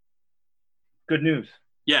 Good news.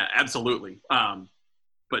 Yeah, absolutely.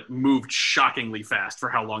 But moved shockingly fast for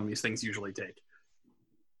how long these things usually take.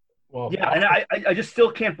 Well, yeah, and I just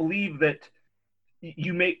still can't believe that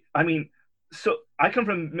you make. I mean, so I come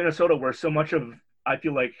from Minnesota, where so much of I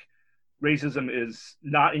feel like racism is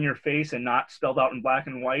not in your face and not spelled out in black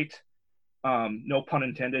and white. No pun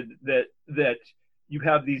intended. That you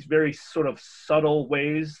have these very sort of subtle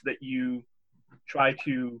ways that you try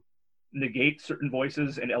to negate certain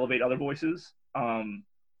voices and elevate other voices.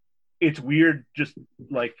 It's weird, just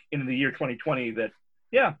like in the year 2020, that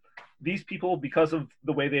these people, because of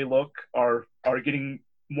the way they look, are getting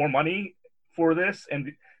more money for this,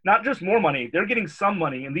 and not just more money, they're getting some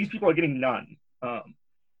money, and these people are getting none.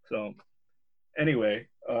 So anyway,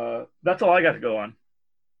 that's all I got to go on.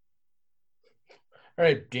 All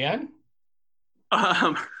right, Dan.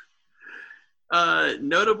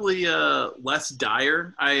 Notably less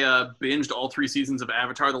dire. I binged all 3 seasons of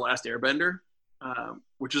Avatar: The Last Airbender,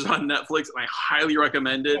 which is on Netflix, and I highly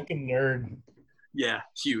recommend it. Fucking nerd. Yeah,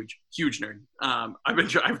 huge nerd. I've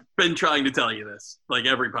been trying to tell you this, like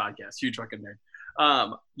every podcast. Huge fucking nerd.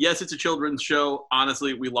 Yes, it's a children's show.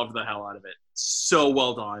 Honestly, we loved the hell out of it. So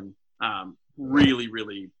well done. Really,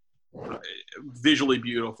 really visually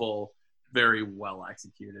beautiful. Very well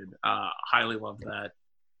executed. Highly loved that.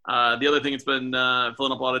 The other thing, it's been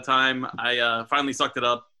filling up a lot of time. I finally sucked it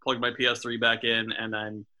up, plugged my PS3 back in, and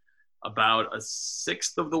I'm about a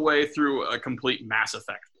 1/6 of the way through a complete Mass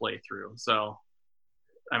Effect playthrough. So,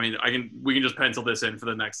 I mean, we can just pencil this in for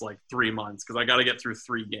the next like 3 months, because I got to get through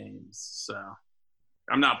 3 games. So,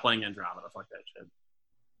 I'm not playing Andromeda. Fuck that shit.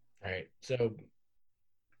 All right, so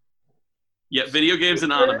yeah, video games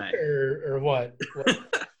and anime or what?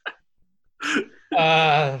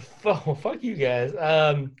 Fuck you guys.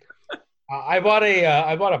 I bought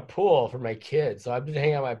a pool for my kids, so I've been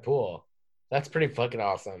hanging out my pool. That's pretty fucking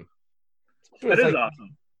awesome. That is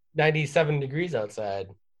awesome. 97 degrees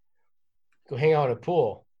outside. Go hang out in a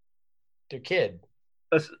pool. Their kid.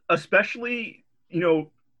 Especially,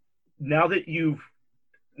 now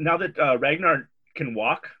that Ragnar can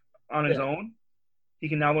walk on his own, he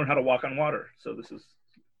can now learn how to walk on water. So this is.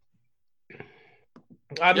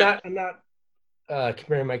 I'm not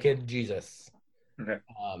comparing my kid to Jesus. Okay.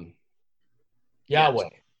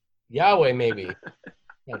 Yahweh, maybe.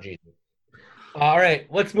 Not Jesus. All right,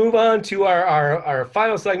 let's move on to our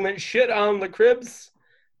final segment, Shit on the Cribs.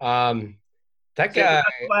 That guy.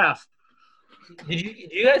 Last. Did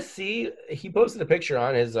you guys see? He posted a picture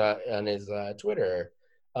on his Twitter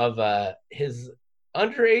of his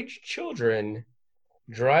underage children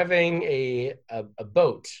driving a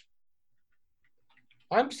boat.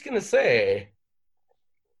 I'm just gonna say,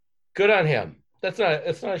 good on him. That's not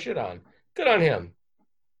a shit on. Good on him.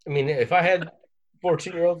 I mean, if I had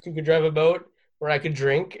 14-year-olds who could drive a boat where I could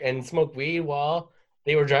drink and smoke weed while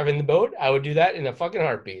they were driving the boat, I would do that in a fucking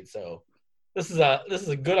heartbeat. So this is a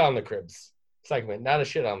good on the cribs segment, not a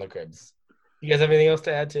shit on the cribs. You guys have anything else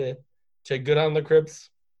to add to good on the cribs?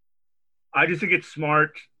 I just think it's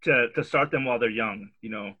smart to start them while they're young.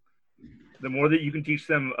 The more that you can teach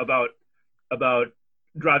them about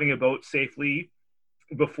driving a boat safely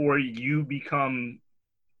before you become,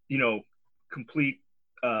 complete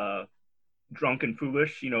drunk and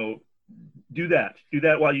foolish, do that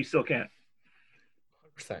while you still can.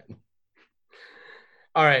 100%.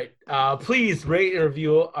 All right. Please rate and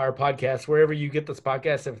review our podcast wherever you get this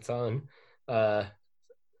podcast, if it's on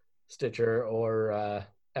Stitcher or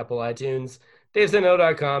Apple iTunes.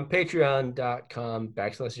 DaysIKnow.com,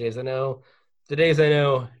 patreon.com/DaysIKnow,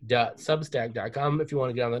 thedaysIKnow.substack.com if you want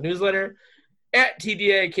to get on the newsletter. At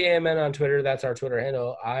TDAKMN on Twitter, that's our Twitter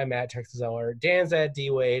handle. I'm at Texas Eller. Dan's at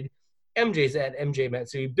DWade. MJ's at MJ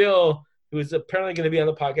Matsui. Bill, who is apparently going to be on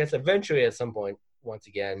the podcast eventually at some point, once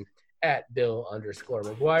again, at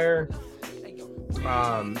Bill_McGuire.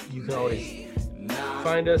 You can always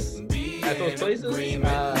find us at those places. Please.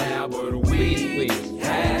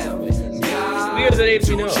 We are the Apes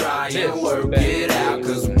We Know.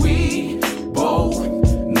 This we both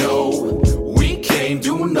know we can't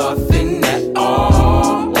do nothing at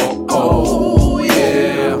all. Oh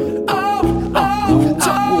yeah.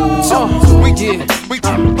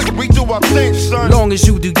 We do our thing, son. Long as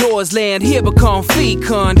you do yours, land here become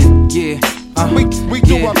fecund. Yeah. We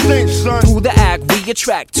do our thing, son. Through the act we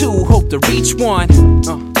attract two, hope to reach one.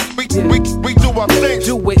 We do our thing.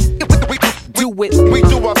 Do it. We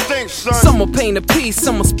do our thing, son. Some will paint a piece,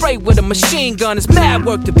 some will spray with a machine gun. It's mad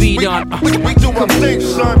work to be done. We do our thing,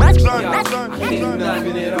 son. We can't do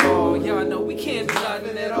nothing at all. Y'all know we can't do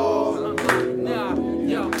nothing at all.